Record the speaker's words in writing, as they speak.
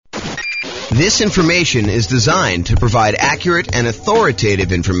This information is designed to provide accurate and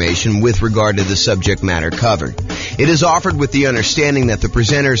authoritative information with regard to the subject matter covered. It is offered with the understanding that the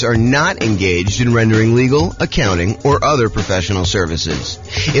presenters are not engaged in rendering legal, accounting, or other professional services.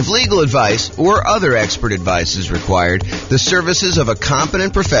 If legal advice or other expert advice is required, the services of a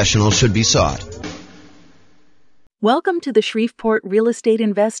competent professional should be sought. Welcome to the Shreveport Real Estate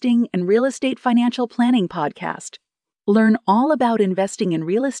Investing and Real Estate Financial Planning Podcast. Learn all about investing in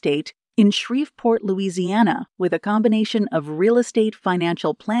real estate in Shreveport, Louisiana, with a combination of real estate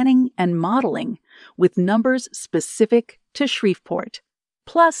financial planning and modeling with numbers specific to Shreveport,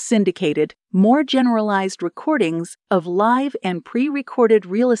 plus syndicated, more generalized recordings of live and pre-recorded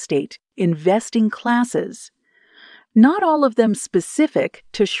real estate investing classes. Not all of them specific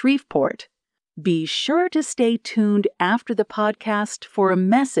to Shreveport. Be sure to stay tuned after the podcast for a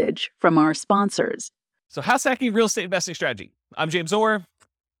message from our sponsors. So, house hacking real estate investing strategy. I'm James Orr.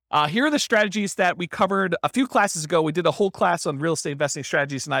 Here are the strategies that we covered a few classes ago. We did a whole class on real estate investing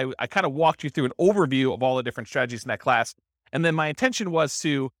strategies, and I kind of walked you through an overview of all the different strategies in that class. And then my intention was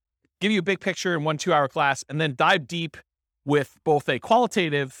to give you a big picture in 1 2-hour class and then dive deep with both a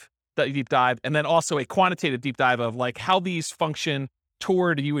qualitative deep dive and then also a quantitative deep dive of like how these function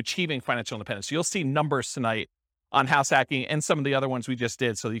toward you achieving financial independence. So you'll see numbers tonight on house hacking and some of the other ones we just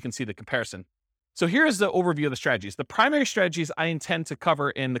did so you can see the comparison. So here's the overview of the strategies. The primary strategies I intend to cover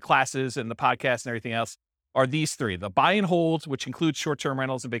in the classes and the podcast and everything else are these three: the buy and hold, which includes short-term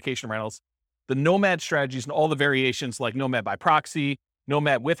rentals and vacation rentals, the nomad strategies and all the variations like nomad by proxy,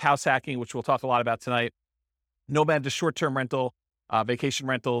 nomad with house hacking, which we'll talk a lot about tonight, nomad to short-term rental, vacation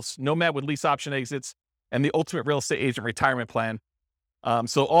rentals, nomad with lease option exits, and the ultimate real estate agent retirement plan.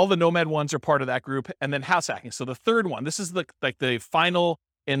 So all the nomad ones are part of that group, and then house hacking. So the third one, this is the final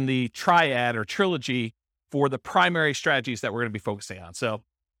in the triad or trilogy for the primary strategies that we're going to be focusing on. So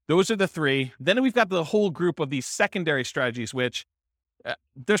those are the three. Then we've got the whole group of these secondary strategies, which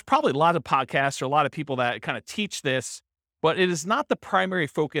there's probably a lot of podcasts or a lot of people that kind of teach this, but it is not the primary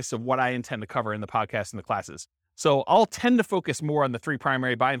focus of what I intend to cover in the podcast and the classes. So I'll tend to focus more on the three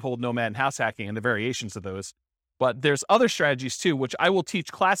primary: buy and hold, nomad, and house hacking, and the variations of those. But there's other strategies too, which I will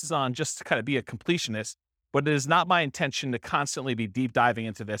teach classes on just to kind of be a completionist. But it is not my intention to constantly be deep diving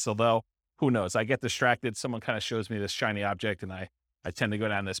into this, although who knows, I get distracted. Someone kind of shows me this shiny object and I tend to go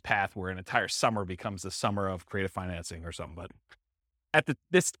down this path where an entire summer becomes the summer of creative financing or something. But at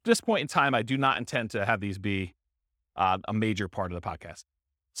this point in time, I do not intend to have these be a major part of the podcast.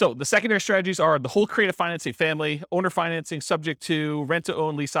 So the secondary strategies are the whole creative financing family, owner financing subject to rent to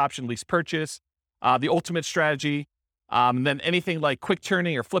own, lease option, lease purchase, the ultimate strategy, and then anything like quick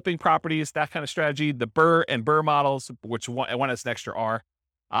turning or flipping properties, that kind of strategy, the BRRRR and BRRRR models, which one has an extra R,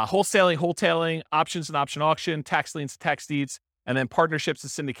 wholesaling, wholetailing, options and option auction, tax liens, tax deeds, and then partnerships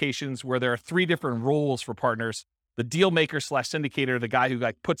and syndications, where there are three different roles for partners: the deal maker / syndicator, the guy who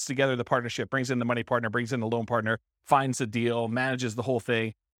like puts together the partnership, brings in the money partner, brings in the loan partner, finds the deal, manages the whole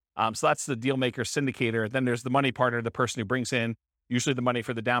thing. So that's the deal maker syndicator. Then there's the money partner, the person who brings in usually the money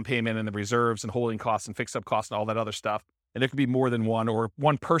for the down payment and the reserves and holding costs and fixed up costs and all that other stuff. And there could be more than one, or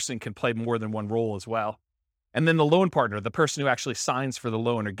one person can play more than one role as well. And then the loan partner, the person who actually signs for the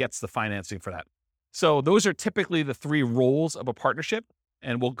loan or gets the financing for that. So those are typically the three roles of a partnership.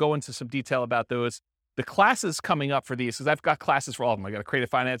 And we'll go into some detail about those. The classes coming up for these, because I've got classes for all of them. I got a creative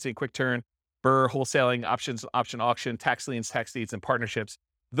financing, quick turn, BRRRR, wholesaling, options, option auction, tax liens, tax deeds, and partnerships.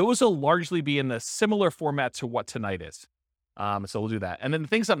 Those will largely be in the similar format to what tonight is. So we'll do that. And then the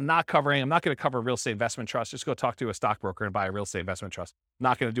things I'm not covering, I'm not going to cover real estate investment trust. Just go talk to a stockbroker and buy a real estate investment trust. I'm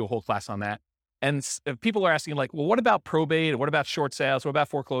not going to do a whole class on that. And if people are asking like, well, what about probate? What about short sales? What about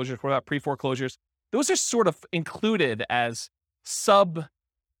foreclosures? What about pre-foreclosures? Those are sort of included as sub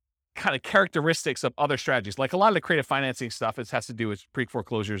kind of characteristics of other strategies. Like a lot of the creative financing stuff, it has to do with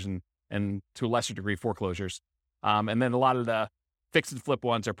pre-foreclosures and to a lesser degree foreclosures. And then a lot of the fix and flip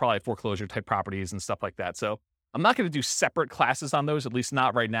ones are probably foreclosure type properties and stuff like that. So I'm not going to do separate classes on those, at least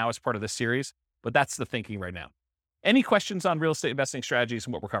not right now as part of this series, but that's the thinking right now. Any questions on real estate investing strategies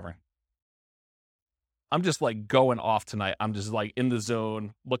and what we're covering? I'm just like going off tonight. I'm just like in the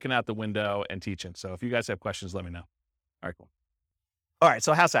zone, looking out the window and teaching. So if you guys have questions, let me know. All right, cool. All right,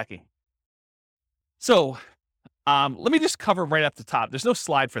 so house hacking. So let me just cover right up the top. There's no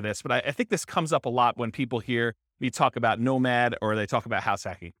slide for this, but I think this comes up a lot when people hear me talk about nomad or they talk about house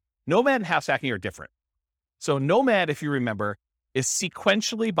hacking. Nomad and house hacking are different. So nomad, if you remember, is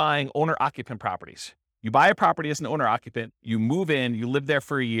sequentially buying owner-occupant properties. You buy a property as an owner-occupant, you move in, you live there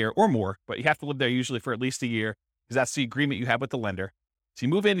for a year or more, but you have to live there usually for at least a year because that's the agreement you have with the lender. So you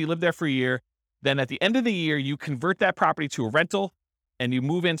move in, you live there for a year. Then at the end of the year, you convert that property to a rental and you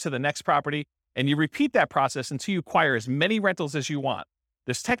move into the next property, and you repeat that process until you acquire as many rentals as you want.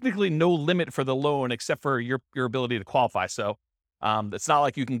 There's technically no limit for the loan except for your ability to qualify. So it's not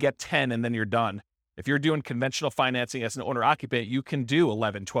like you can get 10 and then you're done. If you're doing conventional financing as an owner occupant, you can do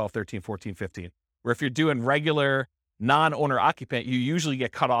 11, 12, 13, 14, 15. Where if you're doing regular non-owner occupant, you usually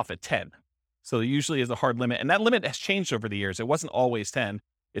get cut off at 10. So there usually is a hard limit. And that limit has changed over the years. It wasn't always 10.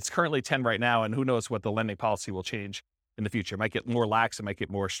 It's currently 10 right now. And who knows what the lending policy will change in the future. It might get more lax. It might get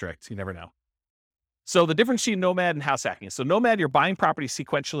more strict. You never know. So the difference between nomad and house hacking. So nomad, you're buying property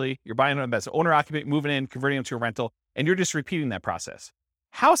sequentially. You're buying them as an owner occupant, moving in, converting them to a rental, and you're just repeating that process.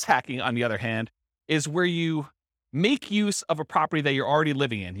 House hacking, on the other hand, is where you make use of a property that you're already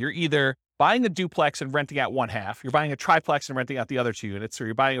living in. You're either buying a duplex and renting out one half, you're buying a triplex and renting out the other 2 units, or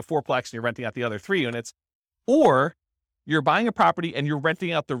you're buying a fourplex and you're renting out the other 3 units, or you're buying a property and you're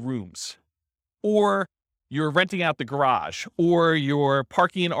renting out the rooms, or you're renting out the garage, or you're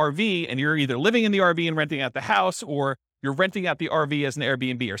parking an RV and you're either living in the RV and renting out the house, or you're renting out the RV as an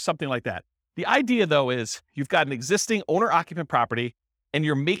Airbnb or something like that. The idea, though, is you've got an existing owner-occupant property and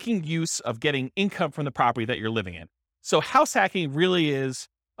you're making use of getting income from the property that you're living in. So house hacking really is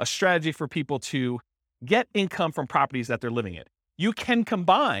a strategy for people to get income from properties that they're living in. You can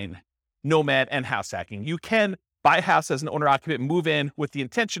combine nomad and house hacking. You can buy a house as an owner-occupant, move in with the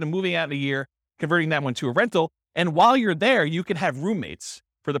intention of moving out in a year, converting that one to a rental. And while you're there, you can have roommates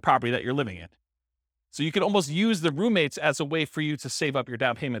for the property that you're living in. So you can almost use the roommates as a way for you to save up your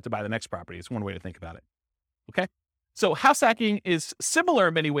down payment to buy the next property. It's one way to think about it. Okay. So house hacking is similar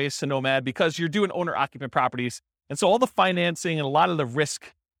in many ways to nomad because you're doing owner occupant properties. And so all the financing and a lot of the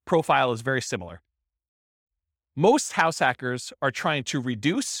risk profile is very similar. Most house hackers are trying to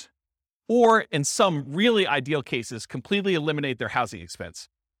reduce, or in some really ideal cases, completely eliminate their housing expense.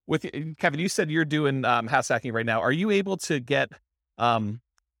 With Kevin, you said you're doing house hacking right now. Are you able to get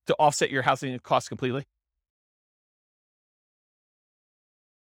to offset your housing costs completely?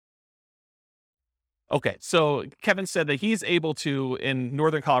 Okay, so Kevin said that he's able to, in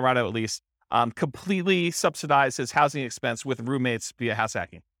Northern Colorado at least, completely subsidize his housing expense with roommates via house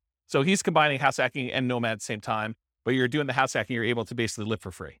hacking. So he's combining house hacking and nomad at the same time, but you're doing the house hacking, you're able to basically live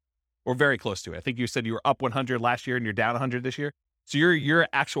for free, or very close to it. I think you said you were up 100 last year and you're down 100 this year. So your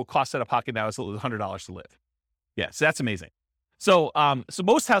actual cost out of pocket now is $100 to live. Yeah, so that's amazing. So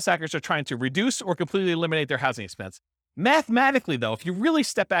most house hackers are trying to reduce or completely eliminate their housing expense. Mathematically, though, if you really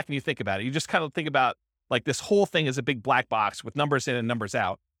step back and you think about it, you just kind of think about like this whole thing is a big black box with numbers in and numbers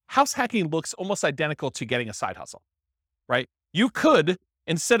out. House hacking looks almost identical to getting a side hustle, right? You could,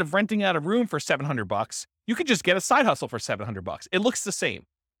 instead of renting out a room for $700, you could just get a side hustle for $700. It looks the same.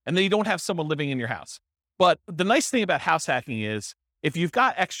 And then you don't have someone living in your house. But the nice thing about house hacking is if you've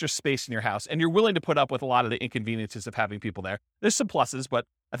got extra space in your house and you're willing to put up with a lot of the inconveniences of having people there, there's some pluses, but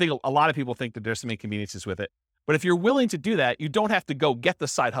I think a lot of people think that there's some inconveniences with it. But if you're willing to do that, you don't have to go get the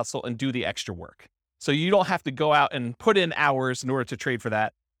side hustle and do the extra work. So you don't have to go out and put in hours in order to trade for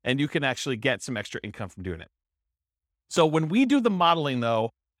that. And you can actually get some extra income from doing it. So when we do the modeling,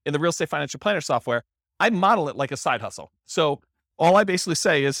 though, in the Real Estate Financial Planner software, I model it like a side hustle. So all I basically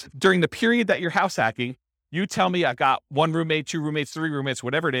say is during the period that you're house hacking, you tell me I've got 1 roommate, 2 roommates, 3 roommates,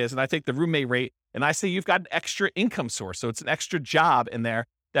 whatever it is. And I take the roommate rate and I say you've got an extra income source. So it's an extra job in there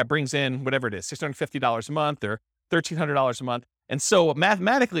that brings in whatever it is, $650 a month or $1,300 a month. And so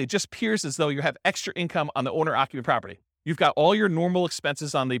mathematically, it just appears as though you have extra income on the owner occupant property. You've got all your normal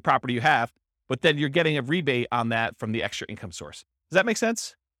expenses on the property you have, but then you're getting a rebate on that from the extra income source. Does that make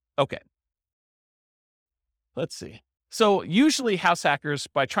sense? Okay. Let's see. So usually house hackers,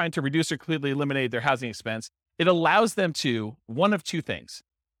 by trying to reduce or completely eliminate their housing expense, it allows them to, one of two things.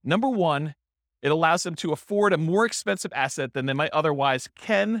 Number one, it allows them to afford a more expensive asset than they might otherwise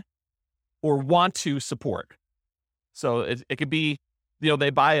can or want to support. So it could be, they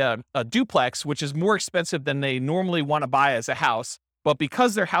buy a duplex, which is more expensive than they normally want to buy as a house. But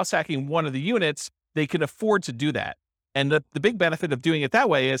because they're house hacking one of the units, they can afford to do that. And the big benefit of doing it that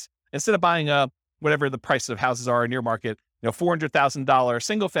way is instead of buying whatever the price of houses are in your market, $400,000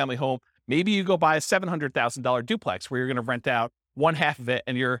 single family home, maybe you go buy a $700,000 duplex where you're going to rent out one half of it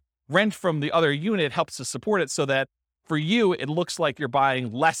and your rent from the other unit helps to support it so that for you, it looks like you're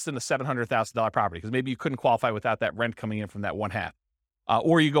buying less than a $700,000 property because maybe you couldn't qualify without that rent coming in from that one half.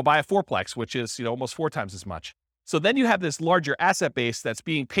 Or you go buy a fourplex, which is almost 4 times as much. So then you have this larger asset base that's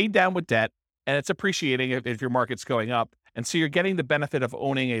being paid down with debt and it's appreciating if your market's going up. And so you're getting the benefit of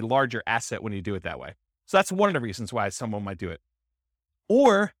owning a larger asset when you do it that way. So that's one of the reasons why someone might do it.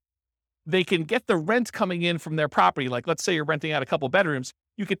 Or they can get the rent coming in from their property. Like let's say you're renting out a couple bedrooms,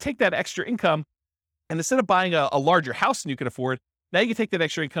 you could take that extra income and instead of buying a larger house than you can afford, Now you can take that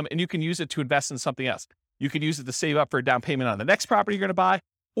extra income and you can use it to invest in something else. You could use it to save up for a down payment on the next property you're going to buy,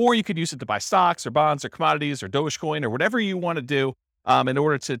 or you could use it to buy stocks or bonds or commodities or Dogecoin or whatever you want to do in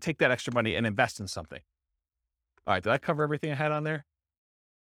order to take that extra money and invest in something. All right, did I cover everything I had on there?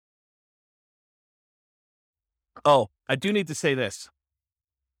 Oh, I do need to say this.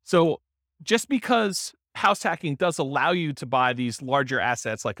 So just because house hacking does allow you to buy these larger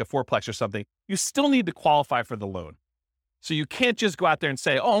assets like a fourplex or something, you still need to qualify for the loan. So you can't just go out there and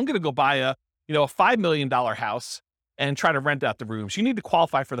say, oh, I'm going to go buy a $5 million house and try to rent out the rooms. You need to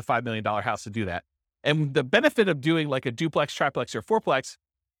qualify for the $5 million house to do that. And the benefit of doing like a duplex, triplex, or fourplex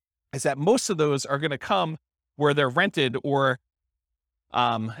is that most of those are going to come where they're rented, or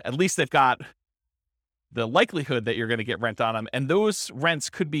at least they've got the likelihood that you're going to get rent on them. And those rents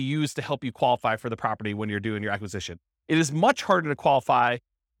could be used to help you qualify for the property when you're doing your acquisition. It is much harder to qualify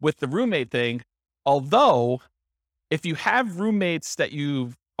with the roommate thing, although if you have roommates that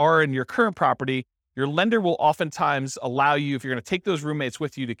you are in your current property, your lender will oftentimes allow you, if you're going to take those roommates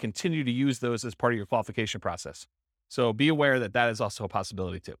with you, to continue to use those as part of your qualification process. So be aware that that is also a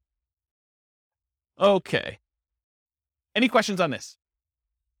possibility too. Okay. Any questions on this?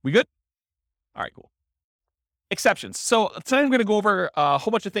 We good? All right, cool. Exceptions. So tonight I'm going to go over a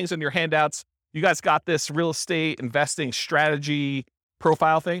whole bunch of things on your handouts. You guys got this real estate investing strategy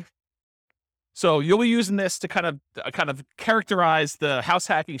profile thing. So you'll be using this to kind of characterize the house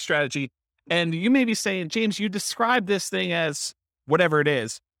hacking strategy. And you may be saying, James, you described this thing as whatever it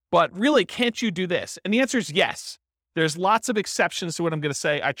is, but really, can't you do this? And the answer is yes. There's lots of exceptions to what I'm going to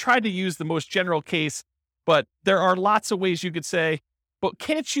say. I tried to use the most general case, but there are lots of ways you could say, but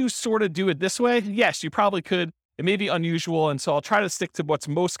can't you sort of do it this way? Yes, you probably could. It may be unusual. And so I'll try to stick to what's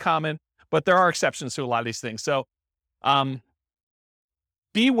most common, but there are exceptions to a lot of these things. So,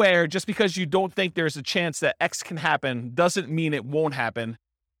 beware, just because you don't think there's a chance that X can happen doesn't mean it won't happen.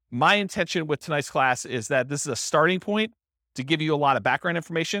 My intention with tonight's class is that this is a starting point to give you a lot of background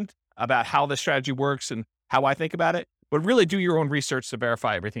information about how the strategy works and how I think about it, but really do your own research to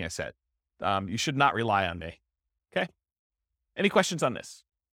verify everything I said. You should not rely on me. Okay? Any questions on this?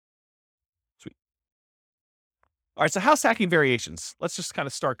 Sweet. All right, so house hacking variations. Let's just kind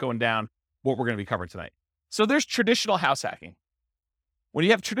of start going down what we're going to be covering tonight. So there's traditional house hacking. When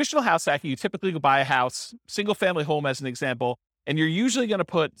you have traditional house hacking, you typically go buy a house, single family home as an example, and you're usually going to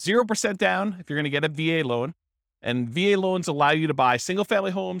put 0% down if you're going to get a VA loan. And VA loans allow you to buy single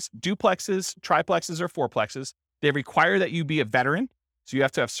family homes, duplexes, triplexes, or fourplexes. They require that you be a veteran. So you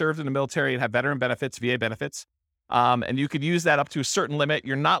have to have served in the military and have veteran benefits, VA benefits. And you could use that up to a certain limit.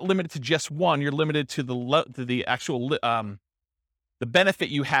 You're not limited to just one. You're limited to the actual the benefit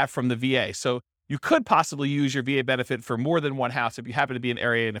you have from the VA. So you could possibly use your VA benefit for more than one house if you happen to be in an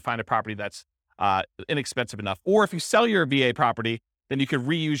area and find a property that's inexpensive enough. Or if you sell your VA property, then you can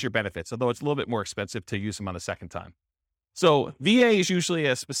reuse your benefits, although it's a little bit more expensive to use them on the second time. So VA is usually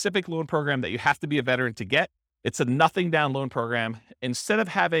a specific loan program that you have to be a veteran to get. It's a nothing down loan program. Instead of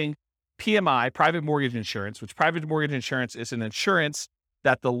having PMI, private mortgage insurance, which private mortgage insurance is an insurance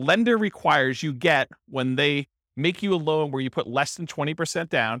that the lender requires you get when they make you a loan where you put less than 20%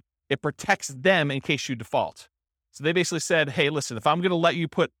 down, it protects them in case you default. So they basically said, hey, listen, if I'm going to let you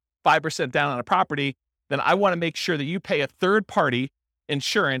put 5% down on a property, then I want to make sure that you pay a third party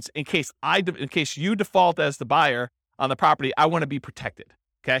insurance in case you default as the buyer on the property. I want to be protected.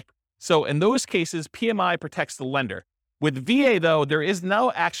 Okay. So in those cases, PMI protects the lender. With VA though, there is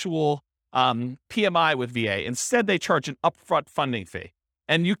no actual PMI with VA. Instead, they charge an upfront funding fee.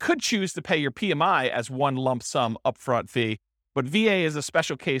 And you could choose to pay your PMI as one lump sum upfront fee, but VA is a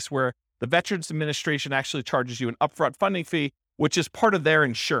special case where the Veterans Administration actually charges you an upfront funding fee, which is part of their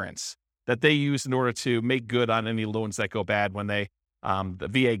insurance that they use in order to make good on any loans that go bad when the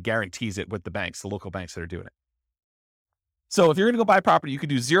VA guarantees it with the banks, the local banks that are doing it. So if you're going to go buy property, you could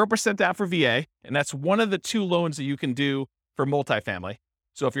do 0% down for VA, and that's one of the two loans that you can do for multifamily.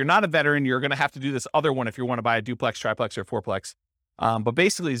 So if you're not a veteran, you're going to have to do this other one if you want to buy a duplex, triplex, or fourplex. But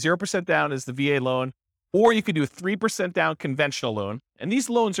basically 0% down is the VA loan, or you could do a 3% down conventional loan. And these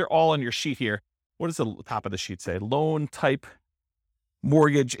loans are all on your sheet here. What does the top of the sheet say? Loan type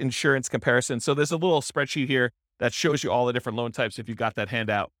mortgage insurance comparison. So there's a little spreadsheet here that shows you all the different loan types if you got that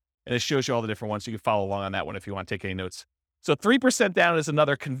handout, and it shows you all the different ones. So you can follow along on that one if you want to take any notes. So 3% down is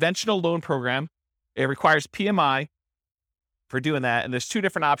another conventional loan program. It requires PMI for doing that. And there's two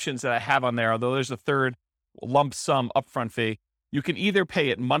different options that I have on there, although there's a third lump sum upfront fee. You can either pay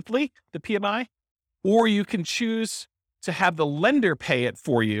it monthly, the PMI, or you can choose to have the lender pay it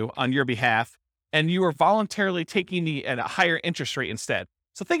for you on your behalf, and you are voluntarily taking at a higher interest rate instead.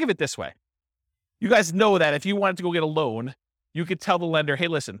 So think of it this way. You guys know that if you wanted to go get a loan, you could tell the lender, hey,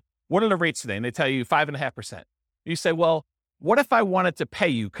 listen, what are the rates today? And they tell you 5.5%. You say, well, what if I wanted to pay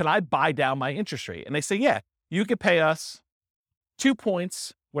you? Could I buy down my interest rate? And they say, yeah, you could pay us 2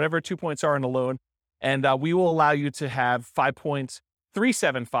 points, whatever 2 points are in the loan, and we will allow you to have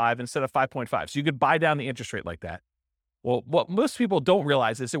 5.375 instead of 5.5. So you could buy down the interest rate like that. Well, what most people don't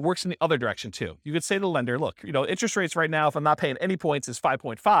realize is it works in the other direction too. You could say to the lender, look, interest rates right now, if I'm not paying any points, is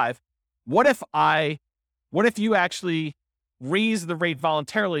 5.5. What if you actually raise the rate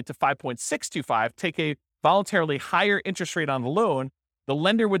voluntarily to 5.625, take a voluntarily higher interest rate on the loan? The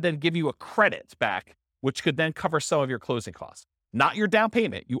lender would then give you a credit back, which could then cover some of your closing costs, not your down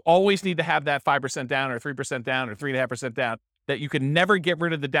payment. You always need to have that 5% down or 3% down or 3.5% down, that you can never get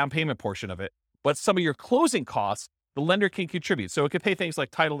rid of the down payment portion of it. But some of your closing costs, the lender can contribute. So it could pay things like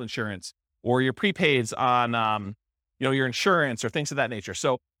title insurance or your prepaids on, your insurance or things of that nature.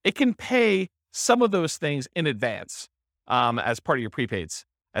 So it can pay some of those things in advance as part of your prepaids,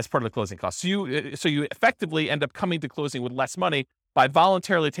 as part of the closing costs. So you effectively end up coming to closing with less money by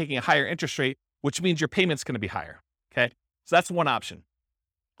voluntarily taking a higher interest rate, which means your payment's going to be higher. Okay, so that's one option.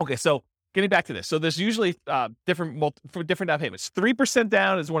 Okay, so getting back to this, so there's usually different down payments. 3%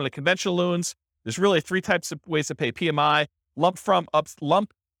 down is one of the conventional loans. There's really 3 types of ways to pay PMI: lump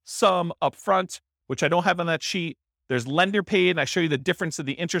sum upfront, which I don't have on that sheet. There's lender paid, and I show you the difference of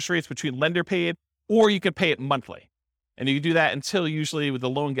the interest rates between lender paid, or you can pay it monthly. And you do that until usually the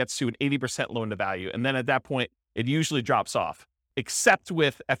loan gets to an 80% loan to value. And then at that point, it usually drops off, except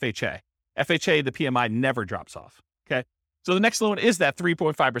with FHA. FHA, the PMI never drops off. Okay. So the next loan is that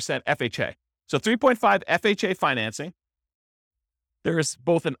 3.5% FHA. So 3.5 FHA financing. There is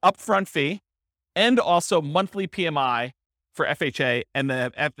both an upfront fee and also monthly PMI for FHA, and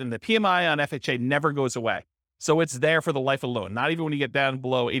the PMI on FHA never goes away. So it's there for the life of the loan. Not even when you get down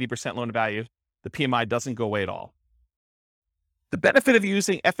below 80% loan to value, the PMI doesn't go away at all. The benefit of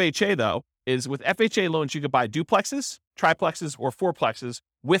using FHA, though, is with FHA loans, you could buy duplexes, triplexes, or fourplexes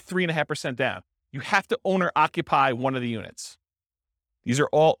with 3.5% down. You have to owner-occupy one of the units. These are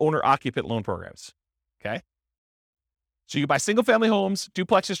all owner-occupant loan programs, okay? So you can buy single-family homes,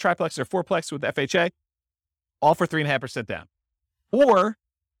 duplexes, triplexes, or fourplex with FHA, all for 3.5% down, or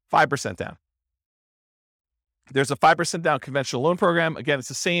 5% down. There's a 5% down conventional loan program. Again, it's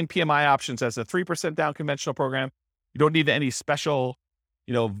the same PMI options as a 3% down conventional program. You don't need any special,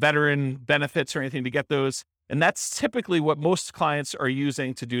 veteran benefits or anything to get those. And that's typically what most clients are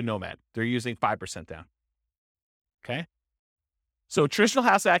using to do Nomad. They're using 5% down. Okay. So traditional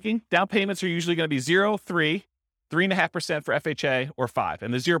house hacking, down payments are usually going to be 0, 3, 3.5% for FHA, or 5.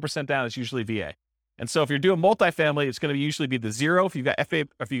 And the 0% down is usually VA. And so if you're doing multifamily, it's going to usually be the 0 if you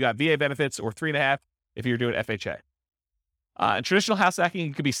got VA benefits, or 3.5 if you're doing FHA. In traditional house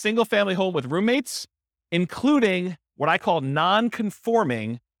hacking, it could be single family home with roommates, including what I call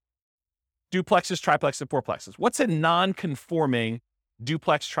non-conforming duplexes, triplexes, and fourplexes. What's a non-conforming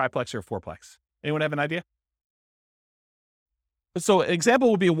duplex, triplex, or fourplex? Anyone have an idea? So an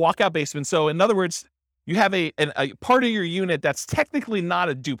example would be a walkout basement. So in other words, you have a part of your unit that's technically not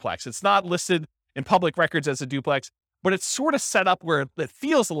a duplex. It's not listed in public records as a duplex, but it's sort of set up where it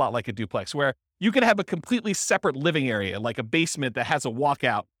feels a lot like a duplex, where you could have a completely separate living area, like a basement that has a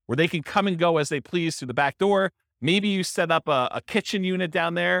walkout where they can come and go as they please through the back door. Maybe you set up a kitchen unit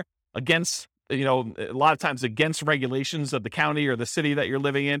down there against, a lot of times against regulations of the county or the city that you're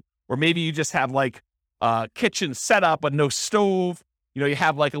living in. Or maybe you just have like a kitchen set up, but no stove. You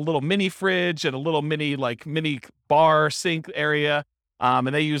have like a little mini fridge and a little mini bar sink area. And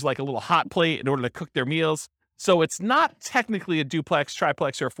they use like a little hot plate in order to cook their meals. So it's not technically a duplex,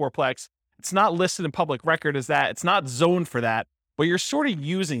 triplex, or a fourplex. It's not listed in public record as that. It's not zoned for that, but you're sort of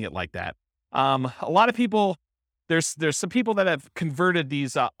using it like that. A lot of people, there's some people that have converted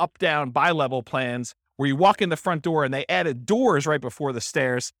these up-down bi-level plans where you walk in the front door and they added doors right before the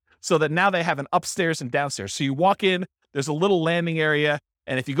stairs so that now they have an upstairs and downstairs. So you walk in, there's a little landing area,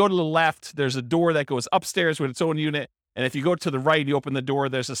 and if you go to the left, there's a door that goes upstairs with its own unit. And if you go to the right, you open the door,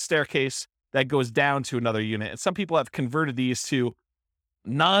 there's a staircase that goes down to another unit. And some people have converted these to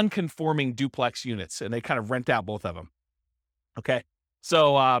non-conforming duplex units, and they kind of rent out both of them. Okay.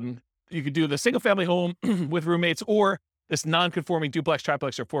 So you could do the single family home with roommates, or this non-conforming duplex,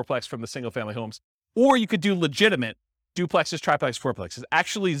 triplex, or fourplex from the single family homes. Or you could do legitimate duplexes, triplexes, fourplexes,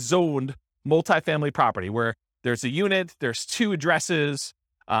 actually zoned multifamily property where there's a unit, there's 2 addresses,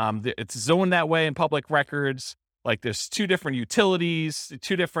 it's zoned that way in public records. Like there's 2 different utilities,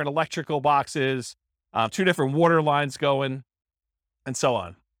 2 different electrical boxes, 2 different water lines going, and so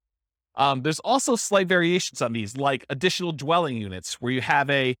on. There's also slight variations on these, like additional dwelling units, where you have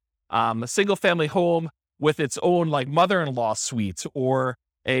a single family home with its own like mother-in-law suite or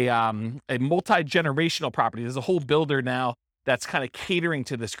a multi-generational property. There's a whole builder now that's kind of catering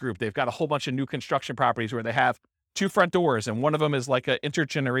to this group. They've got a whole bunch of new construction properties where they have 2 front doors, and one of them is like an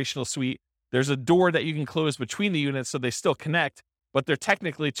intergenerational suite. There's a door that you can close between the units so they still connect, but they're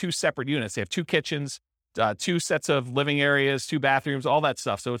technically 2 separate units. They have 2 kitchens, 2 sets of living areas, 2 bathrooms, all that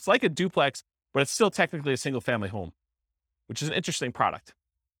stuff. So it's like a duplex, but it's still technically a single family home, which is an interesting product.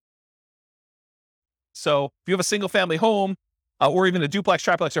 So if you have a single family home, or even a duplex,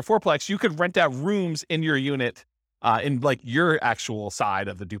 triplex, or fourplex, you could rent out rooms in your unit, in like your actual side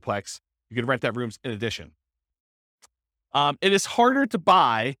of the duplex. You could rent out rooms in addition. It is harder to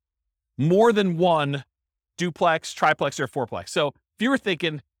buy more than one duplex, triplex, or fourplex. So if you were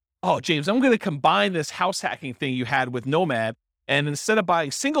thinking, oh, James, I'm going to combine this house hacking thing you had with Nomad, and instead of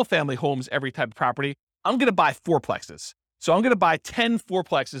buying single family homes every type of property, I'm going to buy fourplexes. So I'm going to buy 10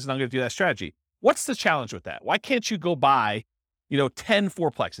 fourplexes, and I'm going to do that strategy. What's the challenge with that? Why can't you go buy, 10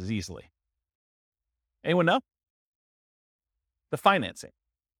 fourplexes easily? Anyone know? The financing.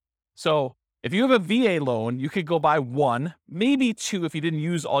 So if you have a VA loan, you could go buy 1, maybe 2 if you didn't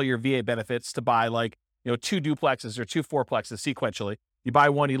use all your VA benefits to buy 2 duplexes or 2 fourplexes sequentially. You buy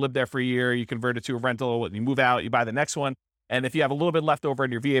 1, you live there for a year, you convert it to a rental, you move out, you buy the next one. And if you have a little bit left over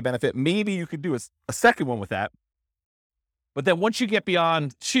in your VA benefit, maybe you could do a second one with that. But then once you get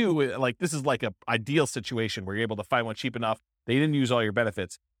beyond 2, this is like an ideal situation where you're able to find one cheap enough that you didn't use all your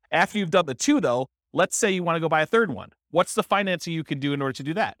benefits. After you've done the 2 though, let's say you want to go buy a third one. What's the financing you can do in order to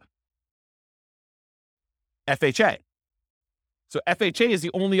do that? FHA. So FHA is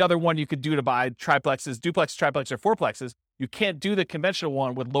the only other one you could do to buy triplexes, duplexes, triplexes, or fourplexes. You can't do the conventional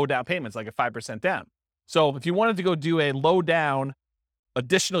one with low down payments, like a 5% down. So if you wanted to go do a low down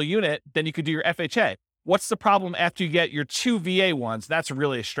additional unit, then you could do your FHA. What's the problem after you get your 2 VA ones? That's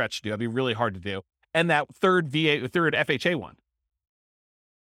really a stretch to do. That'd be really hard to do. And that third FHA one.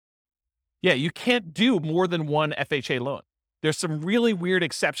 Yeah, you can't do more than 1 FHA loan. There's some really weird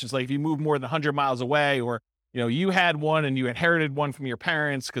exceptions. Like if you move more than 100 miles away, or, you had one and you inherited one from your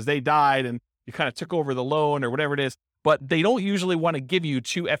parents because they died and you kind of took over the loan or whatever it is, but they don't usually want to give you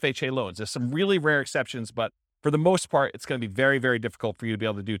 2 FHA loans. There's some really rare exceptions, but for the most part, it's going to be very, very difficult for you to be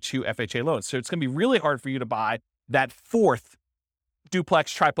able to do 2 FHA loans. So it's going to be really hard for you to buy that 4th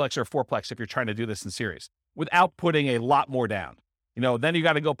duplex, triplex, or fourplex if you're trying to do this in series without putting a lot more down. Then you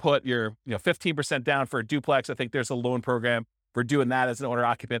got to go put your 15% down for a duplex. I think there's a loan program for doing that as an owner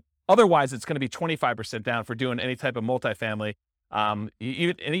occupant. Otherwise, it's going to be 25% down for doing any type of multifamily.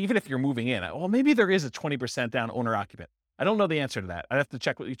 Even if you're moving in, well, maybe there is a 20% down owner occupant. I don't know the answer to that. I'd have to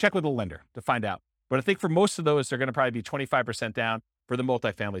check with a lender to find out. But I think for most of those, they're going to probably be 25% down for the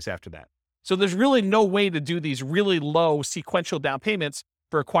multifamilies after that. So there's really no way to do these really low sequential down payments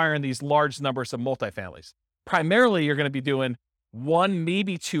for acquiring these large numbers of multifamilies. Primarily, you're going to be doing 1,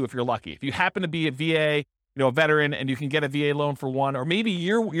 maybe 2 if you're lucky. If you happen to be a VA, a veteran, and you can get a VA loan for 1, or maybe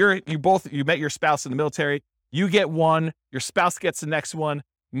you met your spouse in the military, you get 1, your spouse gets the next one.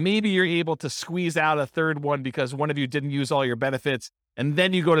 Maybe you're able to squeeze out a third one because one of you didn't use all your benefits. And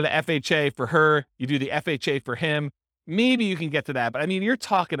then you go to the FHA for her, you do the FHA for him. Maybe you can get to that. But you're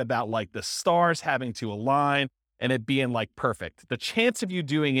talking about like the stars having to align and it being like perfect. The chance of you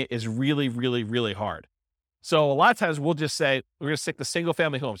doing it is really, really, really hard. So a lot of times we'll just say, we're going to stick to single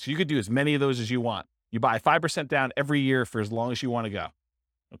family homes. So you could do as many of those as you want. You buy 5% down every year for as long as you want to go.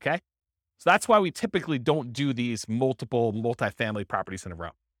 Okay. So that's why we typically don't do these multiple multifamily properties in a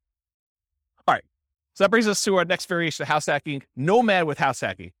row. All right. So that brings us to our next variation of house hacking, Nomad with house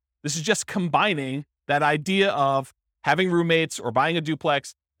hacking. This is just combining that idea of having roommates or buying a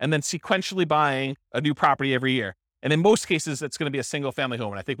duplex and then sequentially buying a new property every year. And in most cases, it's going to be a single family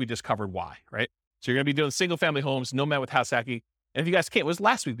home. And I think we just covered why, right? So you're going to be doing single family homes, Nomad with house hacking. And if you guys can't, it was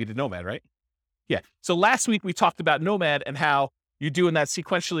last week we did Nomad, right? Yeah. So last week we talked about Nomad and how you're doing that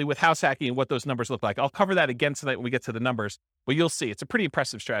sequentially with house hacking and what those numbers look like. I'll cover that again tonight when we get to the numbers, but you'll see it's a pretty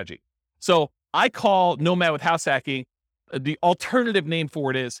impressive strategy. So I call Nomad with house hacking, the alternative name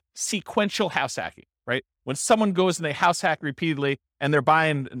for it is sequential house hacking, right? When someone goes and they house hack repeatedly and they're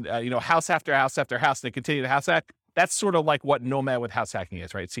buying, house after house after house, and they continue to house hack, that's sort of like what Nomad with house hacking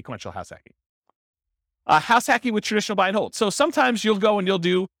is, right? Sequential house hacking. House hacking with traditional buy and hold. So sometimes you'll go and you'll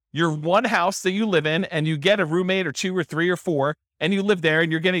do your one house that you live in and you get a roommate or 2 or 3 or 4 and you live there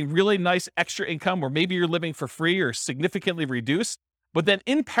and you're getting really nice extra income, or maybe you're living for free or significantly reduced. But then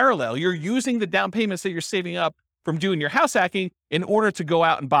in parallel, you're using the down payments that you're saving up from doing your house hacking in order to go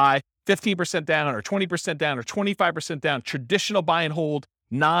out and buy 15% down or 20% down or 25% down traditional buy and hold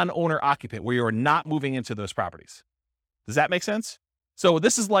non-owner occupant where you're not moving into those properties. Does that make sense? So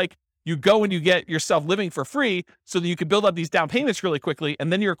this is like you go and you get yourself living for free so that you can build up these down payments really quickly.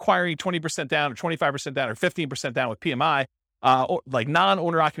 And then you're acquiring 20% down or 25% down or 15% down with PMI, or like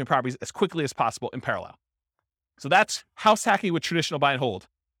non-owner occupant properties as quickly as possible in parallel. So that's house hacking with traditional buy and hold.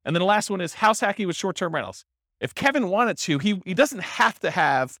 And then the last one is house hacking with short-term rentals. If Kevin wanted to, he doesn't have to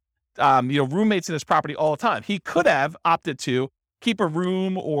have roommates in his property all the time. He could have opted to keep a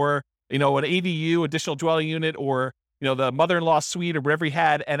room or an ADU, additional dwelling unit, or the mother-in-law suite or whatever he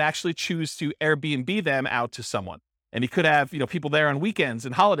had, and actually choose to Airbnb them out to someone. And he could have people there on weekends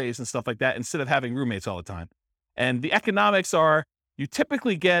and holidays and stuff like that instead of having roommates all the time. And the economics are you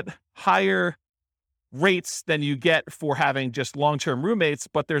typically get higher rates than you get for having just long-term roommates,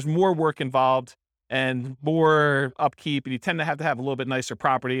 but there's more work involved and more upkeep, and you tend to have a little bit nicer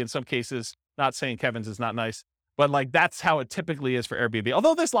property in some cases. Not saying Kevin's is not nice, but like that's how it typically is for Airbnb.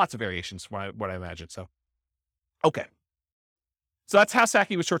 Although there's lots of variations, what I imagine. So, okay. So that's house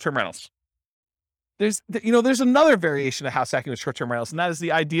hacking with short-term rentals. There's another variation of house hacking with short-term rentals, and that is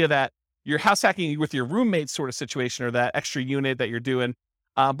the idea that you're house hacking with your roommate sort of situation or that extra unit that you're doing.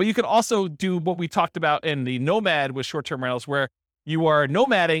 But you could also do what we talked about in the nomad with short-term rentals, where you are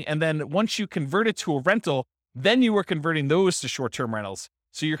nomading, and then once you convert it to a rental, then you are converting those to short-term rentals.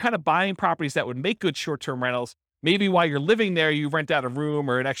 So you're kind of buying properties that would make good short-term rentals. Maybe while you're living there, you rent out a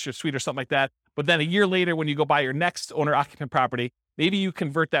room or an extra suite or something like that. But then a year later, when you go buy your next owner-occupant property, maybe you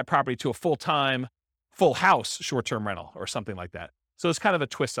convert that property to a full-time, full house short-term rental or something like that. So it's kind of a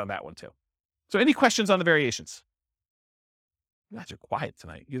twist on that one too. So any questions on the variations? You guys are quiet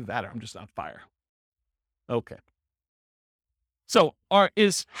tonight. Either that or I'm just on fire. Okay. So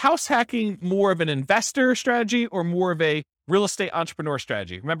is house hacking more of an investor strategy or more of a real estate entrepreneur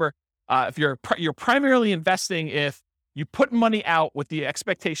strategy? Remember, if you're primarily investing if you put money out with the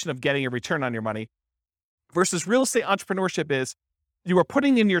expectation of getting a return on your money, versus real estate entrepreneurship is you are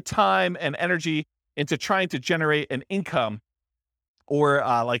putting in your time and energy into trying to generate an income or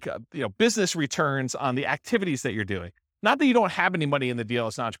business returns on the activities that you're doing. Not that you don't have any money in the deal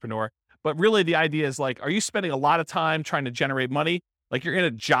as an entrepreneur, but really the idea is like, are you spending a lot of time trying to generate money? Like you're in a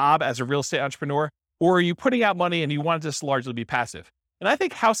job as a real estate entrepreneur, or are you putting out money and you want it to just largely be passive? And I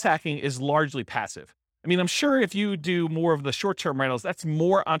think house hacking is largely passive. I mean, I'm sure if you do more of the short-term rentals, that's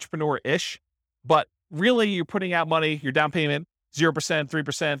more entrepreneur-ish, but really you're putting out money, your down payment, 0%, 3%,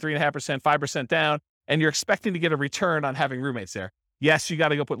 3.5%, 5% down, and you're expecting to get a return on having roommates there. Yes, you got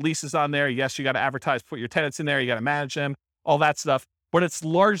to go put leases on there. Yes, you got to advertise, put your tenants in there. You got to manage them, all that stuff. But it's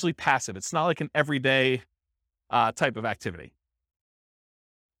largely passive. It's not like an everyday type of activity.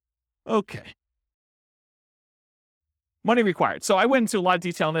 Okay. Money required. So I went into a lot of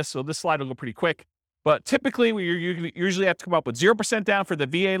detail on this, so this slide will go pretty quick. But typically, you usually have to come up with 0% down for the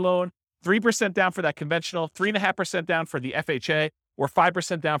VA loan, 3% down for that conventional, 3.5% down for the FHA, or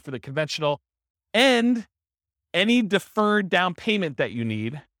 5% down for the conventional, and any deferred down payment that you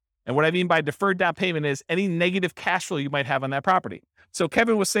need. And what I mean by deferred down payment is any negative cash flow you might have on that property. So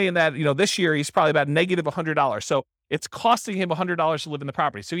Kevin was saying that, this year he's probably about negative $100. So it's costing him $100 to live in the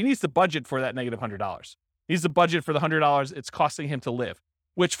property. So he needs to budget for that negative $100. He needs to budget for the $100 it's costing him to live,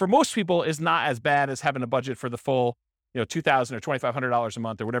 which for most people is not as bad as having a budget for the full, $2,000 or $2,500 a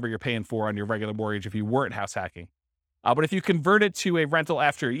month or whatever you're paying for on your regular mortgage if you weren't house hacking. But if you convert it to a rental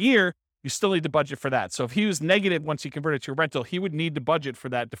after a year, you still need to budget for that. So if he was negative once he converted to a rental, he would need to budget for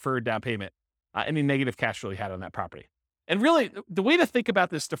that deferred down payment, any negative cash flow he had on that property. And really, the way to think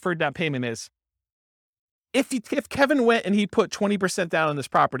about this deferred down payment is, if Kevin went and he put 20% down on this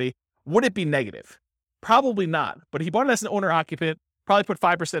property, would it be negative? Probably not. But he bought it as an owner occupant, probably put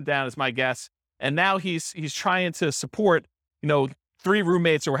 5% down is my guess. And now he's trying to support, 3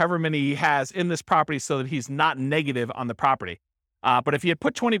 roommates or however many he has in this property so that he's not negative on the property. But if he had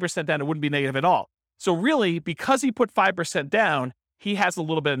put 20% down, it wouldn't be negative at all. So really, because he put 5% down, he has a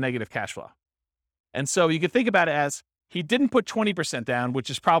little bit of negative cash flow. And so you could think about it as he didn't put 20% down, which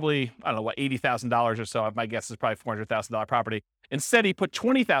is probably, $80,000 or so. My guess is probably $400,000 property. Instead, he put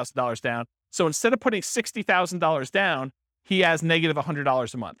 $20,000 down. So instead of putting $60,000 down, he has negative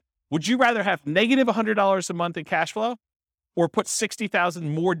 $100 a month. Would you rather have negative $100 a month in cash flow or put $60,000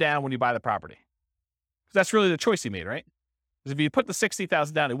 more down when you buy the property? Because that's really the choice he made, right? Because if you put the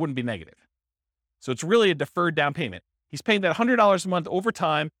 $60,000 down, it wouldn't be negative. So it's really a deferred down payment. He's paying that $100 a month over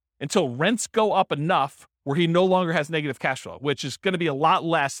time until rents go up enough where he no longer has negative cash flow, which is going to be a lot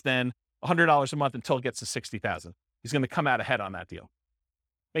less than $100 a month until it gets to $60,000. He's going to come out ahead on that deal.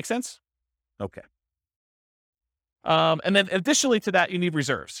 Make sense? Okay. And then additionally to that, you need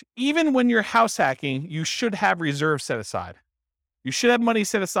reserves. Even when you're house hacking, you should have reserves set aside. You should have money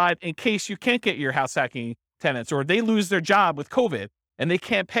set aside in case you can't get your house hacking tenants or they lose their job with COVID and they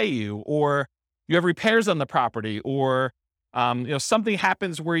can't pay you, or you have repairs on the property, or something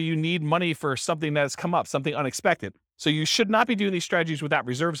happens where you need money for something that has come up, something unexpected. So you should not be doing these strategies without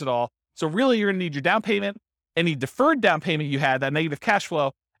reserves at all. So really, you're going to need your down payment, any deferred down payment you had, that negative cash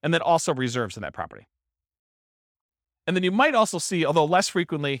flow, and then also reserves in that property. And then you might also see, although less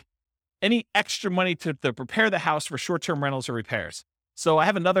frequently, any extra money to prepare the house for short-term rentals or repairs. So I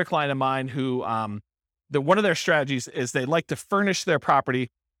have another client of mine who, one of their strategies is they like to furnish their property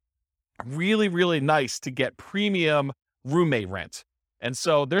really, really nice to get premium roommate rent. And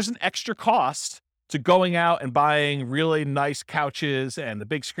so there's an extra cost to going out and buying really nice couches and the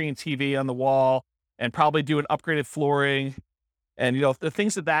big screen TV on the wall, and probably doing upgraded flooring and, the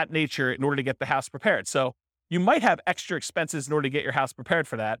things of that nature in order to get the house prepared. So you might have extra expenses in order to get your house prepared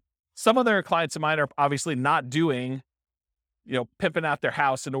for that. Some of their clients of mine are obviously not doing, pimping out their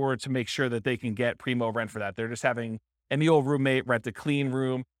house in order to make sure that they can get primo rent for that. They're just having any old roommate rent a clean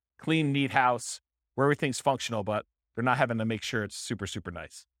room, clean, neat house where everything's functional, but they're not having to make sure it's super, super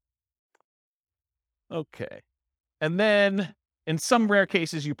nice. Okay. And then in some rare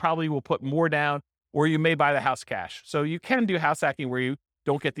cases, you probably will put more down, or you may buy the house cash. So you can do house hacking where you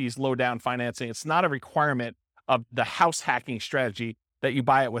don't get these low down financing. It's not a requirement of the house hacking strategy that you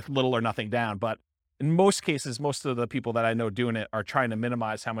buy it with little or nothing down. But in most cases, most of the people that I know doing it are trying to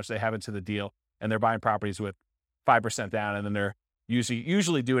minimize how much they have into the deal, and they're buying properties with 5% down, and then they're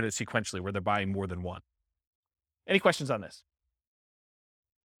usually doing it sequentially where they're buying more than one. Any questions on this?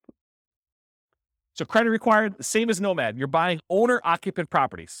 So credit required, the same as Nomad. You're buying owner-occupant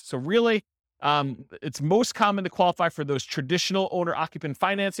properties. So really, it's most common to qualify for those traditional owner-occupant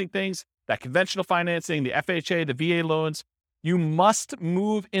financing things, that conventional financing, the FHA, the VA loans. You must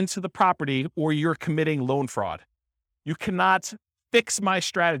move into the property or you're committing loan fraud. You cannot fix my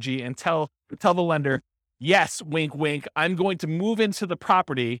strategy and tell the lender, yes, wink, wink, I'm going to move into the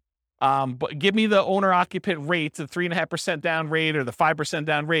property, but give me the owner-occupant rate, the 3.5% down rate or the 5%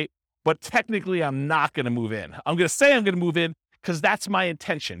 down rate, but technically I'm not going to move in. I'm going to say I'm going to move in because that's my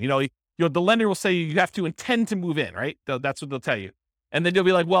intention. The lender will say you have to intend to move in, right? That's what they'll tell you. And then you'll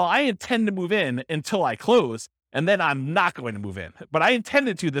be like, well, I intend to move in until I close, and then I'm not going to move in. But I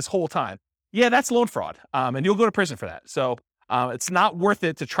intended to this whole time. Yeah, that's loan fraud. And you'll go to prison for that. So it's not worth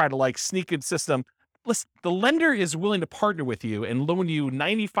it to try to sneak in system. Listen, the lender is willing to partner with you and loan you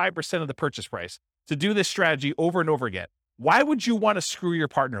 95% of the purchase price to do this strategy over and over again. Why would you want to screw your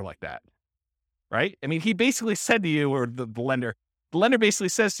partner like that? Right? I mean, he basically said to you, or the lender basically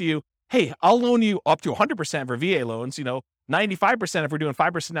says to you, hey, I'll loan you up to 100% for VA loans, 95% if we're doing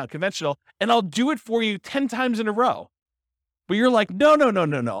 5% now conventional, and I'll do it for you 10 times in a row. But you're like,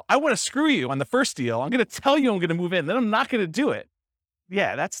 no. I want to screw you on the first deal. I'm going to tell you I'm going to move in, then I'm not going to do it.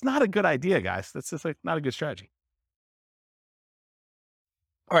 Yeah, that's not a good idea, guys. That's just not a good strategy.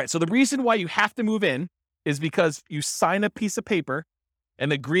 All right, so the reason why you have to move in is because you sign a piece of paper,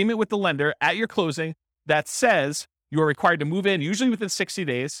 an agreement with the lender at your closing that says you are required to move in, usually within 60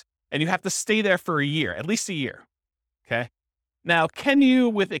 days, and you have to stay there for a year, at least a year. Okay. Now, can you,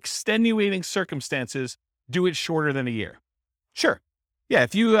 with extenuating circumstances, do it shorter than a year? Sure. Yeah.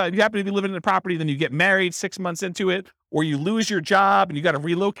 If you happen to be living in a property, then you get married 6 months into it, or you lose your job and you got to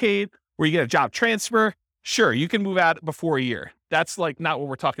relocate, or you get a job transfer. Sure. You can move out before a year. That's not what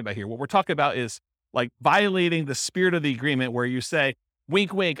we're talking about here. What we're talking about is violating the spirit of the agreement where you say,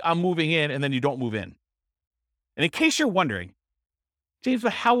 wink, wink, I'm moving in, and then you don't move in. And in case you're wondering, James,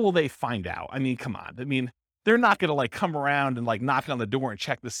 but how will they find out? I mean, come on. I mean, they're not going to come around and knock on the door and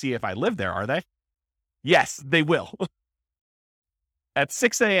check to see if I live there, are they? Yes, they will. At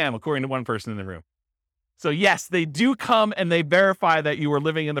 6 a.m., according to one person in the room. So yes, they do come and they verify that you are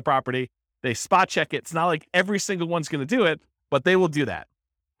living in the property. They spot check it. It's not like every single one's going to do it, but they will do that.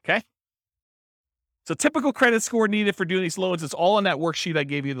 Okay. So typical credit score needed for doing these loans. It's all on that worksheet I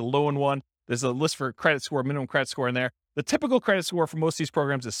gave you, the loan one. There's a list for credit score, minimum credit score in there. The typical credit score for most of these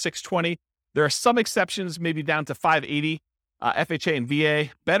programs is 620. There are some exceptions, maybe down to 580, FHA and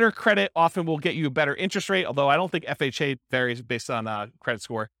VA. Better credit often will get you a better interest rate, although I don't think FHA varies based on credit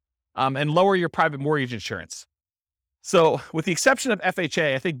score, and lower your private mortgage insurance. So with the exception of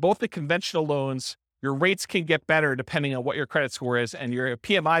FHA, I think both the conventional loans, your rates can get better depending on what your credit score is, and your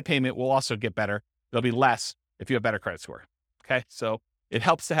PMI payment will also get better. It'll be less if you have better credit score. Okay, so it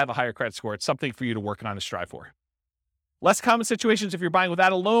helps to have a higher credit score. It's something for you to work on and strive for. Less common situations, if you're buying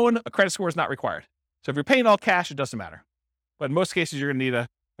without a loan, a credit score is not required. So if you're paying all cash, it doesn't matter. But in most cases, you're going to need a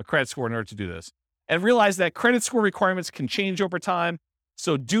credit score in order to do this. And realize that credit score requirements can change over time.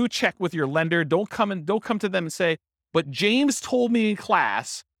 So do check with your lender. Don't come to them and say, but James told me in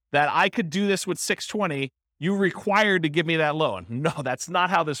class that I could do this with 620. you're required to give me that loan. No, that's not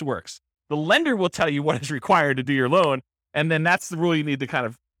how this works. The lender will tell you what is required to do your loan, and then that's the rule you need to kind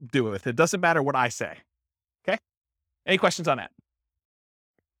of do with. It doesn't matter what I say. Okay? Any questions on that?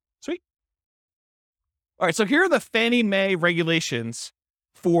 Sweet. All right, so here are the Fannie Mae regulations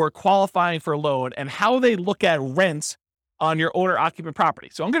for qualifying for a loan and how they look at rents on your owner-occupant property.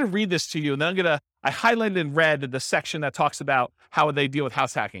 So I'm going to read this to you, and then I highlighted in red the section that talks about how they deal with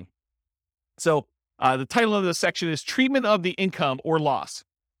house hacking. So the title of the section is Treatment of the Income or Loss.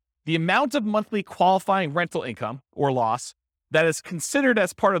 The amount of monthly qualifying rental income or loss that is considered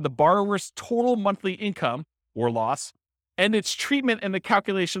as part of the borrower's total monthly income or loss, and its treatment in the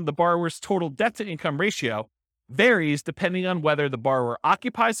calculation of the borrower's total debt-to-income ratio varies depending on whether the borrower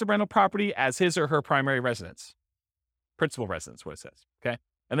occupies the rental property as his or her primary residence. Principal residence, what it says, okay?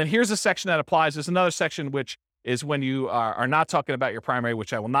 And then here's a section that applies. There's another section which is when you are not talking about your primary,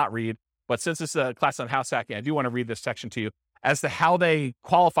 which I will not read. But since this is a class on house hacking, I do want to read this section to you as to how they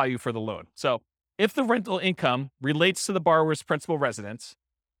qualify you for the loan. So if the rental income relates to the borrower's principal residence,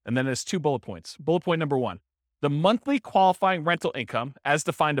 and then there's 2 bullet points. Bullet point number 1, the monthly qualifying rental income, as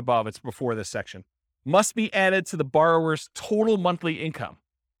defined above, it's before this section, must be added to the borrower's total monthly income.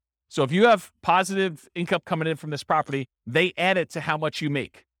 So if you have positive income coming in from this property, they add it to how much you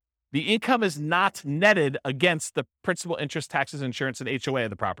make. The income is not netted against the principal, interest, taxes, insurance, and HOA of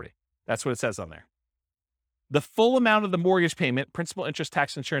the property. That's what it says on there. The full amount of the mortgage payment, principal, interest,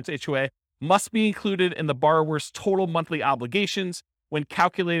 tax, insurance, HOA, must be included in the borrower's total monthly obligations when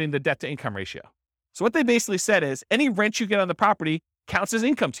calculating the debt-to-income ratio. So what they basically said is any rent you get on the property counts as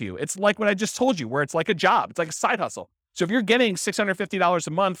income to you. It's like what I just told you, where it's like a job. It's like a side hustle. So if you're getting $650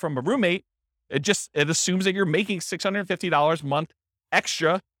 a month from a roommate, it assumes that you're making $650 a month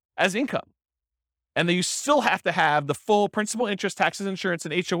extra as income. And then you still have to have the full principal, interest, taxes, insurance,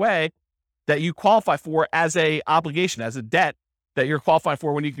 and HOA that you qualify for as a obligation, as a debt that you're qualifying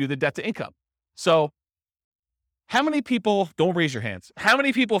for when you do the debt to income. So how many people, don't raise your hands, how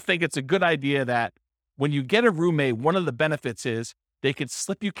many people think it's a good idea that when you get a roommate, one of the benefits is they could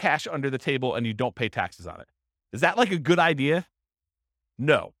slip you cash under the table and you don't pay taxes on it? Is that like a good idea?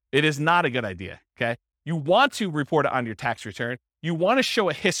 No, it is not a good idea, okay? You want to report it on your tax return. You want to show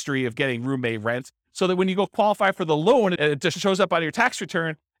a history of getting roommate rent so that when you go qualify for the loan, it just shows up on your tax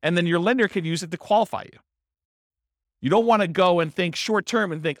return and then your lender can use it to qualify you. You don't want to go and think short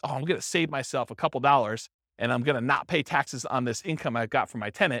term and think, oh, I'm going to save myself a couple dollars and I'm going to not pay taxes on this income I got from my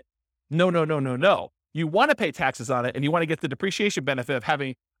tenant. No. You want to pay taxes on it and you want to get the depreciation benefit of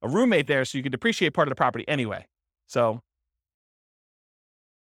having a roommate there so you can depreciate part of the property anyway. So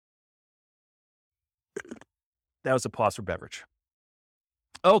that was a pause for beverage.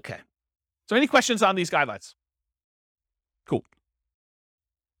 Okay. So any questions on these guidelines? Cool.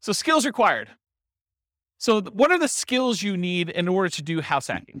 So skills required. So what are the skills you need in order to do house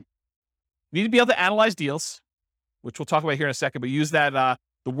hacking? You need to be able to analyze deals, which we'll talk about here in a second, but use that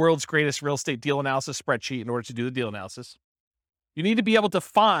the world's greatest real estate deal analysis spreadsheet in order to do the deal analysis. You need to be able to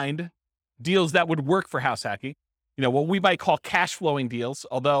find deals that would work for house hacking. You know, what we might call cash flowing deals,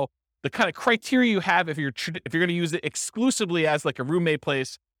 although the kind of criteria you have if you're going to use it exclusively as like a roommate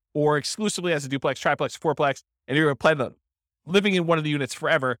place or exclusively as a duplex, triplex, fourplex, and you're planning on living in one of the units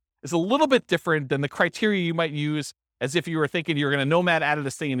forever is a little bit different than the criteria you might use as if you were thinking you're going to nomad out of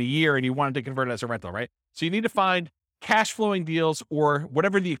this thing in a year and you wanted to convert it as a rental, right? So you need to find cash flowing deals or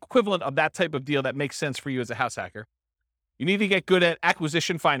whatever the equivalent of that type of deal that makes sense for you as a house hacker. You need to get good at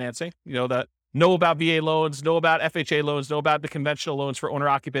acquisition financing, know about VA loans, know about FHA loans, know about the conventional loans for owner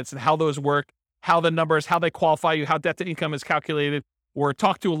occupants and how those work, how the numbers, how they qualify you, how debt to income is calculated, or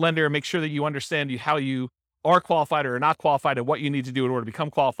talk to a lender and make sure that you understand how you are qualified or are not qualified and what you need to do in order to become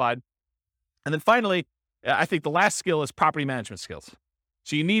qualified. And then finally, I think the last skill is property management skills.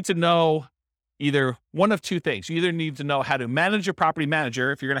 So you need to know either one of two things. You either need to know how to manage a property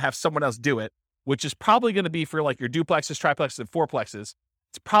manager if you're going to have someone else do it, which is probably going to be for like your duplexes, triplexes, and fourplexes.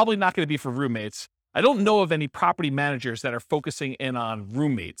 It's probably not going to be for roommates. I don't know of any property managers that are focusing in on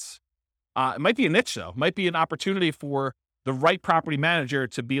roommates. It might be a niche though. It might be an opportunity for the right property manager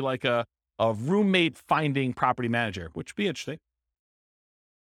to be like a roommate finding property manager, which would be interesting.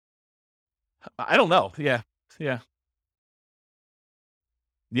 I don't know. Yeah.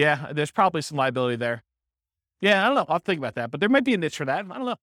 There's probably some liability there. Yeah, I don't know. I'll think about that, but there might be a niche for that. I don't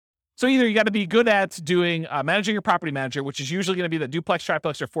know. So either you got to be good at doing managing your property manager, which is usually going to be the duplex,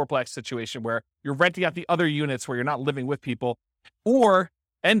 triplex, or fourplex situation where you're renting out the other units where you're not living with people, or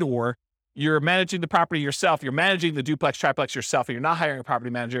you're managing the property yourself. You're managing the duplex, triplex yourself, and you're not hiring a property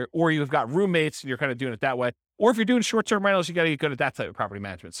manager, or you've got roommates and you're kind of doing it that way. Or if you're doing short-term rentals, you got to get good at that type of property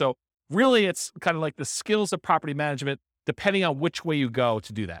management. So really it's kind of like the skills of property management, depending on which way you go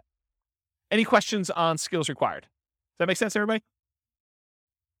to do that. Any questions on skills required? Does that make sense, everybody?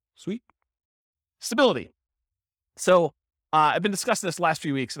 Sweet. Stability. So I've been discussing this last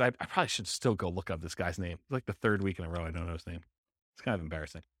few weeks, and I probably should still go look up this guy's name. It's like the third week in a row I don't know his name. It's kind of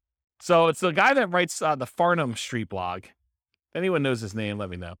embarrassing. So it's the guy that writes the Farnham Street blog. If anyone knows his name, let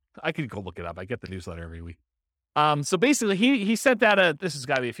me know. I could go look it up. I get the newsletter every week. So basically, he sent out this has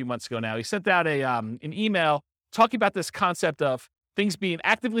got to be a few months ago now. He sent out an email talking about this concept of things being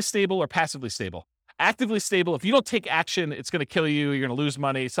actively stable or passively stable. Actively stable, if you don't take action, it's going to kill you. You're going to lose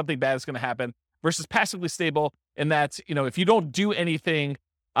money. Something bad is going to happen. Versus passively stable, in that, if you don't do anything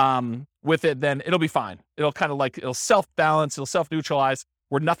with it, then it'll be fine. It'll kind of like, it'll self-balance, it'll self-neutralize,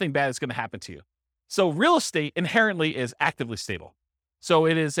 where nothing bad is going to happen to you. So real estate inherently is actively stable. So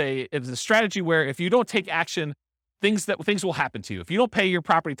it's a strategy where if you don't take action, things will happen to you. If you don't pay your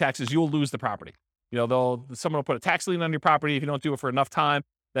property taxes, you'll lose the property. Someone will put a tax lien on your property. If you don't do it for enough time,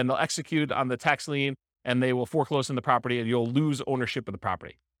 then they'll execute on the tax lien and they will foreclose on the property and you'll lose ownership of the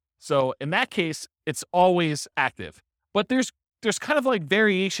property. So in that case, it's always active. But there's kind of like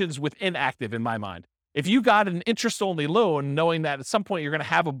variations within active in my mind. If you got an interest-only loan, knowing that at some point you're going to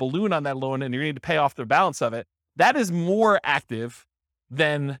have a balloon on that loan and you're going to need to pay off the balance of it, that is more active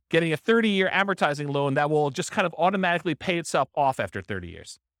than getting a 30-year amortizing loan that will just kind of automatically pay itself off after 30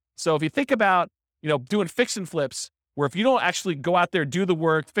 years. So if you think about, doing fix and flips, where if you don't actually go out there, do the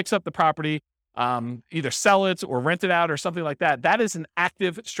work, fix up the property, either sell it or rent it out or something like that, that is an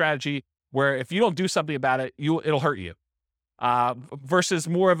active strategy where if you don't do something about it, it'll hurt you. Versus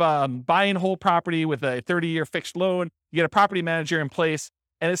more of a buy and hold property with a 30-year fixed loan, you get a property manager in place,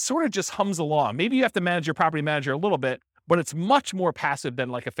 and it sort of just hums along. Maybe you have to manage your property manager a little bit, but it's much more passive than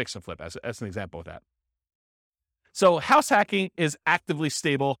like a fix and flip as an example of that. So house hacking is actively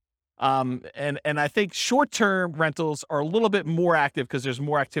stable. And I think short-term rentals are a little bit more active because there's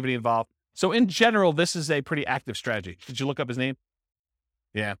more activity involved. So in general, this is a pretty active strategy. Did you look up his name?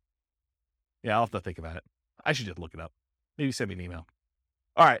 Yeah, I'll have to think about it. I should just look it up. Maybe send me an email.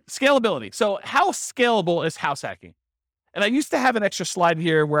 All right, scalability. So how scalable is house hacking? And I used to have an extra slide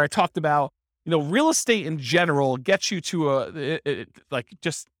here where I talked about, real estate in general gets you to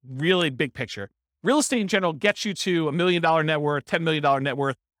just really big picture. Real estate in general gets you to $1 million net worth, $10 million net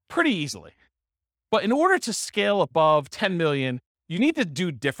worth pretty easily. But in order to scale above 10 million, you need to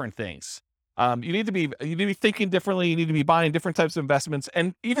do different things. You need to be thinking differently. You need to be buying different types of investments.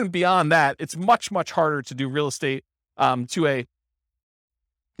 And even beyond that, it's much, much harder to do real estate to a,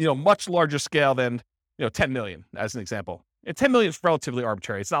 much larger scale than, 10 million as an example. And 10 million is relatively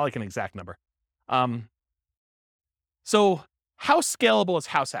arbitrary. It's not like an exact number. So how scalable is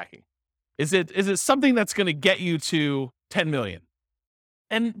house hacking? Is it something that's going to get you to 10 million?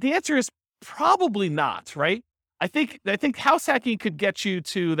 And the answer is probably not, right? I think house hacking could get you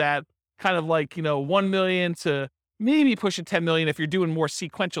to that kind of like, 1 million to maybe pushing 10 million if you're doing more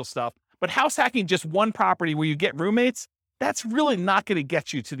sequential stuff. But house hacking just one property where you get roommates, that's really not going to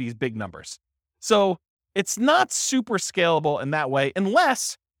get you to these big numbers. So it's not super scalable in that way,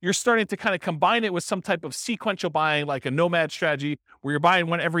 unless you're starting to kind of combine it with some type of sequential buying, like a nomad strategy where you're buying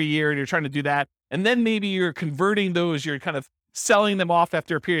one every year and you're trying to do that. And then maybe you're converting those, you're kind of selling them off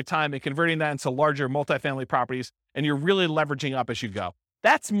after a period of time and converting that into larger multifamily properties. And you're really leveraging up as you go.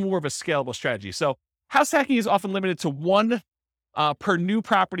 That's more of a scalable strategy. So house hacking is often limited to one per new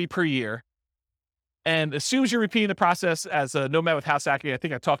property per year. And as soon as you're repeating the process as a nomad with house hacking, I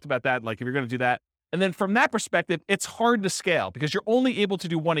think I talked about that, like if you're going to do that. And then from that perspective, it's hard to scale because you're only able to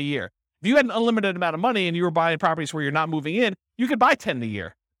do one a year. If you had an unlimited amount of money and you were buying properties where you're not moving in, you could buy 10 a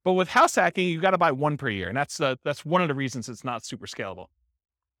year. But with house hacking, you got to buy one per year. And that's one of the reasons it's not super scalable.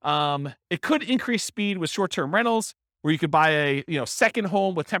 It could increase speed with short-term rentals where you could buy a second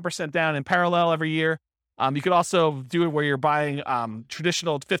home with 10% down in parallel every year. You could also do it where you're buying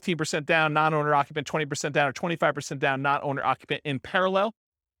traditional 15% down, non-owner occupant, 20% down, or 25% down, non-owner occupant in parallel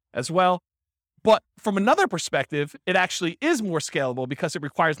as well. But from another perspective, it actually is more scalable because it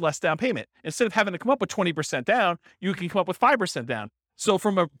requires less down payment. Instead of having to come up with 20% down, you can come up with 5% down. So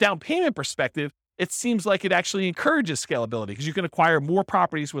from a down payment perspective, it seems like it actually encourages scalability because you can acquire more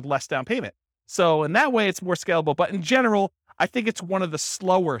properties with less down payment. So in that way, it's more scalable. But in general, I think it's one of the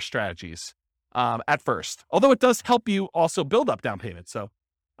slower strategies at first, although it does help you also build up down payment. So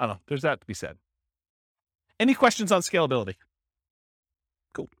I don't know, there's that to be said. Any questions on scalability?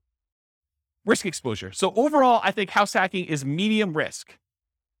 Cool. Risk exposure. So overall, I think house hacking is medium risk,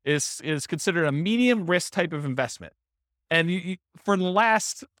 is considered a medium risk type of investment. And for the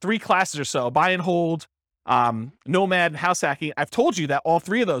last 3 classes or so, buy and hold, Nomad, and house hacking, I've told you that all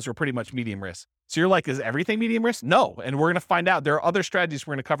three of those are pretty much medium risk. So you're like, is everything medium risk? No. And we're going to find out. There are other strategies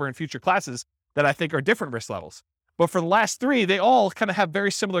we're going to cover in future classes that I think are different risk levels. But for the last three, they all kind of have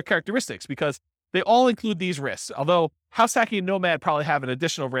very similar characteristics because they all include these risks. Although house hacking and Nomad probably have an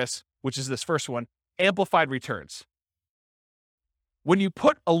additional risk, which is this first one, amplified returns. When you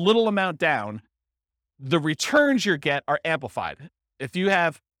put a little amount down, the returns you get are amplified. If you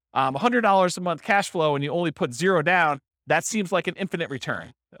have $100 a month cash flow and you only put $0 down, that seems like an infinite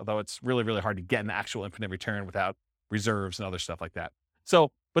return, although it's really, really hard to get an actual infinite return without reserves and other stuff like that.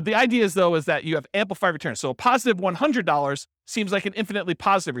 So, but the idea is though, is that you have amplified returns. So a positive $100 seems like an infinitely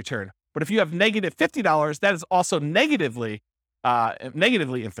positive return. But if you have negative $50, that is also negatively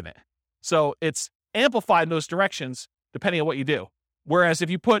infinite. So it's amplified in those directions depending on what you do. Whereas if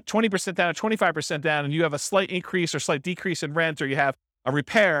you put 20% down or 25% down and you have a slight increase or slight decrease in rent, or you have a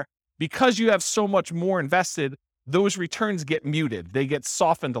repair, because you have so much more invested, those returns get muted. They get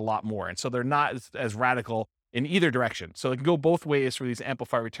softened a lot more. And so they're not as radical in either direction. So it can go both ways for these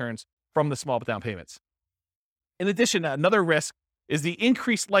amplified returns from the small down payments. In addition, another risk is the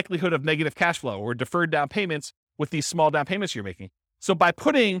increased likelihood of negative cash flow or deferred down payments with these small down payments you're making. So by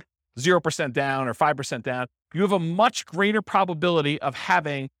putting 0% down or 5% down, you have a much greater probability of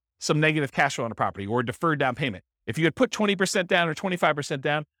having some negative cash flow on a property or deferred down payment. If you had put 20% down or 25%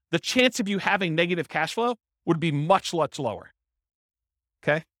 down, the chance of you having negative cash flow would be much, much lower.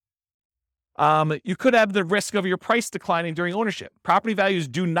 Okay. You could have the risk of your price declining during ownership. Property values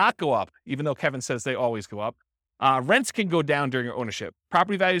do not go up, even though Kevin says they always go up. Rents can go down during your ownership.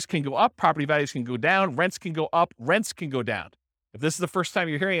 Property values can go up, property values can go down, rents can go up, rents can go down. If this is the first time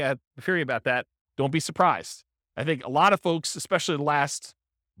you're hearing about that, don't be surprised. I think a lot of folks, especially the last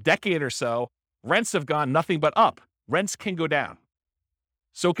decade or so, rents have gone nothing but up. Rents can go down.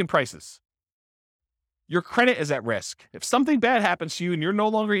 So can prices. Your credit is at risk. If something bad happens to you and you're no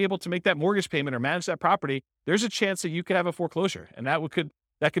longer able to make that mortgage payment or manage that property, there's a chance that you could have a foreclosure, and that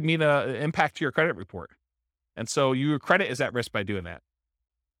could mean an impact to your credit report. And so your credit is at risk by doing that.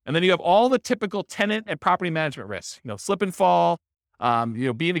 And then you have all the typical tenant and property management risks, slip and fall,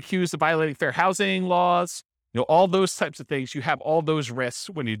 being accused of violating fair housing laws, all those types of things. You have all those risks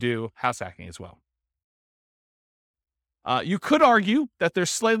when you do house hacking as well. You could argue that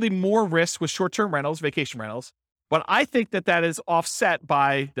there's slightly more risk with short-term rentals, vacation rentals, but I think that is offset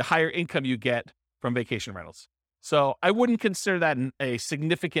by the higher income you get from vacation rentals. So I wouldn't consider that a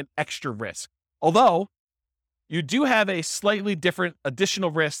significant extra risk. Although you do have a slightly different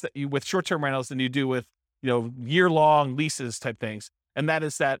additional risk that you with short-term rentals than you do with, year-long leases type things. And that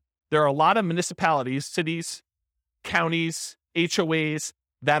is that there are a lot of municipalities, cities, counties, HOAs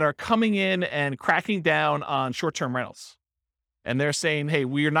that are coming in and cracking down on short-term rentals. And they're saying, hey,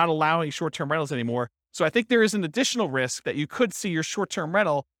 we are not allowing short-term rentals anymore. So I think there is an additional risk that you could see your short-term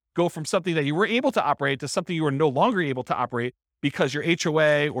rental go from something that you were able to operate to something you are no longer able to operate because your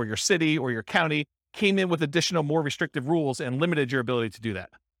HOA or your city or your county came in with additional, more restrictive rules and limited your ability to do that.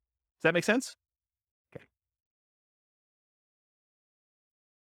 Does that make sense? Okay.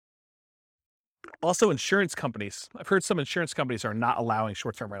 Also, insurance companies. I've heard some insurance companies are not allowing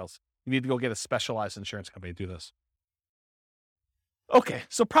short-term rentals. You need to go get a specialized insurance company to do this. Okay,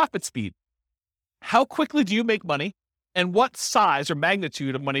 so profit speed. How quickly do you make money? And what size or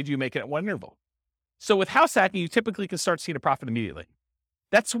magnitude of money do you make at one interval? So with house hacking, you typically can start seeing a profit immediately.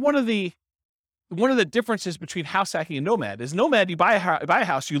 That's one of the differences between house hacking and nomad. Is nomad, you buy a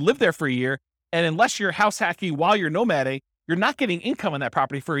house, you live there for a year, and unless you're house hacking while you're nomading, you're not getting income on that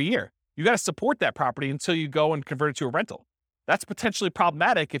property for a year. You got to support that property until you go and convert it to a rental. That's potentially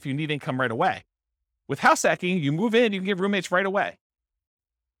problematic if you need income right away. With house hacking, you move in, you can get roommates right away.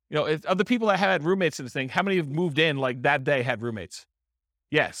 Of the people that had roommates in this thing, how many have moved in like that day had roommates?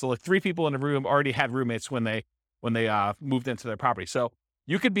 Yeah, so like 3 people in the room already had roommates when they moved into their property. So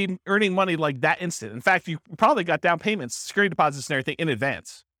you could be earning money like that instant. In fact, you probably got down payments, security deposits and everything in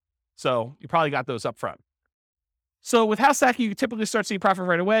advance. So you probably got those up front. So with house hacking, you typically start seeing profit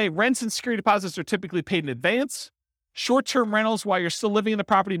right away. Rents and security deposits are typically paid in advance. Short-term rentals while you're still living in the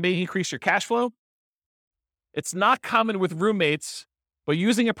property may increase your cash flow. It's not common with roommates, but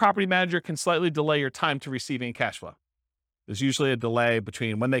using a property manager can slightly delay your time to receiving cash flow. There's usually a delay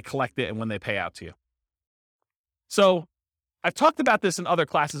between when they collect it and when they pay out to you. So I've talked about this in other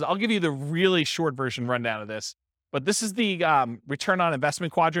classes. I'll give you the really short version rundown of this, but this is the return on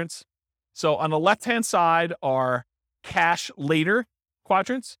investment quadrants. So on the left-hand side are cash later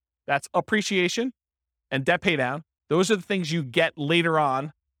quadrants. That's appreciation and debt pay down. Those are the things you get later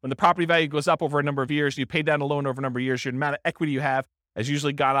on when the property value goes up over a number of years. You pay down a loan over a number of years. Your amount of equity you have has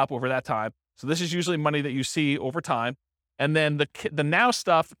usually gone up over that time. So this is usually money that you see over time. And then the now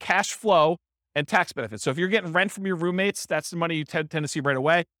stuff, cash flow and tax benefits. So if you're getting rent from your roommates, that's the money you tend to see right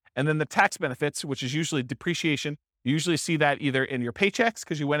away. And then the tax benefits, which is usually depreciation. You usually see that either in your paychecks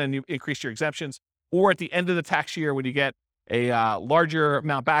because you went and you increased your exemptions, or at the end of the tax year when you get a larger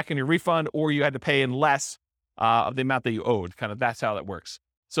amount back in your refund, or you had to pay in less of the amount that you owed. Kind of that's how that works.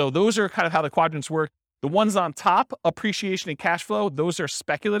 So those are kind of how the quadrants work. The ones on top, appreciation and cash flow, those are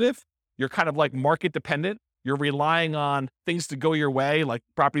speculative. You're kind of like market dependent. You're relying on things to go your way, like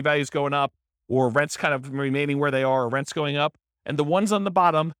property values going up or rents kind of remaining where they are or rents going up. And the ones on the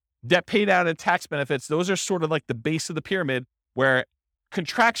bottom, debt pay down and tax benefits, those are sort of like the base of the pyramid where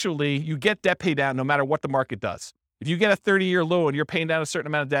contractually you get debt pay down no matter what the market does. If you get a 30-year loan, you're paying down a certain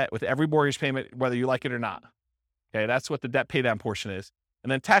amount of debt with every mortgage payment, whether you like it or not. Okay, that's what the debt pay down portion is.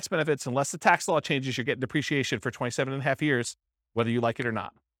 And then tax benefits, unless the tax law changes, you're getting depreciation for 27 and a half years, whether you like it or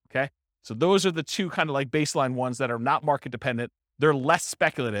not. Okay, so those are the two kind of like baseline ones that are not market dependent. They're less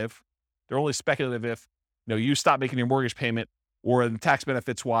speculative. They're only speculative if you stop making your mortgage payment, or in tax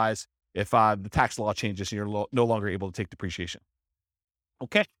benefits wise, if the tax law changes and you're no longer able to take depreciation.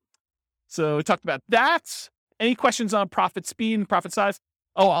 Okay, so we talked about that. Any questions on profit speed and profit size?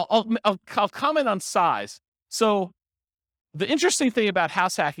 Oh, I'll comment on size. So the interesting thing about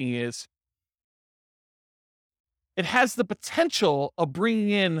house hacking is it has the potential of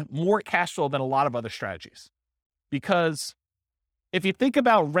bringing in more cash flow than a lot of other strategies. Because if you think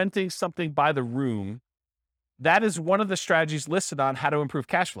about renting something by the room, that is one of the strategies listed on how to improve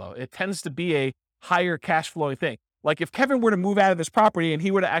cash flow. It tends to be a higher cash flowing thing. Like if Kevin were to move out of his property and he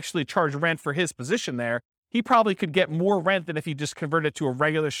were to actually charge rent for his position there, he probably could get more rent than if he just converted it to a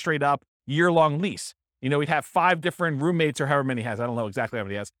regular straight up year-long lease. He'd have 5 different roommates or however many he has. I don't know exactly how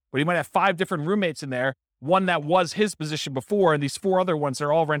many he has, but he might have 5 different roommates in there, one that was his position before, and these 4 other ones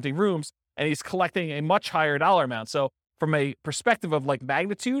are all renting rooms, and he's collecting a much higher dollar amount. So from a perspective of like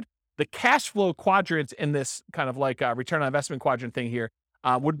magnitude, the cash flow quadrant in this kind of like return on investment quadrant thing here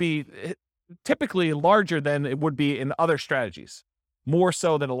would be typically larger than it would be in other strategies, more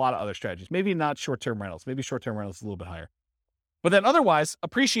so than a lot of other strategies. Maybe not short-term rentals. Maybe short-term rentals is a little bit higher. But then otherwise,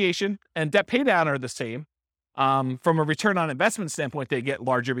 appreciation and debt pay down are the same. From a return on investment standpoint, they get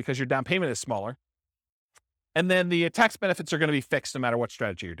larger because your down payment is smaller. And then the tax benefits are going to be fixed no matter what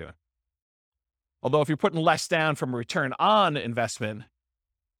strategy you're doing. Although if you're putting less down from a return on investment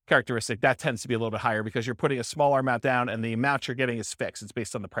characteristic, that tends to be a little bit higher because you're putting a smaller amount down and the amount you're getting is fixed. It's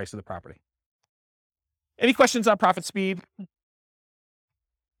based on the price of the property. Any questions on profit speed? All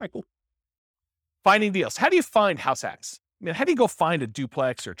right, cool. Finding deals. How do you find house hacks? How do you go find a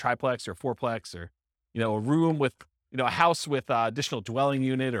duplex or triplex or fourplex or, a room with, a house with additional dwelling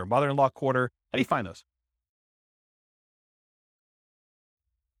unit or mother-in-law quarter? How do you find those?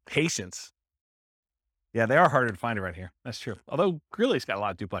 Patience. Yeah, they are harder to find around here. That's true. Although Greeley's got a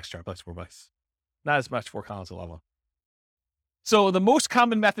lot of duplex, triplex, fourplex. Not as much Fort Collins or Loveland. So the most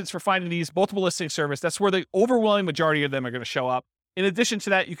common methods for finding these, multiple listing service, that's where the overwhelming majority of them are going to show up. In addition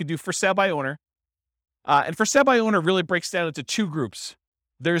to that, you could do for sale by owner. And for sale by owner really breaks down into 2 groups.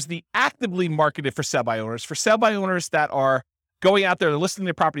 There's the actively marketed for sale by owners that are going out there, they're listing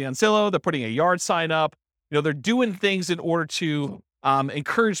their property on Zillow, they're putting a yard sign up, they're doing things in order to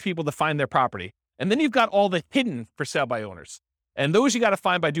encourage people to find their property. And then you've got all the hidden for sale by owners. And those you got to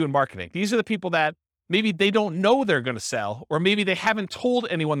find by doing marketing. These are the people that maybe they don't know they're going to sell, or maybe they haven't told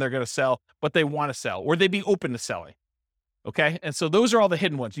anyone they're going to sell, but they want to sell, or they'd be open to selling. Okay. And so those are all the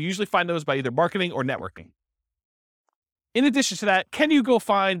hidden ones. You usually find those by either marketing or networking. In addition to that, can you go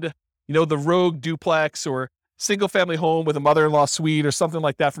find, the rogue duplex or single family home with a mother-in-law suite or something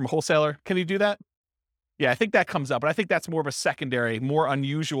like that from a wholesaler? Can you do that? Yeah, I think that comes up, but I think that's more of a secondary, more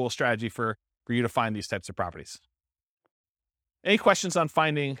unusual strategy for you to find these types of properties. Any questions on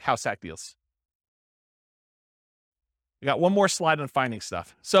finding house hack deals? We got one more slide on finding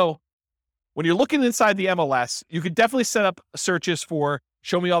stuff. So when you're looking inside the MLS, you could definitely set up searches for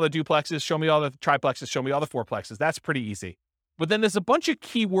show me all the duplexes, show me all the triplexes, show me all the fourplexes. That's pretty easy. But then there's a bunch of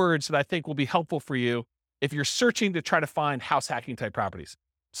keywords that I think will be helpful for you if you're searching to try to find house hacking type properties.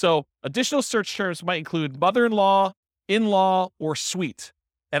 So additional search terms might include mother-in-law, in-law, or suite.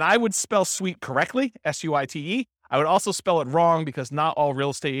 And I would spell suite correctly, S-U-I-T-E. I would also spell it wrong because not all real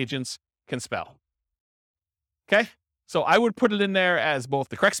estate agents can spell. Okay? So I would put it in there as both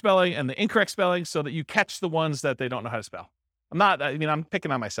the correct spelling and the incorrect spelling so that you catch the ones that they don't know how to spell. I'm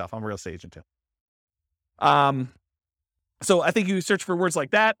picking on myself. I'm a real estate agent too. So I think you search for words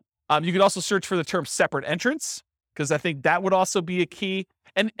like that. You could also search for the term separate entrance, because I think that would also be a key.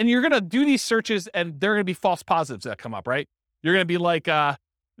 And you're going to do these searches and there are going to be false positives that come up, right? You're going to be like,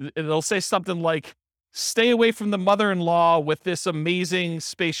 It'll say something like, stay away from the mother-in-law with this amazing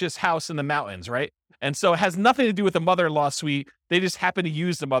spacious house in the mountains, right? And so it has nothing to do with the mother-in-law suite. They just happen to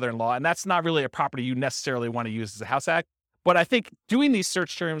use the mother-in-law, and that's not really a property you necessarily want to use as a house hack. But I think doing these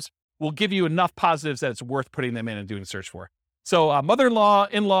search terms will give you enough positives that it's worth putting them in and doing a search for. So mother-in-law,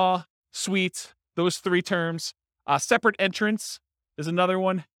 in-law, suite, those three terms. Separate entrance is another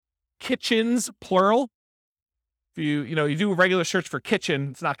one. Kitchens, plural. If you do a regular search for kitchen,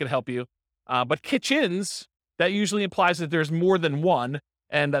 it's not going to help you. But kitchens, that usually implies that there's more than one,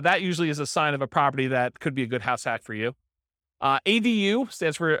 and that usually is a sign of a property that could be a good house hack for you. ADU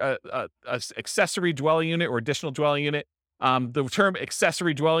stands for accessory dwelling unit or additional dwelling unit. The term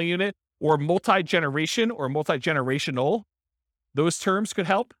accessory dwelling unit or multi-generation or multi-generational, those terms could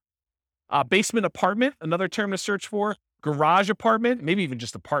help. Basement apartment, another term to search for. Garage apartment, maybe even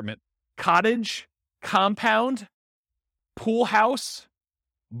just apartment. Cottage, compound, pool house,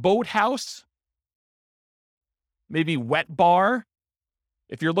 boat house, maybe wet bar.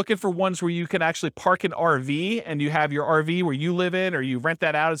 If you're looking for ones where you can actually park an RV and you have your RV where you live in, or you rent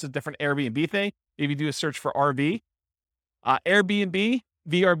that out as a different Airbnb thing, if you do a search for RV. Airbnb,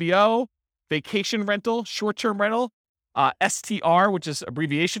 VRBO, vacation rental, short-term rental, STR, which is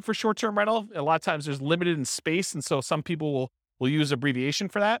abbreviation for short-term rental. A lot of times there's limited in space, and so some people will use abbreviation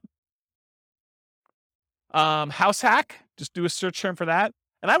for that. House hack, just do a search term for that.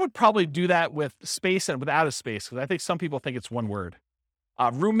 And I would probably do that with space and without a space, because I think some people think it's one word.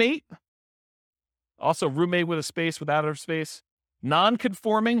 Roommate, also roommate with a space, without a space.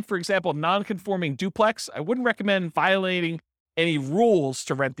 Non-conforming, for example, non-conforming duplex. I wouldn't recommend violating any rules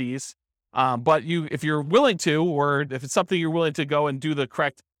to rent these, but if you're willing to, or if it's something you're willing to go and do the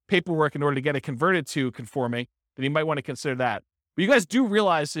correct paperwork in order to get it converted to conforming, then you might want to consider that. But you guys do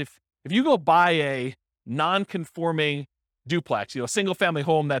realize if you go buy a non-conforming duplex, a single family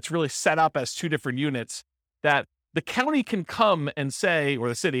home that's really set up as two different units, that the county can come and say, or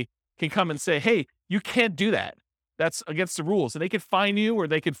the city can come and say, hey, you can't do that. That's against the rules. And they could fine you, or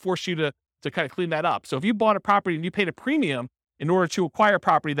they could force you to kind of clean that up. So if you bought a property and you paid a premium in order to acquire a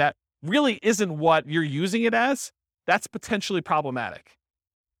property that really isn't what you're using it as, that's potentially problematic,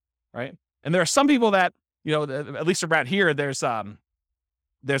 right? And there are some people that, at least around here, there's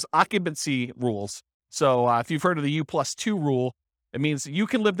occupancy rules. So if you've heard of the U+2 rule, it means you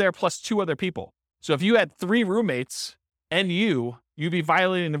can live there plus two other people. So if you had 3 roommates and you'd be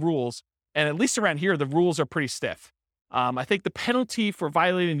violating the rules. And at least around here, the rules are pretty stiff. I think the penalty for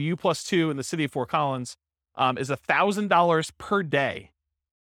violating the U+2 in the city of Fort Collins is $1,000 per day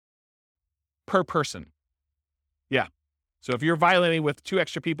per person. Yeah. So if you're violating with 2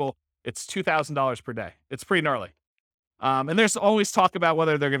 extra people, it's $2,000 per day. It's pretty gnarly. And there's always talk about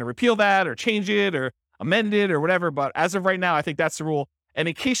whether they're going to repeal that or change it or amend it or whatever. But as of right now, I think that's the rule. And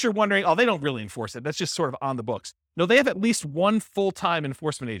in case you're wondering, they don't really enforce it. That's just sort of on the books. No, they have at least one full-time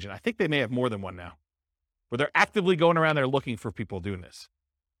enforcement agent. I think they may have more than one now, where they're actively going around there looking for people doing this.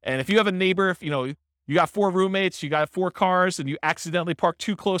 And if you have a neighbor, if you got 4 roommates, you got 4 cars, and you accidentally park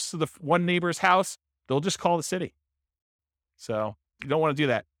too close to the one neighbor's house, they'll just call the city. So you don't want to do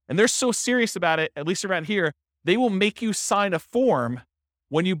that. And they're so serious about it, at least around here, they will make you sign a form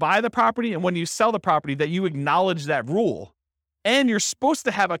when you buy the property and when you sell the property that you acknowledge that rule. And you're supposed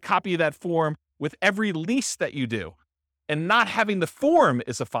to have a copy of that form with every lease that you do. And not having the form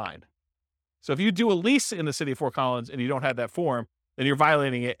is a fine. So if you do a lease in the city of Fort Collins and you don't have that form, then you're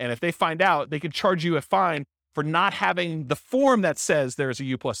violating it. And if they find out, they could charge you a fine for not having the form that says there's a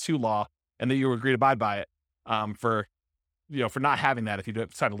U+2 law and that you agree to abide by it, for not having that if you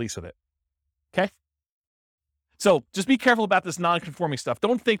sign a lease with it. Okay? So just be careful about this non-conforming stuff.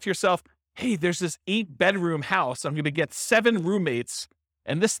 Don't think to yourself, hey, there's this 8-bedroom house. I'm going to get 7 roommates,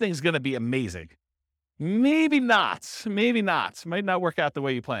 and this thing's going to be amazing. Maybe not. Maybe not. Might not work out the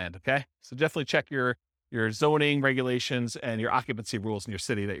way you planned, okay? So definitely check your zoning regulations and your occupancy rules in your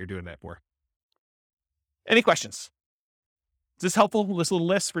city that you're doing that for. Any questions? Is this helpful, this little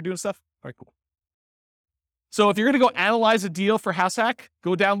list for doing stuff? All right, cool. So if you're going to go analyze a deal for House Hack,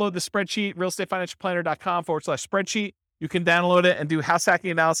 go download the spreadsheet, realestatefinancialplanner.com/spreadsheet. You can download it and do house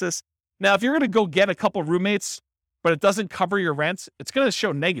hacking analysis. Now, if you're going to go get a couple roommates, but it doesn't cover your rent, it's going to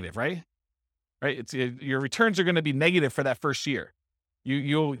show negative, right? Right? Your returns are going to be negative for that first year.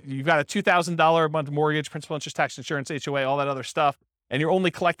 You've got a $2,000 a month mortgage, principal, interest, tax, insurance, HOA, all that other stuff, and you're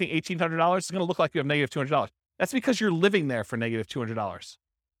only collecting $1,800. It's going to look like you have negative $200. That's because you're living there for negative $200.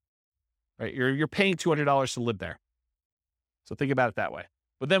 Right? You're paying $200 to live there. So think about it that way.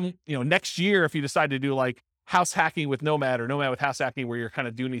 But then, next year, if you decide to do like house hacking with Nomad or Nomad with house hacking, where you're kind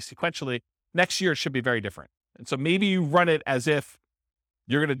of doing these sequentially, next year it should be very different. And so maybe you run it as if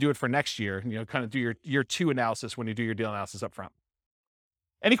you're going to do it for next year, kind of do your year 2 analysis when you do your deal analysis up front.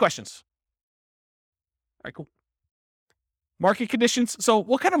 Any questions? All right, cool. Market conditions. So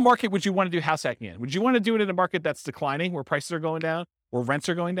what kind of market would you want to do house hacking in? Would you want to do it in a market that's declining, where prices are going down, where rents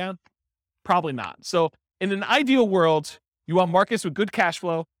are going down? Probably not. So in an ideal world, you want markets with good cash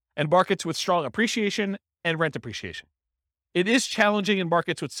flow and markets with strong appreciation and rent appreciation. It is challenging in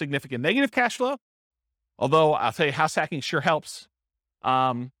markets with significant negative cash flow, although I'll tell you, house hacking sure helps.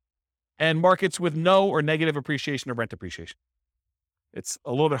 And markets with no or negative appreciation or rent appreciation. It's a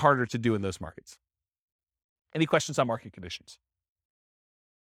little bit harder to do in those markets. Any questions on market conditions?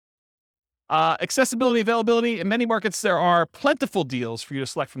 Accessibility, availability. In many markets, there are plentiful deals for you to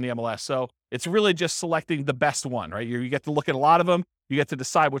select from the MLS. So it's really just selecting the best one, right? You get to look at a lot of them. You get to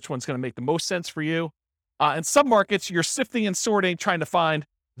decide which one's going to make the most sense for you. In some markets, you're sifting and sorting, trying to find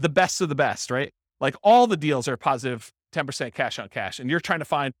the best of the best, right? Like all the deals are positive 10% cash on cash, and you're trying to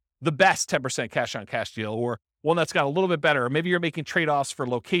find the best 10% cash on cash deal, or one that's got a little bit better. Or maybe you're making trade-offs for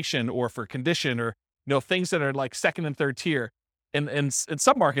location or for condition, or things that are like second and third tier. And in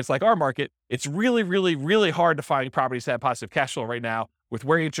some markets, like our market, it's really, really, really hard to find properties that have positive cash flow right now with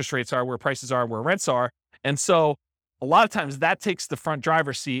where interest rates are, where prices are, where rents are. And so a lot of times that takes the front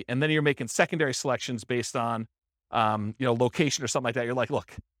driver's seat, and then you're making secondary selections based on, location or something like that. You're like,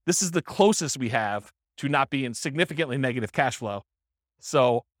 look, this is the closest we have to not being significantly negative cash flow.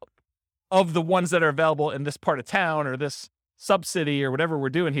 So of the ones that are available in this part of town or this sub-city or whatever we're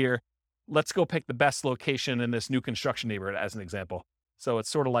doing here, let's go pick the best location in this new construction neighborhood as an example. So it's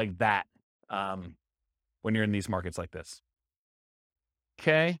sort of like that when you're in these markets like this.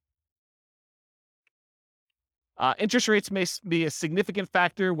 Okay. Interest rates may be a significant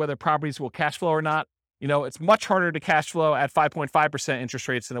factor whether properties will cash flow or not. It's much harder to cash flow at 5.5% interest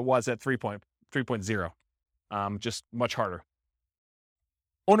rates than it was at 3.0. Just much harder.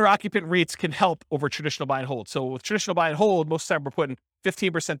 Owner-occupant REITs can help over traditional buy and hold. So with traditional buy and hold, most of the time we're putting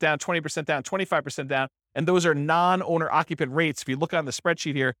 15% down, 20% down, 25% down, and those are non-owner-occupant rates. If you look on the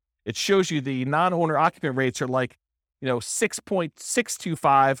spreadsheet here, it shows you the non-owner-occupant rates are like,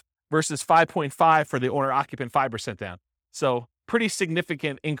 6.625 versus 5.5 for the owner-occupant 5% down. So pretty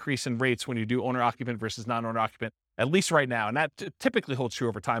significant increase in rates when you do owner-occupant versus non-owner-occupant, at least right now. And that typically holds true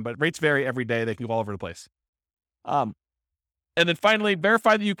over time, but rates vary every day. They can go all over the place. And then finally,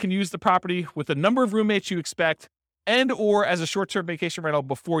 verify that you can use the property with the number of roommates you expect and or as a short-term vacation rental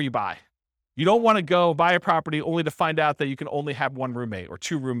before you buy. You don't want to go buy a property only to find out that you can only have one roommate or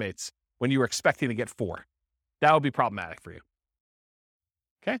two roommates when you were expecting to get 4. That would be problematic for you.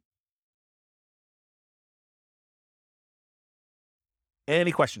 Okay?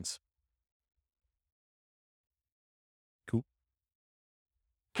 Any questions? Cool.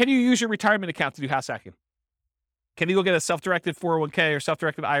 Can you use your retirement account to do house hacking? Can you go get a self-directed 401k or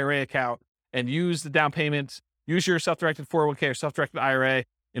self-directed IRA account and use the down payments, use your self-directed 401k or self-directed IRA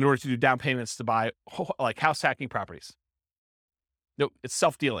in order to do down payments to buy like house hacking properties? Nope, it's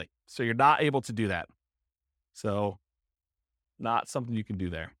self-dealing. So you're not able to do that. So not something you can do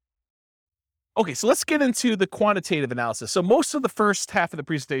there. Okay, so let's get into the quantitative analysis. So most of the first half of the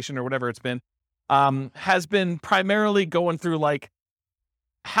presentation or whatever it's been has been primarily going through like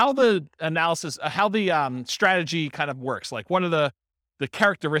how the analysis, how the strategy kind of works. Like what are the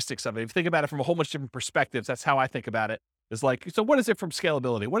characteristics of it? If you think about it from a whole bunch of different perspectives, that's how I think about it. Is like, so what is it from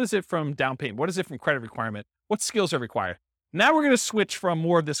scalability? What is it from down payment? What is it from credit requirement? What skills are required? Now we're going to switch from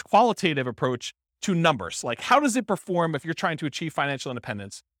more of this qualitative approach to numbers. Like how does it perform if you're trying to achieve financial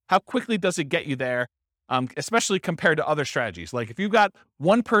independence? How quickly does it get you there? Especially compared to other strategies. Like if you've got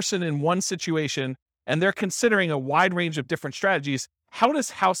one person in one situation and they're considering a wide range of different strategies, how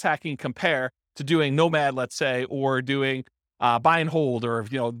does house hacking compare to doing Nomad, let's say, or doing buy and hold, or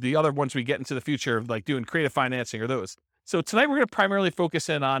the other ones we get into the future, like doing creative financing or those? So tonight we're going to primarily focus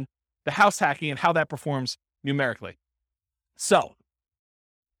in on the house hacking and how that performs numerically. So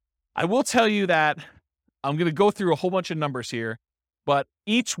I will tell you that I'm going to go through a whole bunch of numbers here, but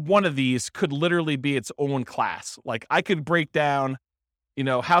each one of these could literally be its own class. Like I could break down,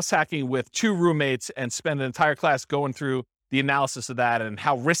 house hacking with 2 roommates and spend an entire class going through the analysis of that and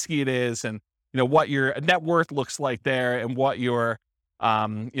how risky it is and, what your net worth looks like there and what your,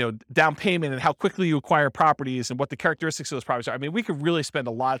 down payment and how quickly you acquire properties and what the characteristics of those properties are. I mean, we could really spend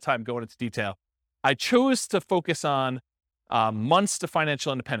a lot of time going into detail. I chose to focus on months to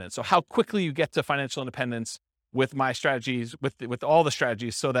financial independence. So how quickly you get to financial independence with my strategies, with all the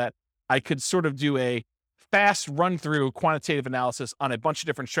strategies, so that I could sort of do a fast run through quantitative analysis on a bunch of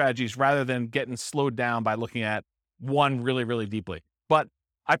different strategies rather than getting slowed down by looking at one really, really deeply. But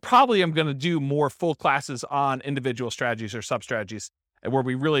I probably am going to do more full classes on individual strategies or sub-strategies and where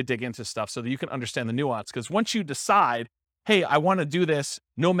we really dig into stuff so that you can understand the nuance. Because once you decide, hey, I want to do this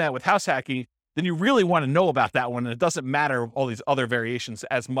nomad with house hacking, then you really want to know about that one. And it doesn't matter all these other variations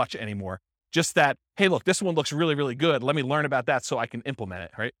as much anymore. Just that, hey, look, this one looks really, really good. Let me learn about that so I can implement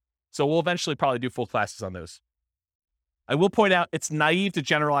it, right? So we'll eventually probably do full classes on those. I will point out it's naive to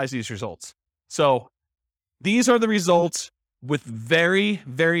generalize these results. So these are the results with very,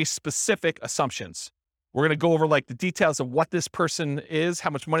 very specific assumptions. We're going to go over like the details of what this person is, how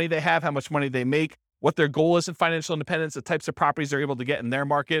much money they have, how much money they make, what their goal is in financial independence, the types of properties they're able to get in their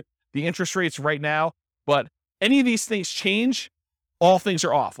market, the interest rates right now. But any of these things change, all things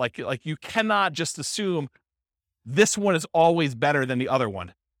are off. Like you cannot just assume this one is always better than the other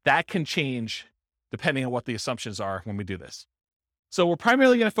one. That can change depending on what the assumptions are when we do this. So we're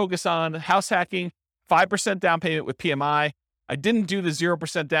primarily going to focus on house hacking, 5% down payment with PMI. I didn't do the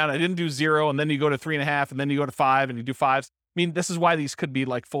 0% down. I didn't do 0. And then you go to 3.5 and then you go to 5 and you do 5s. I mean, this is why these could be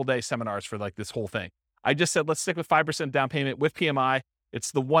like full day seminars for like this whole thing. I just said, let's stick with 5% down payment with PMI.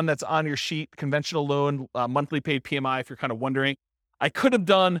 It's the one that's on your sheet, conventional loan, monthly paid PMI, if you're kind of wondering. I could have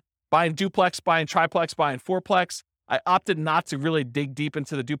done buying duplex, buying triplex, buying fourplex. I opted not to really dig deep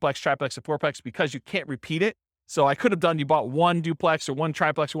into the duplex, triplex, and fourplex because you can't repeat it. So I could have done, you bought one duplex or one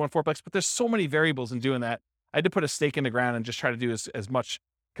triplex or one fourplex, but there's so many variables in doing that. I had to put a stake in the ground and just try to do as much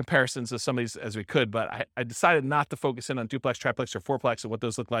comparisons of some of these as we could. But I decided not to focus in on duplex, triplex, or fourplex and what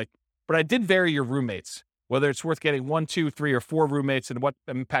those look like. But I did vary your roommates, whether it's worth getting 1, 2, 3, or 4 roommates and what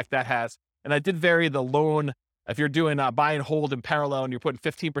impact that has. And I did vary the loan. If you're doing buy and hold in parallel and you're putting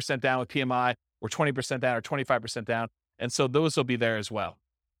 15% down with PMI or 20% down or 25% down. And so those will be there as well.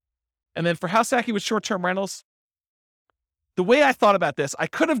 And then for house hacking with short-term rentals, the way I thought about this, I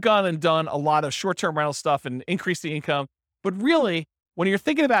could have gone and done a lot of short-term rental stuff and increased the income. But really, when you're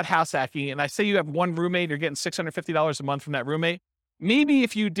thinking about house hacking, and I say you have one roommate, you're getting $650 a month from that roommate, maybe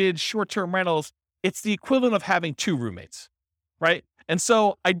if you did short-term rentals, it's the equivalent of having 2 roommates, right? And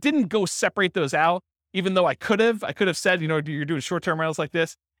so I didn't go separate those out, even though I could have said, you're doing short-term rentals like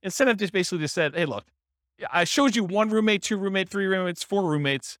this. Instead of just said, hey, look, I showed you 1 roommate, 2 roommate, 3 roommates, 4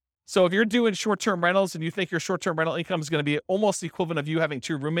 roommates. So if you're doing short-term rentals and you think your short-term rental income is going to be almost the equivalent of you having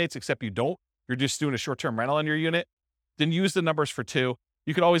 2 roommates, except you don't, you're just doing a short-term rental on your unit, then use the numbers for 2.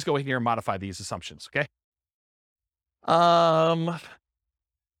 You could always go in here and modify these assumptions, okay?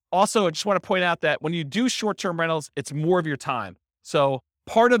 Also, I just want to point out that when you do short-term rentals, it's more of your time. So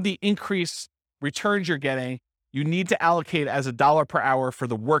part of the increased returns you're getting, you need to allocate as $1 per hour for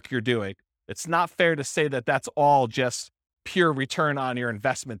the work you're doing. It's not fair to say that that's all just pure return on your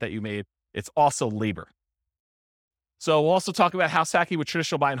investment that you made. It's also labor. So we'll also talk about house hacking with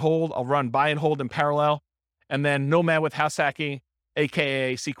traditional buy and hold. I'll run buy and hold in parallel. And then nomad with house hacking,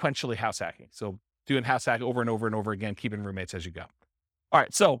 AKA sequentially house hacking. So doing house hacking over and over and over again, keeping roommates as you go. All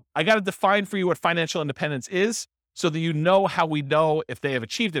right, so I got to define for you what financial independence is so that you know how we know if they have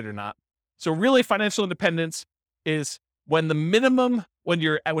achieved it or not. So really, financial independence is when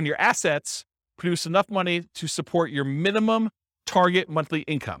your assets produce enough money to support your minimum target monthly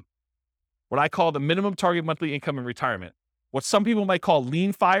income. What I call the minimum target monthly income in retirement. What some people might call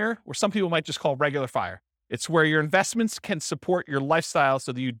lean fire, or some people might just call regular fire. It's where your investments can support your lifestyle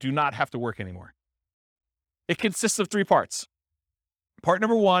so that you do not have to work anymore. It consists of 3 parts. Part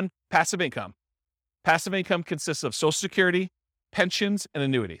number 1, passive income. Passive income consists of Social Security, pensions, and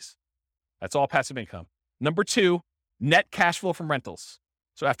annuities. That's all passive income. Number 2, net cash flow from rentals.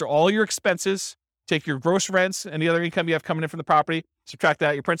 So after all your expenses, take your gross rents, any other income you have coming in from the property, subtract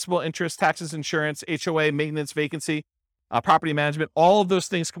that, your principal, interest, taxes, insurance, HOA, maintenance, vacancy, property management, all of those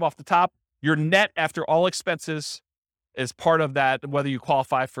things come off the top. Your net after all expenses is part of that, whether you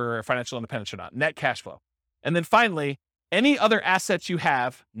qualify for financial independence or not, net cash flow. And then finally, any other assets you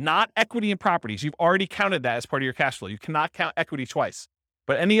have, not equity in properties, you've already counted that as part of your cash flow. You cannot count equity twice.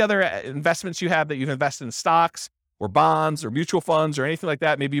 But any other investments you have that you've invested in stocks or bonds or mutual funds or anything like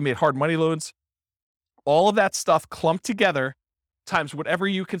that, maybe you made hard money loans, all of that stuff clumped together times whatever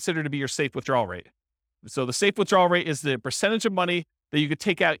you consider to be your safe withdrawal rate. So the safe withdrawal rate is the percentage of money that you could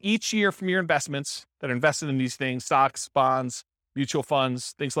take out each year from your investments that are invested in these things, stocks, bonds, mutual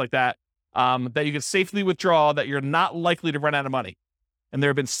funds, things like that, that you can safely withdraw, that you're not likely to run out of money. And there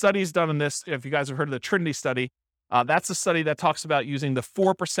have been studies done on this. If you guys have heard of the Trinity study, that's a study that talks about using the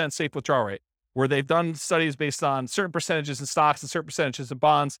 4% safe withdrawal rate, where they've done studies based on certain percentages in stocks and certain percentages in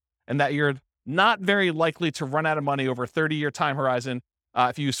bonds, and that you're not very likely to run out of money over a 30-year time horizon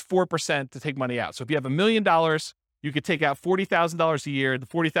if you use 4% to take money out. So if you have $1 million, you could take out $40,000 a year. The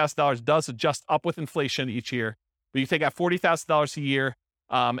 $40,000 does adjust up with inflation each year, but you take out $40,000 a year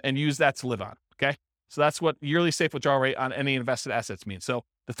and use that to live on, okay? So that's what yearly safe withdrawal rate on any invested assets means. So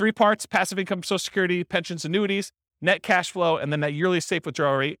the three parts: passive income, Social Security, pensions, annuities, net cash flow, and then that yearly safe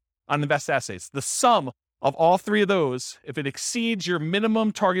withdrawal rate on invested assets. The sum of all three of those, if it exceeds your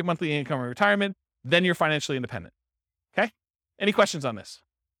minimum target monthly income in retirement, then you're financially independent. Okay? Any questions on this?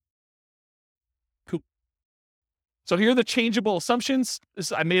 Cool. So here are the changeable assumptions.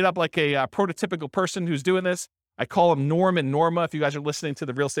 I made up like a prototypical person who's doing this. I call them Norm and Norma if you guys are listening to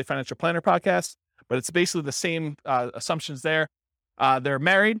the Real Estate Financial Planner podcast, but it's basically the same assumptions there. They're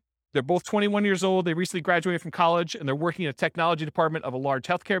married. They're both 21 years old. They recently graduated from college, and they're working in a technology department of a large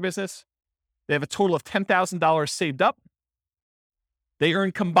healthcare business. They have a total of $10,000 saved up. They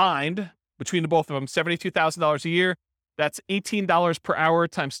earn combined between the both of them $72,000 a year. That's $18 per hour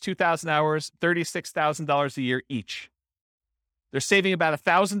times 2,000 hours, $36,000 a year each. They're saving about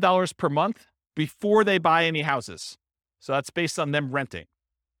 $1,000 per month before they buy any houses. So that's based on them renting.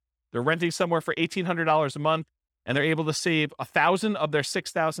 They're renting somewhere for $1,800 a month, and they're able to save $1,000 of their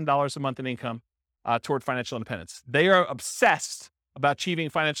 $6,000 a month in income toward financial independence. They are obsessed about achieving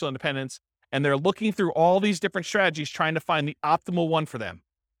financial independence, and they're looking through all these different strategies, trying to find the optimal one for them,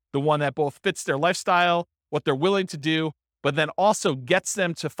 the one that both fits their lifestyle, what they're willing to do, but then also gets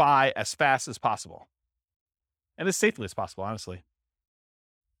them to FI as fast as possible and as safely as possible, honestly.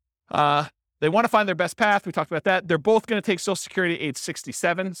 They want to find their best path. We talked about that. They're both going to take Social Security at age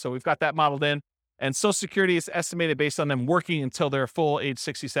 67, so we've got that modeled in. And Social Security is estimated based on them working until they're full age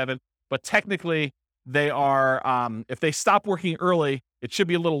 67, but technically they are, if they stop working early, it should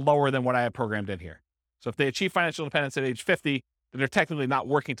be a little lower than what I have programmed in here. So if they achieve financial independence at age 50, then they're technically not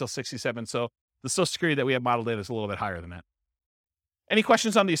working until 67. So the Social Security that we have modeled in is a little bit higher than that. Any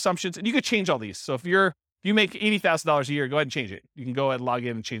questions on the assumptions? And you could change all these. So if you make $80,000 a year, go ahead and change it. You can go ahead and log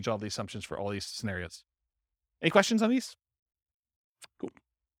in and change all the assumptions for all these scenarios. Any questions on these? Cool.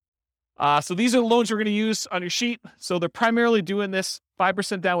 So these are the loans we're going to use on your sheet. So they're primarily doing this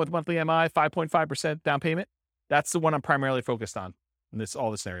 5% down with monthly MI, 5.5% down payment. That's the one I'm primarily focused on in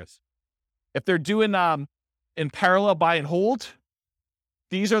all the scenarios. If they're doing in parallel buy and hold,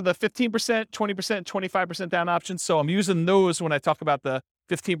 these are the 15%, 20%, 25% down options. So I'm using those when I talk about the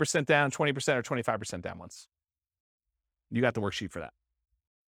 15% down, 20% or 25% down ones. You got the worksheet for that.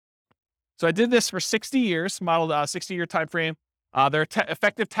 So I did this for 60 years, modeled 60-year time frame. Their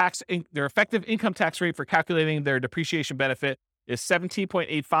effective income tax rate for calculating their depreciation benefit is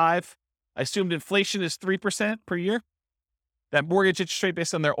 17.85. I assumed inflation is 3% per year. That mortgage interest rate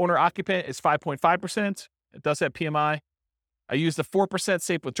based on their owner-occupant is 5.5%. It does have PMI. I used the 4%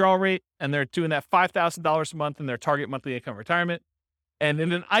 safe withdrawal rate, and they're doing that $5,000 a month in their target monthly income retirement. And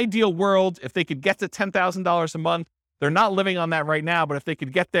in an ideal world, if they could get to $10,000 a month, they're not living on that right now, but if they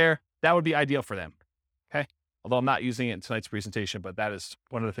could get there, that would be ideal for them. Okay. Although I'm not using it in tonight's presentation, but that is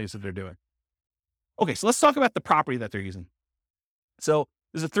one of the things that they're doing. Okay. So let's talk about the property that they're using. So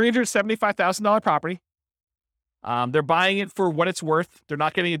there's a $375,000 property. They're buying it for what it's worth. They're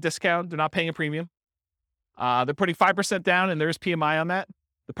not getting a discount. They're not paying a premium. They're putting 5% down, and there's PMI on that.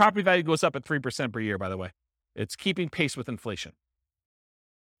 The property value goes up at 3% per year, by the way. It's keeping pace with inflation.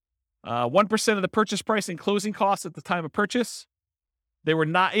 1% of the purchase price and closing costs at the time of purchase. They were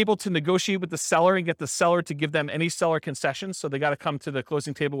not able to negotiate with the seller and get the seller to give them any seller concessions, so they got to come to the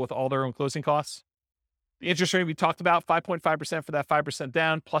closing table with all their own closing costs. The interest rate we talked about, 5.5% for that 5%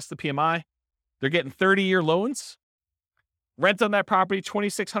 down, plus the PMI. They're getting 30-year loans. Rent on that property,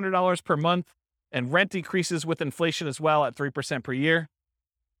 $2,600 per month, and rent increases with inflation as well at 3% per year.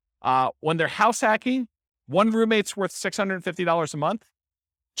 When they're house hacking, one roommate's worth $650 a month.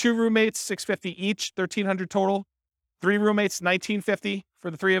 Two roommates, $650 each, $1,300 total. Three roommates, $1,950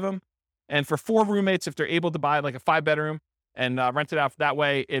 for the three of them. And for four roommates, if they're able to buy like a 5-bedroom and rent it out that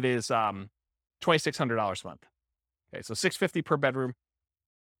way, it is $2,600 a month. Okay, so $650 per bedroom.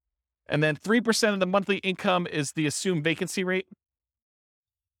 And then 3% of the monthly income is the assumed vacancy rate.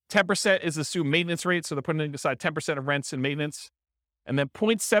 10% is assumed maintenance rate, so they're putting aside 10% of rents and maintenance. And then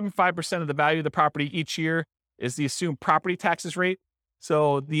 0.75% of the value of the property each year is the assumed property taxes rate.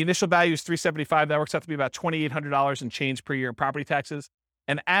 So the initial value is $375. That works out to be about $2,800 and change per year in property taxes.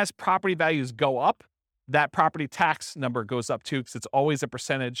 And as property values go up, that property tax number goes up too, because it's always a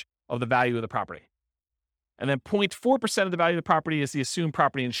percentage of the value of the property. And then 0.4% of the value of the property is the assumed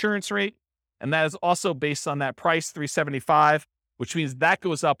property insurance rate. And that is also based on that price, $375, which means that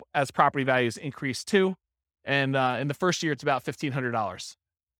goes up as property values increase too. And in the first year, it's about $1,500.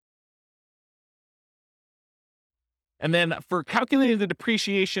 And then for calculating the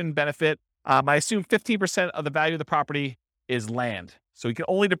depreciation benefit, I assume 15% of the value of the property is land. So you can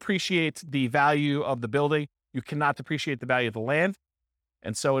only depreciate the value of the building. You cannot depreciate the value of the land.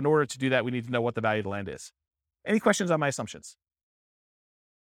 And so in order to do that, we need to know what the value of the land is. Any questions on my assumptions?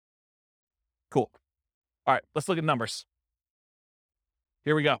 Cool. All right, let's look at numbers.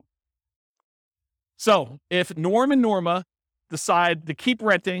 Here we go. So if Norm and Norma decide to keep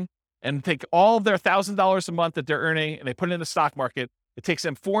renting and take all of their $1,000 a month that they're earning and they put it in the stock market, it takes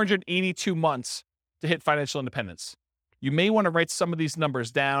them 482 months to hit financial independence. You may want to write some of these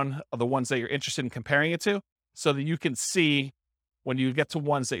numbers down, of the ones that you're interested in comparing it to, so that you can see when you get to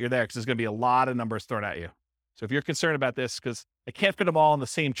ones that you're there, because there's going to be a lot of numbers thrown at you. So if you're concerned about this, because I can't fit them all in the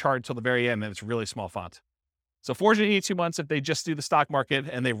same chart until the very end, and it's really small font. So 482 months if they just do the stock market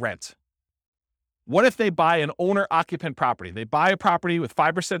and they rent. What if they buy an owner-occupant property? They buy a property with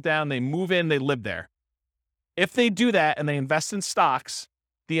 5% down, they move in, they live there. If they do that and they invest in stocks,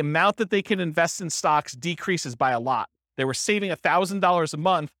 the amount that they can invest in stocks decreases by a lot. They were saving $1,000 a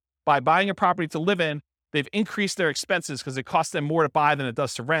month by buying a property to live in. They've increased their expenses because it costs them more to buy than it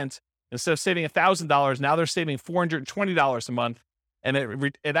does to rent. Instead of saving $1,000, now they're saving $420 a month. And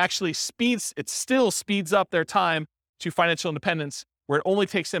it actually still speeds up their time to financial independence, where it only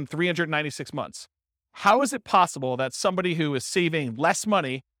takes them 396 months. How is it possible that somebody who is saving less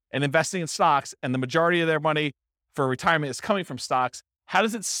money and investing in stocks, and the majority of their money for retirement is coming from stocks, how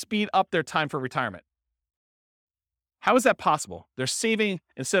does it speed up their time for retirement? How is that possible? They're saving,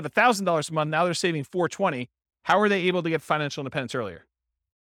 instead of $1,000 a month, now they're saving $420. How are they able to get financial independence earlier?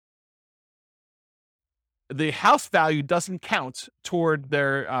 The house value doesn't count toward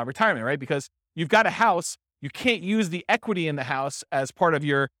their retirement, right? Because you've got a house, you can't use the equity in the house as part of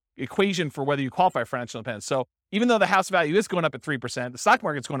your equation for whether you qualify for financial independence. So even though the house value is going up at 3%, the stock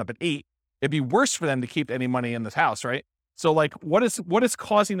market's going up at 8%, it'd be worse for them to keep any money in this house, right? So like, what is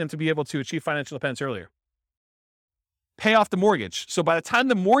causing them to be able to achieve financial independence earlier? Pay off the mortgage. So by the time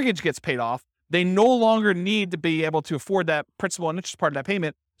the mortgage gets paid off, they no longer need to be able to afford that principal and interest part of that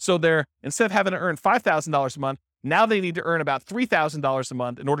payment. So they're, instead of having to earn $5,000 a month, now they need to earn about $3,000 a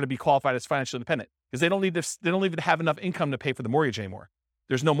month in order to be qualified as financially independent, because they don't even have enough income to pay for the mortgage anymore.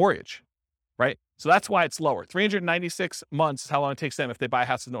 There's no mortgage, right? So that's why it's lower. 396 months is how long it takes them if they buy a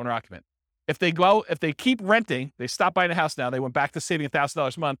house as an owner occupant. If they keep renting, they stop buying a house now, they went back to saving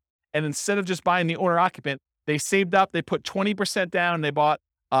 $1,000 a month, and instead of just buying the owner occupant, they saved up, they put 20% down, and they bought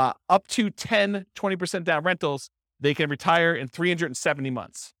up to 20% down rentals, they can retire in 370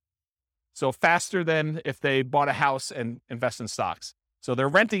 months. So faster than if they bought a house and invest in stocks. So they're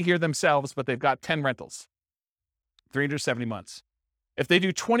renting here themselves, but they've got 10 rentals, 370 months. If they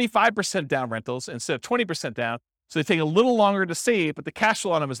do 25% down rentals instead of 20% down, so they take a little longer to save, but the cash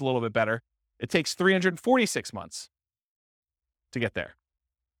flow on them is a little bit better, it takes 346 months to get there.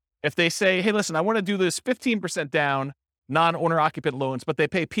 If they say, hey, listen, I want to do this 15% down non-owner occupant loans, but they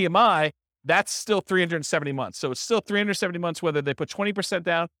pay PMI, that's still 370 months. So it's still 370 months whether they put 20%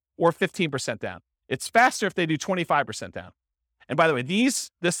 down or 15% down. It's faster if they do 25% down. And by the way,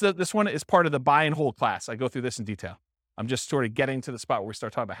 this one is part of the buy and hold class. I go through this in detail. I'm just sort of getting to the spot where we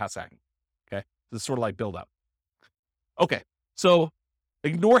start talking about house hacking. Okay. This is sort of like build up. Okay. So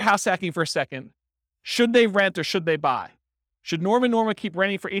ignore house hacking for a second. Should they rent or should they buy? Should Norm and Norma keep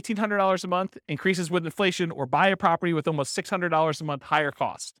renting for $1,800 a month, increases with inflation, or buy a property with almost $600 a month higher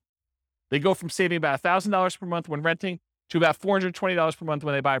cost? They go from saving about $1,000 per month when renting to about $420 per month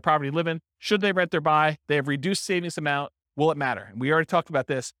when they buy a property to live in. Should they rent or buy? They have reduced savings amount. Will it matter? And we already talked about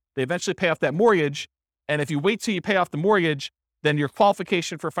this. They eventually pay off that mortgage. And if you wait till you pay off the mortgage, then your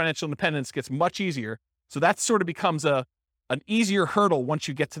qualification for financial independence gets much easier. So that sort of becomes an easier hurdle once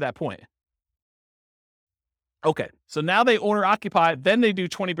you get to that point. Okay, so now they owner occupy, then they do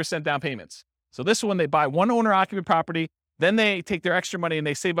 20% down payments. So this one, they buy one owner occupant property, then they take their extra money and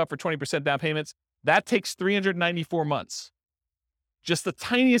they save up for 20% down payments. That takes 394 months. Just the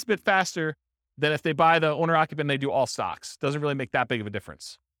tiniest bit faster than if they buy the owner occupant and they do all stocks. Doesn't really make that big of a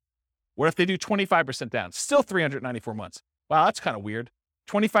difference. What if they do 25% down? Still 394 months. Wow, that's kind of weird.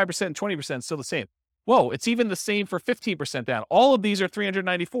 25% and 20% is still the same. Whoa, it's even the same for 15% down. All of these are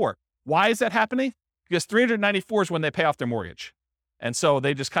 394. Why is that happening? Because 394 is when they pay off their mortgage. And so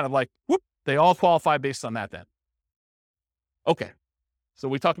they just kind of like, whoop, they all qualify based on that then. Okay, so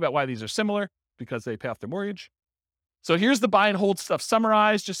we talked about why these are similar, because they pay off their mortgage. So here's the buy and hold stuff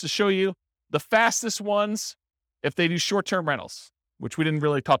summarized just to show you the fastest ones if they do short-term rentals, which we didn't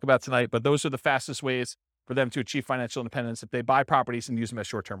really talk about tonight, but those are the fastest ways for them to achieve financial independence if they buy properties and use them as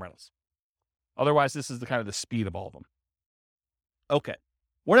short-term rentals. Otherwise, this is the kind of the speed of all of them. Okay,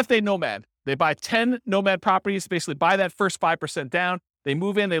 what if they nomad? They buy 10 nomad properties, basically buy that first 5% down. They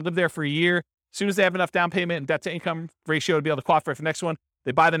move in, they live there for a year. As soon as they have enough down payment and debt to income ratio to be able to qualify for the next one,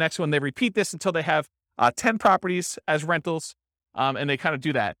 they buy the next one. They repeat this until they have 10 properties as rentals. And they kind of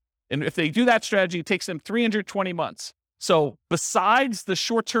do that. And if they do that strategy, it takes them 320 months. So besides the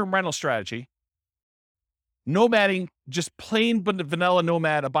short-term rental strategy, nomading, just plain vanilla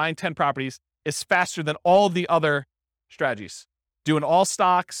nomad of buying 10 properties, is faster than all the other strategies. Doing all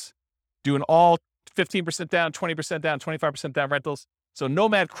stocks, doing all 15% down, 20% down, 25% down rentals. So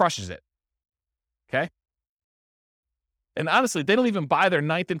nomad crushes it. Okay? And honestly, they don't even buy their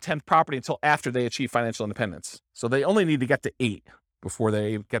 9th and 10th property until after they achieve financial independence. So they only need to get to 8 before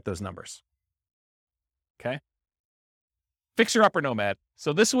they get those numbers. Okay? Fixer Upper Nomad.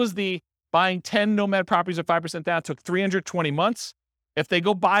 So this was the buying 10 nomad properties at 5% down, took 320 months. If they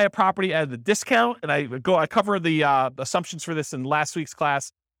go buy a property at the discount, and I cover the assumptions for this in last week's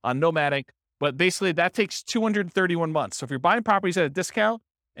class on nomading, but basically that takes 231 months. So if you're buying properties at a discount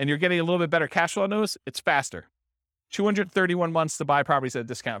and you're getting a little bit better cash flow on those, it's faster. 231 months to buy properties at a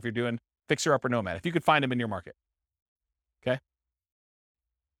discount if you're doing Fixer Upper Nomad, if you could find them in your market. Okay.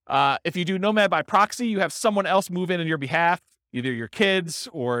 If you do nomad by proxy, you have someone else move in on your behalf, either your kids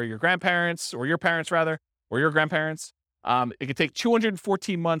or your grandparents, or your parents rather, or your grandparents. It could take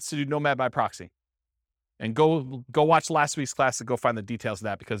 214 months to do nomad by proxy. And go watch last week's class and go find the details of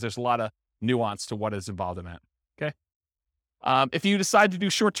that, because there's a lot of nuance to what is involved in that. Okay. If you decide to do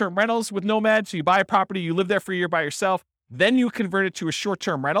short-term rentals with nomad, so you buy a property, you live there for a year by yourself, then you convert it to a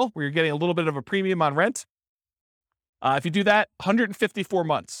short-term rental where you're getting a little bit of a premium on rent. If you do that, 154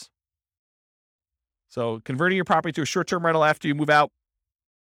 months. So converting your property to a short-term rental after you move out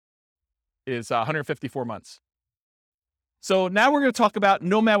is 154 months. So now we're going to talk about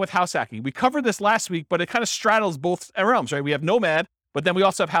nomad with house hacking. We covered this last week, but it kind of straddles both realms, right? We have nomad, but then we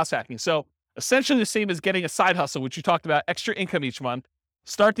also have house hacking. So essentially the same as getting a side hustle, which you talked about, extra income each month.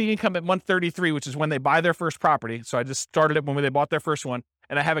 Start the income at month 33, which is when they buy their first property. So I just started it when they bought their first one,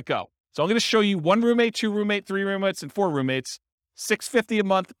 and I have it go. So I'm going to show you 1 roommate, 2 roommate, 3 roommates, and 4 roommates, $650 a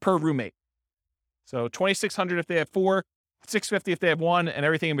month per roommate. So $2,600 if they have 4, $650 if they have 1, and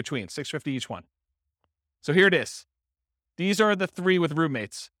everything in between, $650 each one. So here it is. These are the 3 with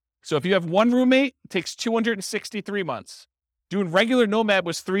roommates. So if you have 1 roommate, it takes 263 months. Doing regular nomad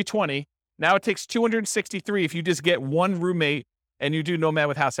was 320. Now it takes 263 if you just get 1 roommate and you do nomad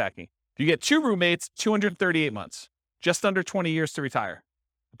with house hacking. If you get 2 roommates, 238 months, just under 20 years to retire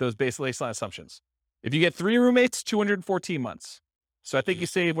with those baseline assumptions. If you get 3 roommates, 214 months. So I think you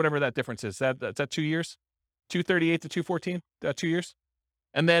save whatever that difference is. That's 2 years? 238 to 214, 2 years.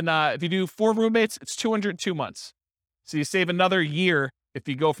 And then if you do 4 roommates, it's 202 months. So you save another year if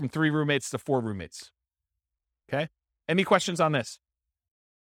you go from 3 roommates to 4 roommates. Okay? Any questions on this?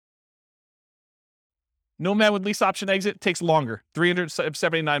 Nomad with lease option exit takes longer,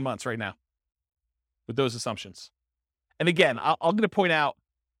 379 months right now with those assumptions. And again, I'm going to point out,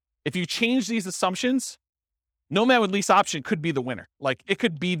 if you change these assumptions, nomad with lease option could be the winner. Like, it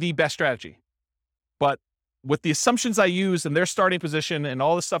could be the best strategy. But with the assumptions I use and their starting position and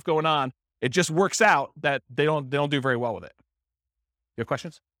all this stuff going on, it just works out that they don't do very well with it. You have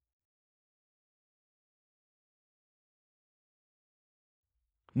questions?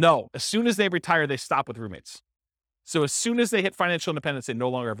 No. As soon as they retire, they stop with roommates. So as soon as they hit financial independence, they no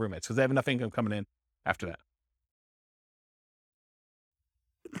longer have roommates because they have enough income coming in after that.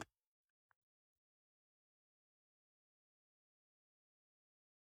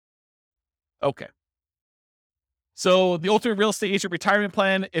 Okay. So the ultimate real estate agent retirement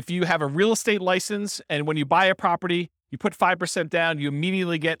plan, if you have a real estate license and when you buy a property, you put 5% down, you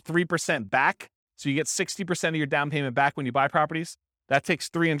immediately get 3% back. So you get 60% of your down payment back when you buy properties. That takes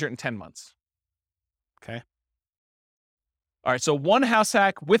 310 months. Okay. All right. So 1 house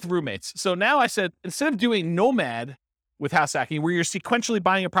hack with roommates. So now I said, instead of doing nomad with house hacking, where you're sequentially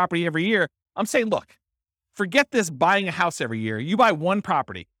buying a property every year, I'm saying, look, forget this buying a house every year. You buy 1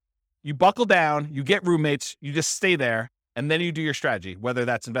 property. You buckle down, you get roommates, you just stay there, and then you do your strategy, whether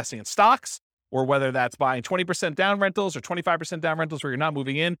that's investing in stocks or whether that's buying 20% down rentals or 25% down rentals where you're not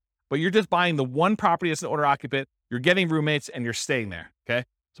moving in, but you're just buying the 1 property as an owner occupant, you're getting roommates, and you're staying there, okay?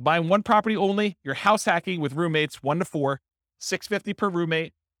 So buying 1 property only, you're house hacking with roommates, 1 to 4, $650 per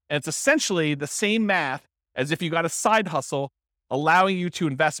roommate, and it's essentially the same math as if you got a side hustle allowing you to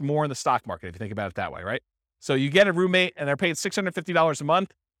invest more in the stock market, if you think about it that way, right? So you get a roommate, and they're paying $650 a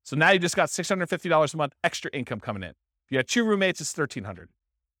month, so now you just got $650 a month extra income coming in. If you had 2 roommates, it's $1,300.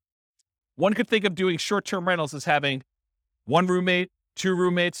 One could think of doing short-term rentals as having 1 roommate, 2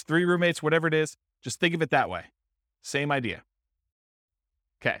 roommates, 3 roommates, whatever it is. Just think of it that way. Same idea.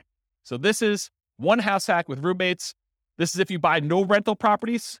 Okay. So this is 1 house hack with roommates. This is if you buy no rental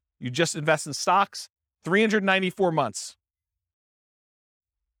properties, you just invest in stocks, 394 months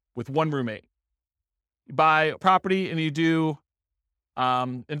with 1 roommate. You buy a property and you do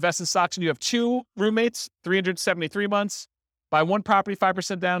Invest in stocks and you have 2 roommates, 373 months. Buy 1 property,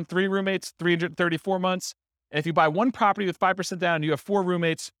 5% down, 3 roommates, 334 months. And if you buy 1 property with 5% down, you have 4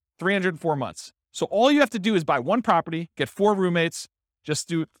 roommates, 304 months. So all you have to do is buy 1 property, get 4 roommates, just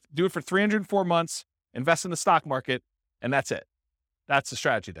do it for 304 months, invest in the stock market, and that's it. That's the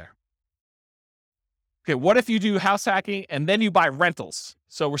strategy there. Okay, what if you do house hacking and then you buy rentals?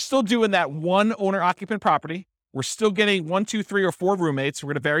 So we're still doing that 1 owner-occupant property. We're still getting 1, 2, 3, or 4 roommates. We're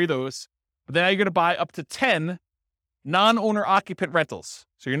going to vary those. But then you're going to buy up to 10 non-owner occupant rentals.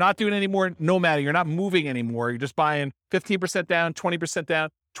 So you're not doing any more nomading. You're not moving anymore. You're just buying 15% down, 20% down,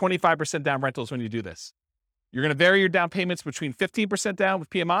 25% down rentals when you do this. You're going to vary your down payments between 15% down with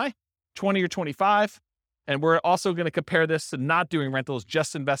PMI, 20 or 25. And we're also going to compare this to not doing rentals,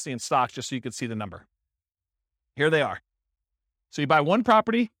 just investing in stocks, just so you can see the number. Here they are. So you buy 1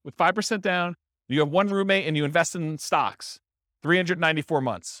 property with 5% down. You have 1 roommate and you invest in stocks, 394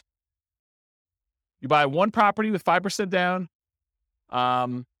 months. You buy 1 property with 5% down,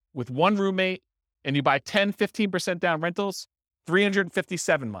 with 1 roommate, and you buy 10, 15% down rentals,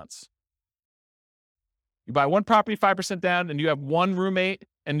 357 months. You buy 1 property, 5% down, and you have 1 roommate,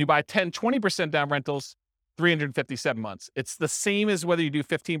 and you buy 10, 20% down rentals, 357 months. It's the same as whether you do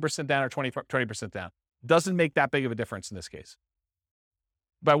 15% down or 20% down. Doesn't make that big of a difference in this case.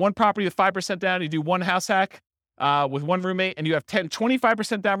 Buy 1 property with 5% down, you do 1 house hack with 1 roommate, and you have 10,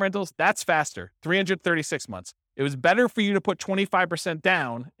 25% down rentals. That's faster, 336 months. It was better for you to put 25%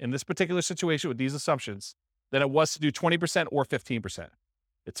 down in this particular situation with these assumptions than it was to do 20% or 15%.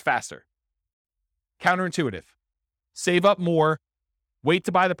 It's faster. Counterintuitive. Save up more, wait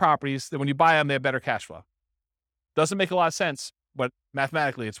to buy the properties, then when you buy them, they have better cash flow. Doesn't make a lot of sense, but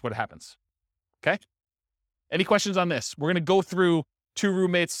mathematically, it's what happens. Okay? Any questions on this? We're going to go through 2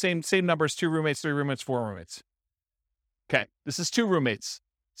 roommates, same numbers, 2 roommates, 3 roommates, 4 roommates. Okay, this is 2 roommates.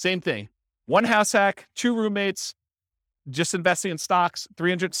 Same thing. 1 house hack, 2 roommates, just investing in stocks,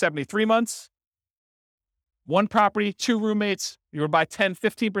 373 months. 1 property, 2 roommates, you would buy 10,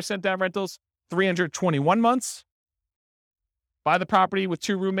 15% down rentals, 321 months. Buy the property with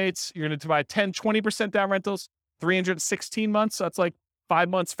 2 roommates, you're going to buy 10, 20% down rentals, 316 months. So that's like 5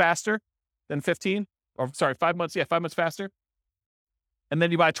 months faster than 15. Or sorry, 5 months. Yeah, 5 months faster. And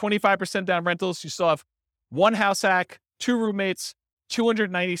then you buy 25% down rentals. You still have 1 house hack, 2 roommates,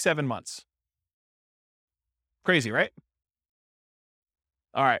 297 months. Crazy, right?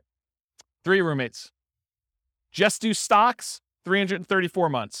 All right. 3 roommates. Just do stocks, 334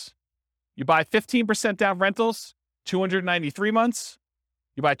 months. You buy 15% down rentals, 293 months.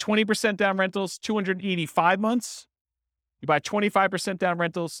 You buy 20% down rentals, 285 months. You buy 25% down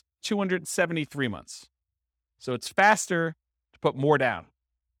rentals, 273 months. So it's faster to put more down.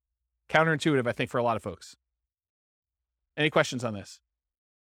 Counterintuitive, I think, for a lot of folks. Any questions on this?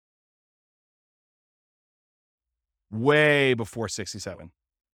 Way before 67.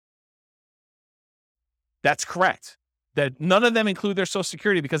 That's correct. That none of them include their Social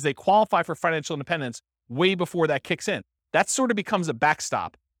Security because they qualify for financial independence way before that kicks in. That sort of becomes a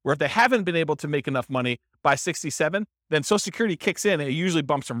backstop, where if they haven't been able to make enough money by 67, then Social Security kicks in and it usually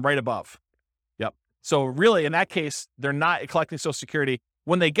bumps them right above. Yep. So really, in that case, they're not collecting Social Security.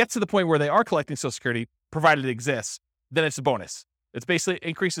 When they get to the point where they are collecting Social Security, provided it exists, then it's a bonus. It's basically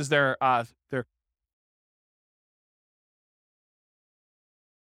increases their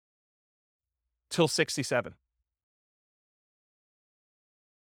till 67.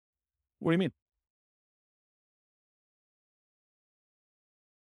 What do you mean?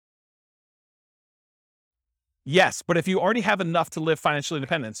 Yes, but if you already have enough to live financial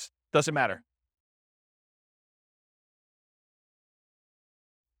independence, doesn't matter.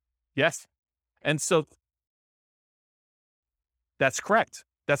 Yes. And so that's correct.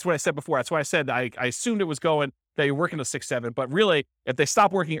 That's what I said before. That's why I said I assumed it was going that you're working to 6-7, but really, if they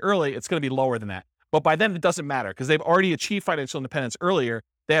stop working early, it's going to be lower than that. But by then, it doesn't matter because they've already achieved financial independence earlier.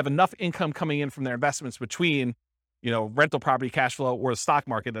 They have enough income coming in from their investments between, rental property cash flow or the stock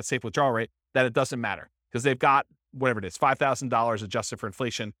market, that safe withdrawal rate, that it doesn't matter because they've got whatever it is, $5,000 adjusted for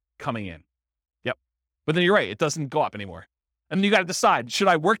inflation coming in. Yep. But then you're right. It doesn't go up anymore. And then you got to decide, should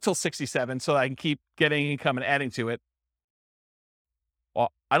I work till 67 so that I can keep getting income and adding to it?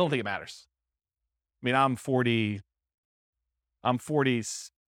 Well, I don't think it matters. I mean, I'm 47.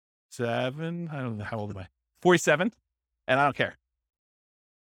 I don't know. How old am I? 47. And I don't care.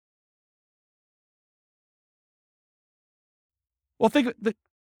 Well,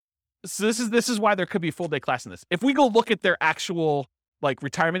 so this is why there could be a full day class in this. If we go look at their actual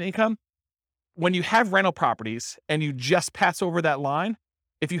retirement income, when you have rental properties and you just pass over that line,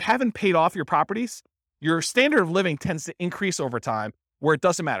 if you haven't paid off your properties, your standard of living tends to increase over time where it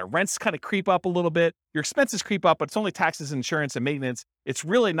doesn't matter. Rents kind of creep up a little bit. Your expenses creep up, but it's only taxes, insurance, and maintenance. It's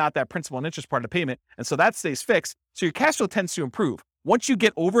really not that principal and interest part of the payment. And so that stays fixed. So your cash flow tends to improve. Once you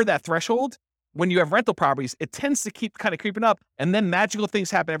get over that threshold, when you have rental properties, it tends to keep kind of creeping up. And then magical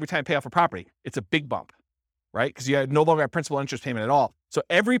things happen every time you pay off a property. It's a big bump, right? Because you no longer have principal and interest payment at all. So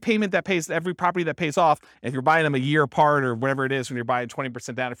every payment that pays, every property that pays off, if you're buying them a year apart or whatever it is, when you're buying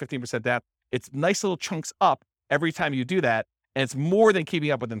 20% down or 15% down, it's nice little chunks up every time you do that. And it's more than keeping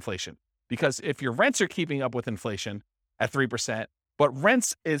up with inflation. Because if your rents are keeping up with inflation at 3%, but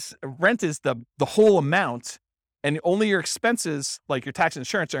rent is the whole amount, and only your expenses, like your tax and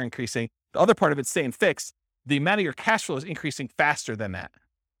insurance, are increasing, the other part of it's staying fixed, the amount of your cash flow is increasing faster than that.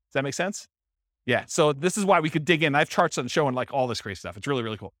 Does that make sense? Yeah. So this is why we could dig in. I have charts on showing like all this great stuff. It's really,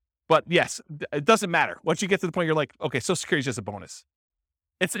 really cool. But yes, it doesn't matter. Once you get to the point, you're like, okay, Social Security is just a bonus.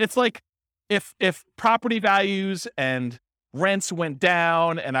 It's like if property values and rents went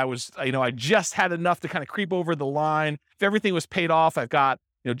down and I just had enough to kind of creep over the line. If everything was paid off, I've got,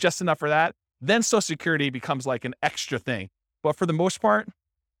 just enough for that. Then Social Security becomes like an extra thing. But for the most part,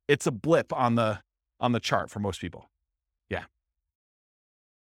 it's a blip on the chart for most people. Yeah.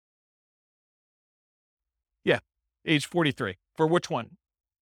 Yeah. Age 43. For which one?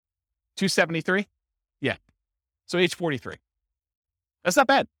 273? Yeah. So age 43. That's not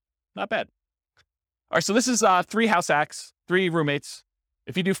bad. Not bad. All right. So this is 3 house hacks, 3 roommates.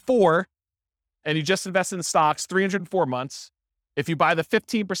 If you do 4 and you just invest in the stocks, 304 months. If you buy the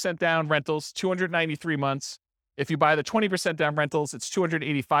 15% down rentals, 293 months. If you buy the 20% down rentals, it's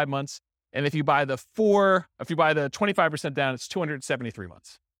 285 months. And if you buy the 25% down, it's 273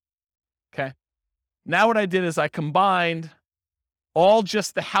 months. Okay. Now what I did is I combined all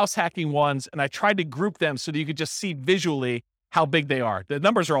just the house hacking ones, and I tried to group them so that you could just see visually how big they are. The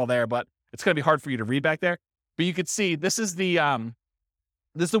numbers are all there, but it's going to be hard for you to read back there. But you could see this is the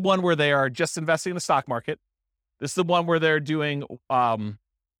one where they are just investing in the stock market. This is the one where they're doing one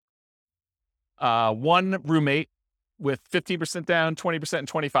roommate with 15% down, 20% and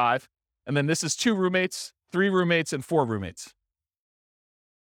 25. And then this is 2 roommates, 3 roommates, and 4 roommates.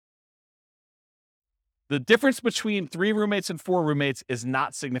 The difference between 3 roommates and 4 roommates is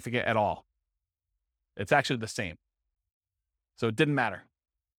not significant at all. It's actually the same. So it didn't matter.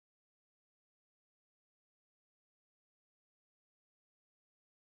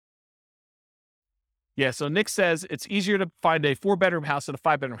 Yeah, so Nick says it's easier to find a 4-bedroom house than a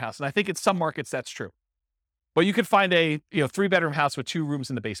 5-bedroom house. And I think in some markets that's true. But you could find a 3-bedroom house with 2 rooms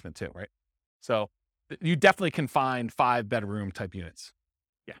in the basement too, right? So you definitely can find 5-bedroom type units.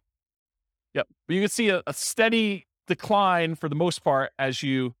 Yeah. Yep. But you can see a steady decline for the most part as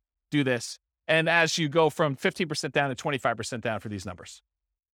you do this. And as you go from 15% down to 25% down for these numbers.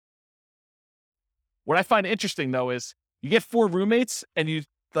 What I find interesting though is you get 4 roommates and you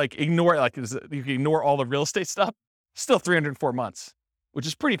ignore all the real estate stuff, still 304 months, which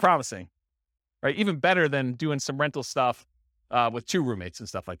is pretty promising, right? Even better than doing some rental stuff with 2 roommates and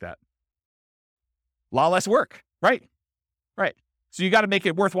stuff like that. A lot less work, right? Right. So you got to make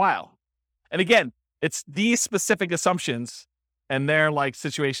it worthwhile. And again, it's these specific assumptions and their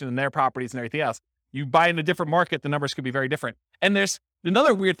situation and their properties and everything else. You buy in a different market, the numbers could be very different. And there's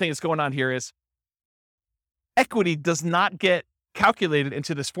another weird thing that's going on here is equity does not get calculated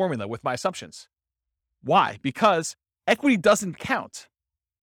into this formula with my assumptions. Why? Because equity doesn't count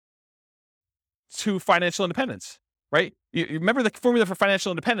to financial independence, right? You remember the formula for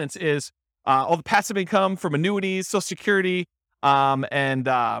financial independence is all the passive income from annuities, Social Security,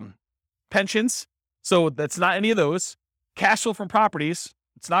 and pensions. So that's not any of those. Cash flow from properties,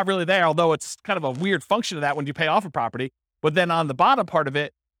 it's not really there, although it's kind of a weird function of that when you pay off a property. But then on the bottom part of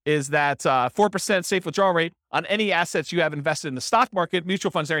it is that 4% safe withdrawal rate on any assets you have invested in the stock market,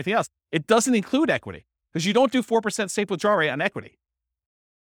 mutual funds, and everything else. It doesn't include equity because you don't do 4% safe withdrawal rate on equity.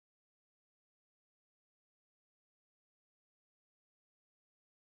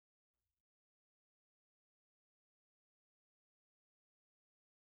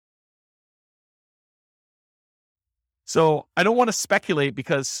 So I don't want to speculate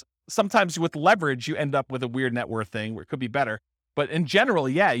because sometimes with leverage, you end up with a weird net worth thing where it could be better. But in general,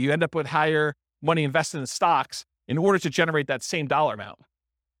 yeah, you end up with higher money invested in stocks in order to generate that same dollar amount.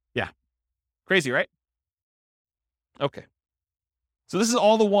 Yeah. Crazy, right? Okay. So this is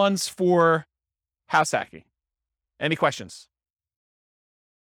all the ones for house hacking. Any questions?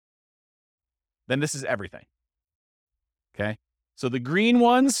 Then this is everything. Okay. So the green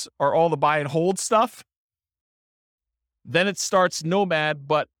ones are all the buy and hold stuff. Then it starts Nomad,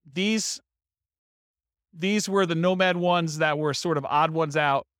 but these were the Nomad ones that were sort of odd ones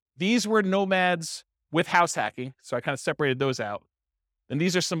out. These were Nomads with house hacking. So I kind of separated those out. And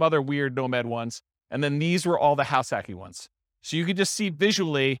these are some other weird Nomad ones. And then these were all the house hacking ones. So you could just see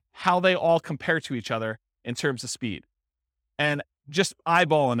visually how they all compare to each other in terms of speed. And just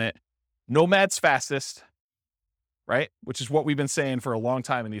eyeballing it, Nomad's fastest, right? Which is what we've been saying for a long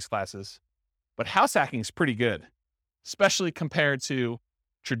time in these classes. But house hacking is pretty good, especially compared to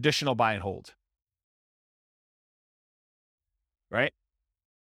traditional buy and hold, right?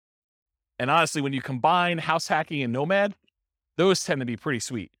 And honestly, when you combine house hacking and Nomad, those tend to be pretty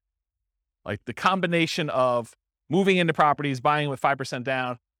sweet. Like the combination of moving into properties, buying with 5%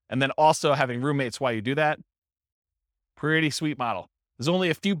 down, and then also having roommates while you do that, pretty sweet model. There's only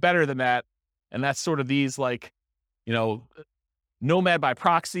a few better than that, and that's sort of these like, Nomad by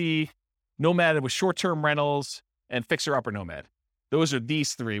proxy, Nomad with short-term rentals, and fixer-upper Nomad. Those are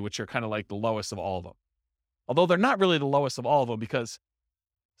these three, which are kind of like the lowest of all of them. Although they're not really the lowest of all of them because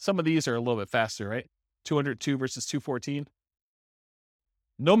some of these are a little bit faster, right? 202 versus 214.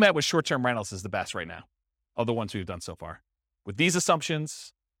 Nomad with short-term rentals is the best right now of the ones we've done so far. With these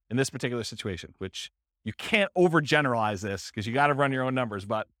assumptions in this particular situation, which you can't overgeneralize this because you got to run your own numbers.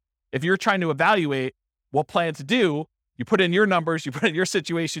 But if you're trying to evaluate what plan to do, you put in your numbers, you put in your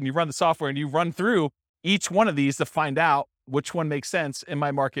situation, you run the software, and you run through each one of these to find out which one makes sense in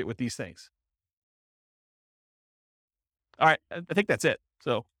my market with these things. All right, I think that's it.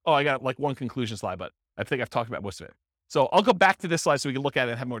 So, I got like one conclusion slide, but I think I've talked about most of it. So I'll go back to this slide so we can look at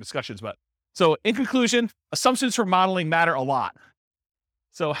it and have more discussions. But so in conclusion, assumptions for modeling matter a lot.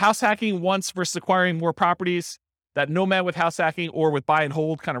 So house hacking once versus acquiring more properties, that Nomad with house hacking or with buy and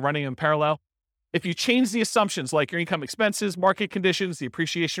hold kind of running in parallel. If you change the assumptions like your income expenses, market conditions, the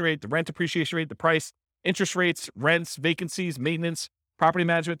appreciation rate, the rent appreciation rate, the price, interest rates, rents, vacancies, maintenance, property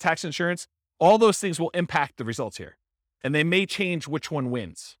management, tax insurance, all those things will impact the results here. And they may change which one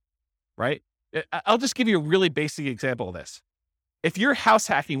wins, right? I'll just give you a really basic example of this. If you're house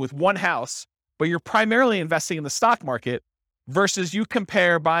hacking with one house, but you're primarily investing in the stock market versus you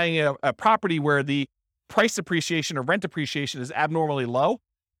compare buying a property where the price appreciation or rent appreciation is abnormally low,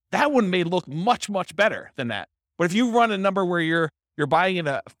 that one may look much, much better than that. But if you run a number where you're buying in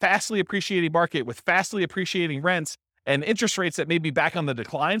a fastly appreciating market with fastly appreciating rents and interest rates that may be back on the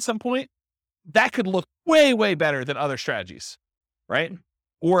decline at some point, that could look way, way better than other strategies, right?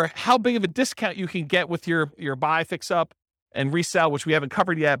 Or how big of a discount you can get with your buy, fix up, and resell, which we haven't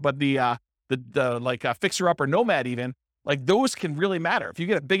covered yet, but the fixer up or Nomad even, like those can really matter. If you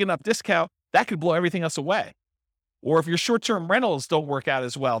get a big enough discount, that could blow everything else away. Or if your short-term rentals don't work out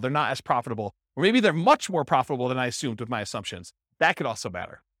as well, they're not as profitable, or maybe they're much more profitable than I assumed with my assumptions. That could also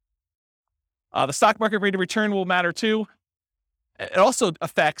matter. The stock market rate of return will matter too. It also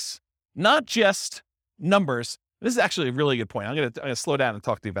affects not just numbers. This is actually a really good point. I'm going to slow down and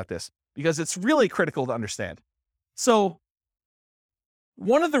talk to you about this because it's really critical to understand. So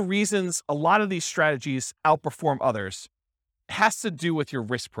one of the reasons a lot of these strategies outperform others has to do with your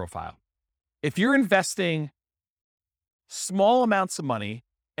risk profile. If you're investing small amounts of money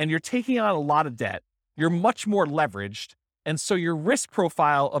and you're taking on a lot of debt, you're much more leveraged. And so your risk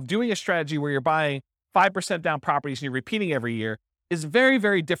profile of doing a strategy where you're buying 5% down properties and you're repeating every year is very,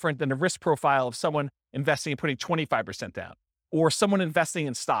 very different than the risk profile of someone investing and putting 25% down or someone investing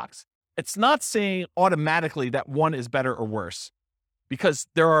in stocks. It's not saying automatically that one is better or worse because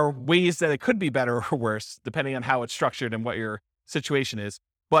there are ways that it could be better or worse depending on how it's structured and what your situation is,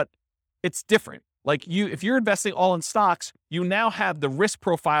 but it's different. Like if you're investing all in stocks, you now have the risk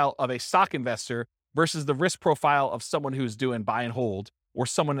profile of a stock investor versus the risk profile of someone who's doing buy and hold or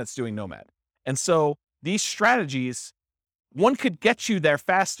someone that's doing Nomad. And so these strategies, one could get you there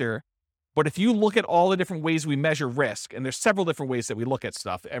faster, but if you look at all the different ways we measure risk, and there's several different ways that we look at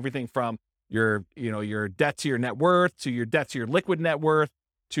stuff, everything from your debt to your net worth, to your debt to your liquid net worth,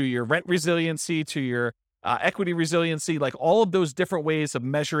 to your rent resiliency, to your equity resiliency, like all of those different ways of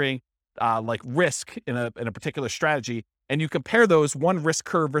measuring like risk in a particular strategy, and you compare those one risk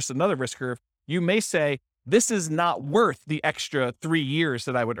curve versus another risk curve, you may say, this is not worth the extra 3 years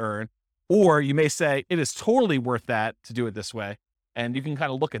that I would earn. Or you may say, it is totally worth that to do it this way. And you can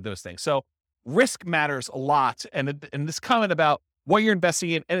kind of look at those things. So risk matters a lot. And this comment about what you're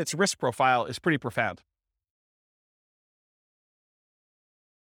investing in and its risk profile is pretty profound.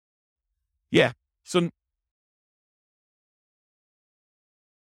 Yeah. So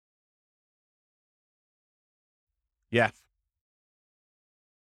yeah.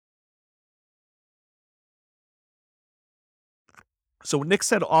 So what Nick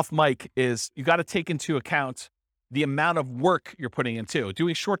said off mic is you got to take into account the amount of work you're putting into.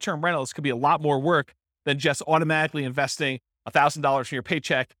 Doing short-term rentals could be a lot more work than just automatically investing $1,000 from your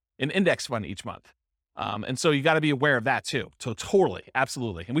paycheck in index fund each month. And so you got to be aware of that too. So totally,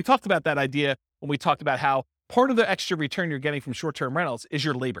 absolutely. And we talked about that idea when we talked about how part of the extra return you're getting from short-term rentals is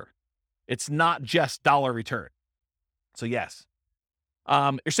your labor. It's not just dollar return. So yes,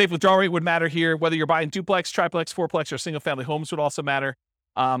 your safe withdrawal rate would matter here. Whether you're buying duplex, triplex, fourplex, or single-family homes would also matter.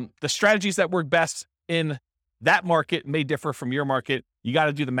 The strategies that work best in that market may differ from your market. You got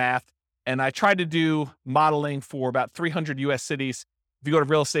to do the math. And I tried to do modeling for about 300 U.S. cities. If you go to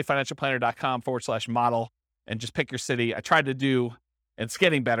realestatefinancialplanner.com/model and just pick your city, I tried to do, and it's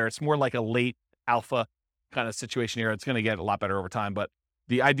getting better. It's more like a late alpha kind of situation here. It's going to get a lot better over time. But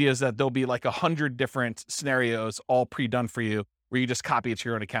the idea is that there'll be like 100 different scenarios all pre-done for you where you just copy it to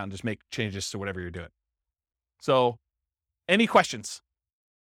your own account and just make changes to whatever you're doing. So any questions?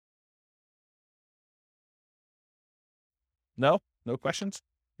 No questions?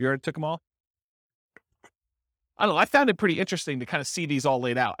 You already took them all? I don't know. I found it pretty interesting to kind of see these all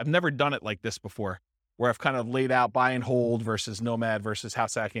laid out. I've never done it like this before, where I've kind of laid out buy and hold versus nomad versus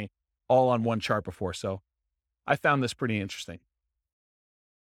house hacking all on one chart before. So I found this pretty interesting.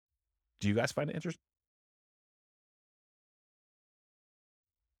 Do you guys find it interesting?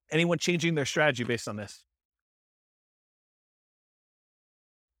 Anyone changing their strategy based on this?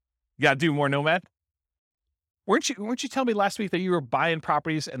 You got to do more nomad? Weren't you telling me last week that you were buying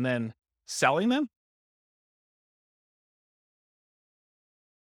properties and then selling them?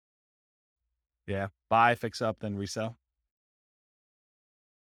 Yeah. Buy, fix up, then resell.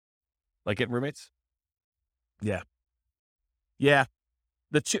 Like getting roommates? Yeah. Yeah.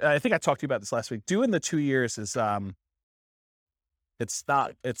 I think I talked to you about this last week. Doing the 2 years is, it's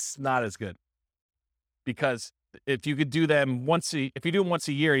not as good, because if you could do them if you do them once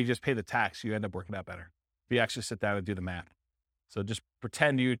a year, you just pay the tax, you end up working out better. If you actually sit down and do the math. So just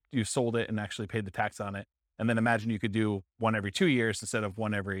pretend you sold it and actually paid the tax on it. And then imagine you could do one every 2 years instead of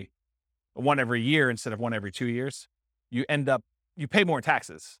one every year instead of one every 2 years. You pay more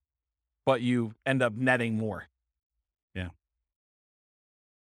taxes, but you end up netting more. Yeah.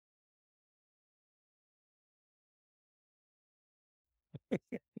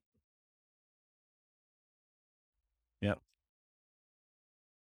 Yep.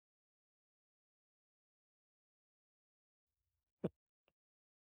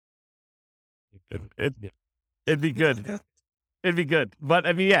 It'd be good. It'd be good. But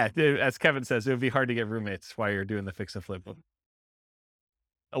I mean, yeah, as Kevin says, it would be hard to get roommates while you're doing the fix and flip.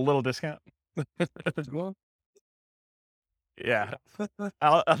 A little discount. Yeah.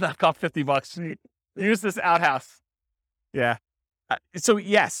 I'll knock off $50. Use this outhouse. Yeah. So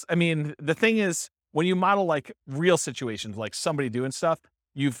yes, I mean, the thing is, when you model like real situations, like somebody doing stuff,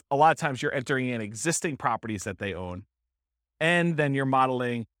 a lot of times you're entering in existing properties that they own. And then you're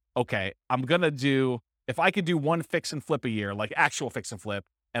modeling, okay, if I could do one fix and flip a year, like actual fix and flip,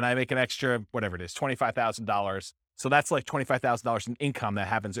 and I make an extra, whatever it is, $25,000. So that's like $25,000 in income that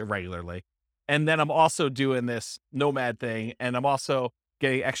happens irregularly. And then I'm also doing this nomad thing, and I'm also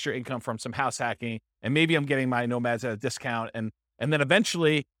getting extra income from some house hacking, and maybe I'm getting my nomads at a discount. And then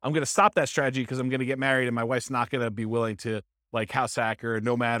eventually I'm going to stop that strategy because I'm going to get married and my wife's not going to be willing to like house hack or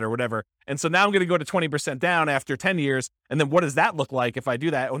nomad or whatever. And so now I'm going to go to 20% down after 10 years. And then what does that look like if I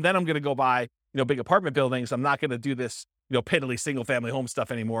do that? And then I'm going to go buy, big apartment buildings. I'm not going to do this, piddly single family home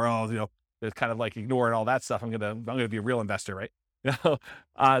stuff anymore. It's kind of like ignoring all that stuff. I'm going to be a real investor, right?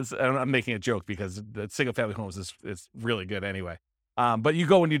 I'm making a joke because the single family homes is really good anyway. But you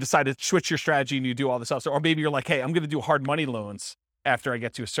go and you decide to switch your strategy and you do all this stuff. Or maybe you're like, hey, I'm going to do hard money loans after I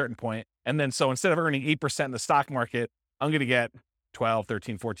get to a certain point. And then so instead of earning 8% in the stock market, I'm going to get 12,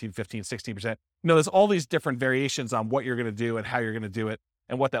 13, 14, 15, 16%. There's all these different variations on what you're going to do and how you're going to do it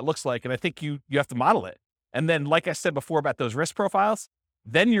and what that looks like. And I think you have to model it. And then, like I said before about those risk profiles,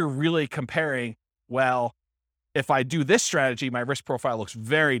 then you're really comparing, well, if I do this strategy, my risk profile looks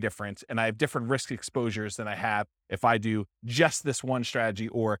very different and I have different risk exposures than I have if I do just this one strategy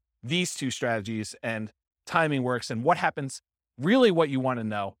or these two strategies, and timing works. And what happens, really what you want to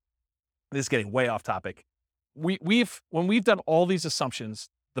know, this is getting way off topic. When we've done all these assumptions,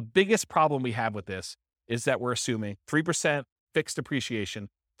 the biggest problem we have with this is that we're assuming 3% fixed appreciation,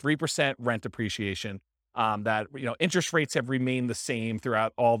 3% rent appreciation, that, interest rates have remained the same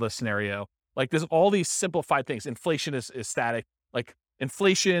throughout all the scenario. Like there's all these simplified things. Inflation is static, like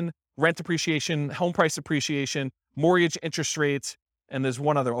inflation, rent appreciation, home price appreciation, mortgage interest rates. And there's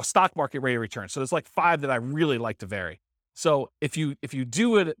one other, stock market rate of return. So there's like 5 that I really like to vary. So if you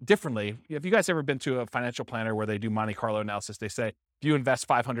do it differently, have you guys ever been to a financial planner where they do Monte Carlo analysis? They say, if you invest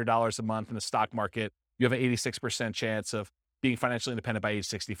 $500 a month in the stock market, you have an 86% chance of being financially independent by age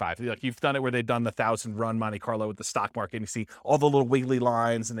 65. Like you've done it where they've done the 1,000 run Monte Carlo with the stock market, and you see all the little wiggly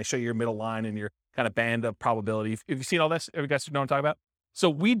lines, and they show you your middle line and your kind of band of probability. Have you seen all this? Have you guys know what I'm talking about? So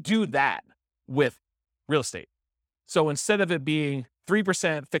we do that with real estate. So instead of it being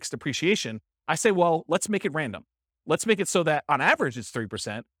 3% fixed appreciation, I say, well, let's make it random. Let's make it so that on average it's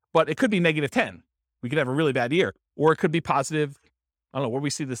 3%, but it could be negative 10. We could have a really bad year, or it could be positive. I don't know, where we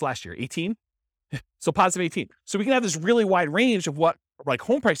see this last year, 18. So positive 18. So we can have this really wide range of what like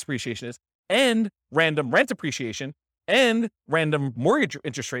home price appreciation is, and random rent appreciation, and random mortgage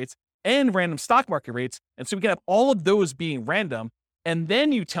interest rates, and random stock market rates. And so we can have all of those being random. And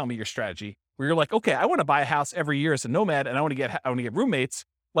then you tell me your strategy where you're like, okay, I want to buy a house every year as a nomad, and I want to get roommates.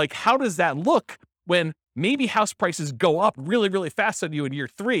 Like, how does that look when maybe house prices go up really, really fast on you in year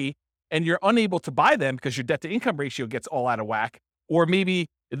 3, and you're unable to buy them because your debt to income ratio gets all out of whack? Or maybe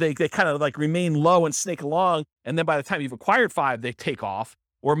they kind of like remain low and snake along, and then by the time you've acquired 5, they take off.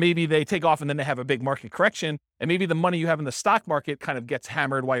 Or maybe they take off and then they have a big market correction, and maybe the money you have in the stock market kind of gets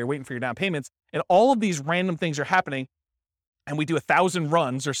hammered while you're waiting for your down payments. And all of these random things are happening, and we do 1,000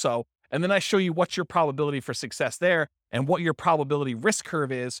 runs or so, and then I show you what's your probability for success there and what your probability risk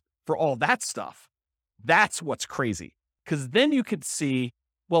curve is for all that stuff. That's what's crazy, because then you could see,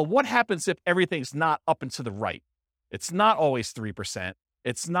 well, what happens if everything's not up and to the right? It's not always 3%.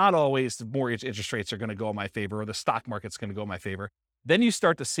 It's not always the mortgage interest rates are going to go in my favor, or the stock market's going to go in my favor. Then you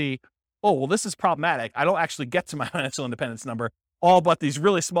start to see, oh, well, this is problematic. I don't actually get to my financial independence number all but these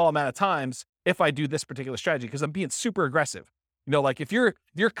really small amount of times if I do this particular strategy, because I'm being super aggressive. You know, like if you're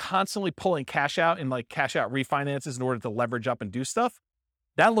constantly pulling cash out and like cash out refinances in order to leverage up and do stuff,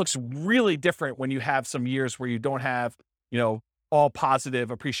 that looks really different when you have some years where you don't have, you know, all positive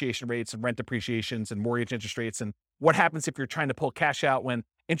appreciation rates and rent appreciations and mortgage interest rates. And what happens if you're trying to pull cash out when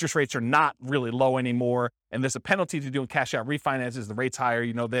interest rates are not really low anymore, and there's a penalty to doing cash out refinances, the rate's higher,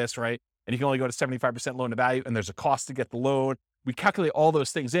 you know this, right? And you can only go to 75% loan to value, and there's a cost to get the loan. We calculate all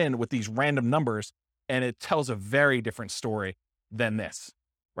those things in with these random numbers, and it tells a very different story than this,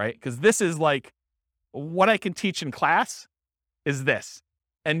 right? Because this is like what I can teach in class is this.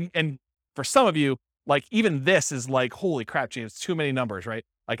 And for some of you, like even this is like, holy crap, James, too many numbers, right?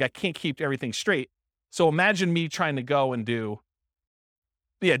 Like I can't keep everything straight. So imagine me trying to go and do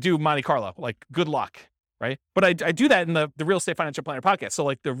Monte Carlo, like good luck, right? But I do that in the Real Estate Financial Planner podcast. So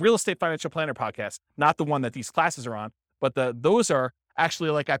like the Real Estate Financial Planner podcast, not the one that these classes are on, but those are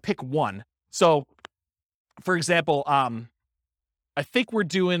actually like I pick one. So for example, I think we're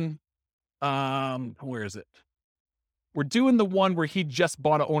doing, where is it? We're doing the one where he just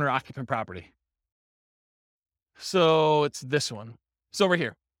bought an owner occupant property. So it's this one. So over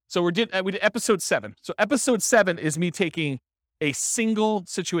here. So we did episode 7. So episode 7 is me taking a single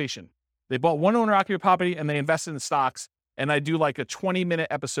situation. They bought one owner occupant property and they invested in stocks. And I do like a 20-minute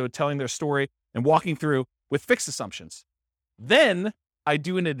episode telling their story and walking through with fixed assumptions. Then I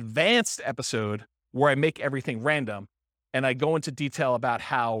do an advanced episode where I make everything random. And I go into detail about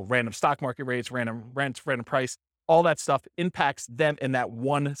how random stock market rates, random rent, random price, all that stuff impacts them in that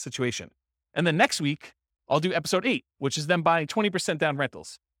one situation. And then next week, I'll do episode 8, which is them buying 20% down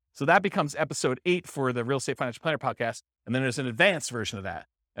rentals. So that becomes episode 8 for the Real Estate Financial Planner podcast. And then there's an advanced version of that.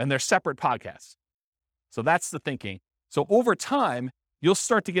 And they're separate podcasts. So that's the thinking. So over time, you'll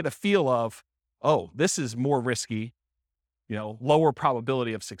start to get a feel of, oh, this is more risky, you know, lower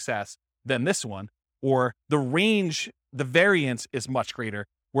probability of success than this one. Or the range, the variance is much greater,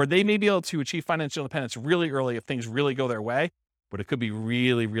 where they may be able to achieve financial independence really early if things really go their way, but it could be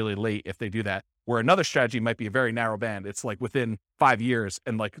really, really late if they do that. Where another strategy might be a very narrow band. It's like within 5 years,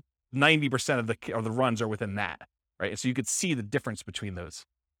 and like 90% of the runs are within that, right? And so you could see the difference between those.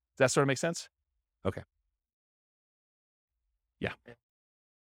 Does that sort of make sense? Okay. Yeah.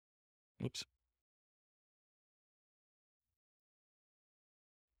 Oops.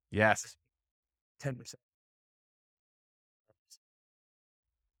 Yes. 10%.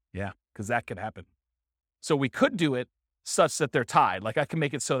 Yeah, because that could happen. So we could do it such that they're tied. Like I can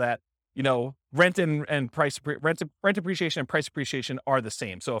make it so that, you know, rent appreciation and price appreciation are the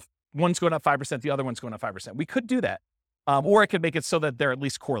same. So if one's going up 5%, the other one's going up 5%. We could do that. Or I could make it so that they're at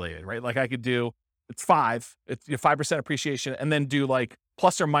least correlated, right? Like I could do, it's 5% appreciation, and then do like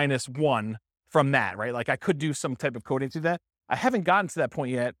plus or minus 1 from that, right? Like I could do some type of coding to that. I haven't gotten to that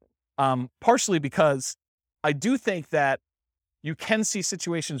point yet, partially because I do think that you can see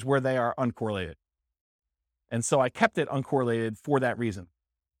situations where they are uncorrelated. And so I kept it uncorrelated for that reason.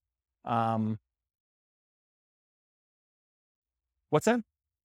 What's that?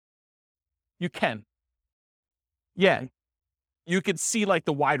 You can. Yeah. You could see like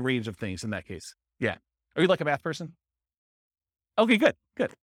the wide range of things in that case. Yeah. Are you like a math person? Okay, good.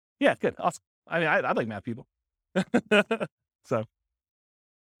 Yeah, good. Awesome. I mean, I like math people. So,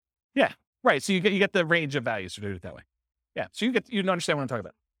 yeah, right. So you get the range of values to do it that way. Yeah. So you understand what I'm talking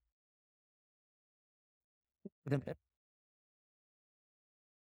about.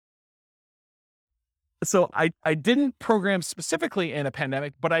 So I didn't program specifically in a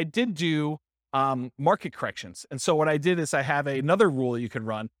pandemic, but I did do market corrections. And so what I did is I have another rule you can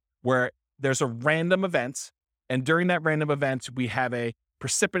run where there's a random event, and during that random event, we have a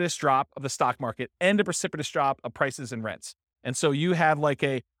precipitous drop of the stock market and a precipitous drop of prices and rents. And so you have like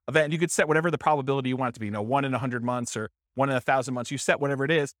a event, you could set whatever the probability you want it to be, 1 in 100 months or 1 in 1,000 months, you set whatever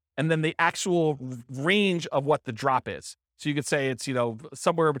it is, and then the actual range of what the drop is. So you could say it's,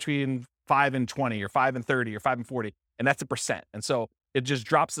 somewhere between 5 and 20 or 5 and 30 or 5 and 40, and that's a percent. And so it just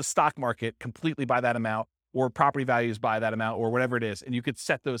drops the stock market completely by that amount, or property values by that amount, or whatever it is. And you could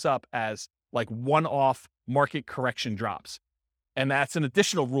set those up as like one-off market correction drops. And that's an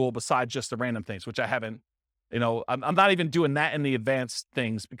additional rule besides just the random things, which I haven't, I'm not even doing that in the advanced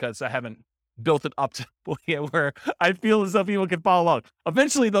things because I haven't built it up to where I feel as though people can follow along.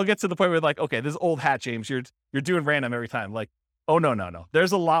 Eventually they'll get to the point where like, okay, this is old hat, James, you're doing random every time. Like, oh, no.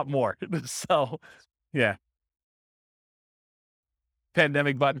 There's a lot more. So, yeah.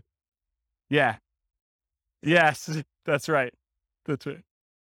 Pandemic button. Yeah. Yes, that's right. That's right.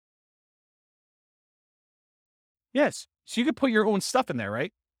 Yes. So you could put your own stuff in there,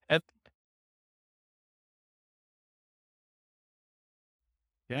 right? And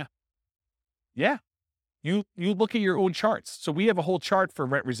yeah. Yeah. You look at your own charts. So we have a whole chart for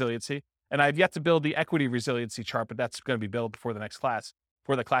rent resiliency, and I've yet to build the equity resiliency chart, but that's going to be built before the next class,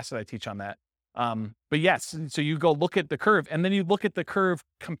 for the class that I teach on that. But yes, so you go look at the curve, and then you look at the curve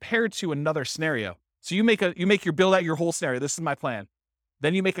compared to another scenario. So you build out your whole scenario. This is my plan.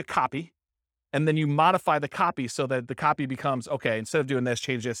 Then you make a copy, and then you modify the copy so that the copy becomes, okay, instead of doing this,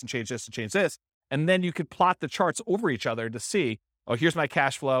 change this and change this and change this. And then you could plot the charts over each other to see, oh, here's my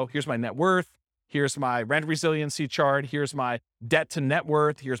cash flow, here's my net worth, here's my rent resiliency chart, here's my debt to net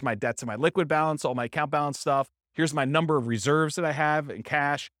worth, here's my debt to my liquid balance, all my account balance stuff, here's my number of reserves that I have in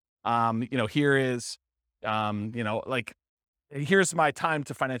cash. Here is, here's my time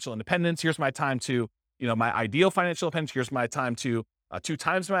to financial independence, here's my time to, my ideal financial independence, here's my time to 2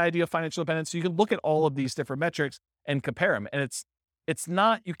 times my ideal financial independence. So you can look at all of these different metrics and compare them. And it's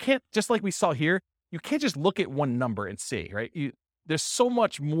not, you can't, just like we saw here, you can't just look at one number and see, right? There's so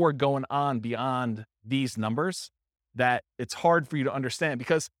much more going on beyond these numbers that it's hard for you to understand,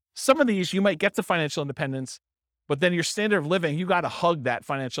 because some of these you might get to financial independence, but then your standard of living, you got to hug that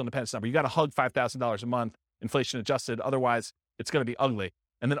financial independence number. You got to hug $5,000 a month, inflation adjusted. Otherwise, it's going to be ugly.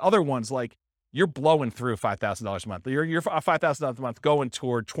 And then other ones, like, you're blowing through $5,000 a month. You're $5,000 a month going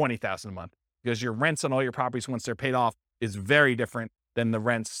toward $20,000 a month, because your rents on all your properties once they're paid off is very different than the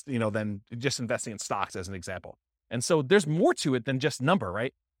rents, than just investing in stocks as an example. And so there's more to it than just number,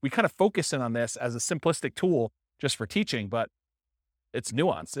 right? We kind of focus in on this as a simplistic tool just for teaching, but it's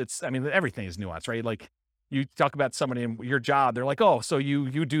nuanced. Everything is nuanced, right? Like, you talk about somebody in your job, they're like, oh, so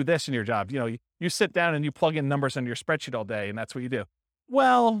you do this in your job. You sit down and you plug in numbers into your spreadsheet all day, and that's what you do.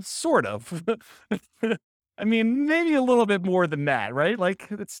 Well, sort of. Maybe a little bit more than that, right? Like,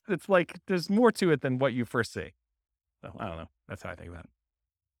 it's like there's more to it than what you first see. So I don't know. That's how I think about it.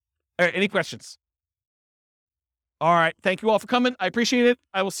 All right. Any questions? All right. Thank you all for coming. I appreciate it.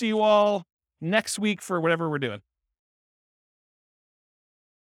 I will see you all next week for whatever we're doing.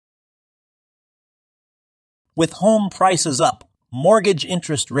 With home prices up, mortgage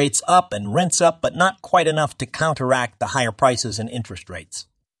interest rates up, and rents up, but not quite enough to counteract the higher prices and interest rates,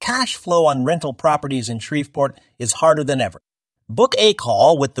 cash flow on rental properties in Shreveport is harder than ever. Book a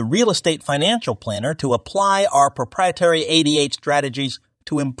call with the Real Estate Financial Planner to apply our proprietary 88 strategies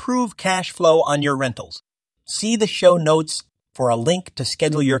to improve cash flow on your rentals. See the show notes for a link to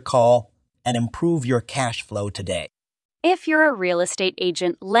schedule your call and improve your cash flow today. If you're a real estate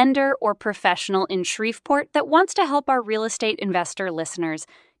agent, lender, or professional in Shreveport that wants to help our real estate investor listeners,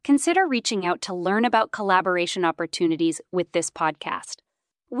 consider reaching out to learn about collaboration opportunities with this podcast.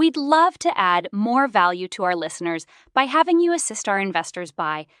 We'd love to add more value to our listeners by having you assist our investors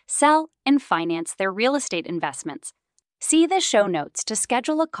buy, sell, and finance their real estate investments. See the show notes to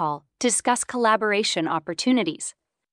schedule a call to discuss collaboration opportunities.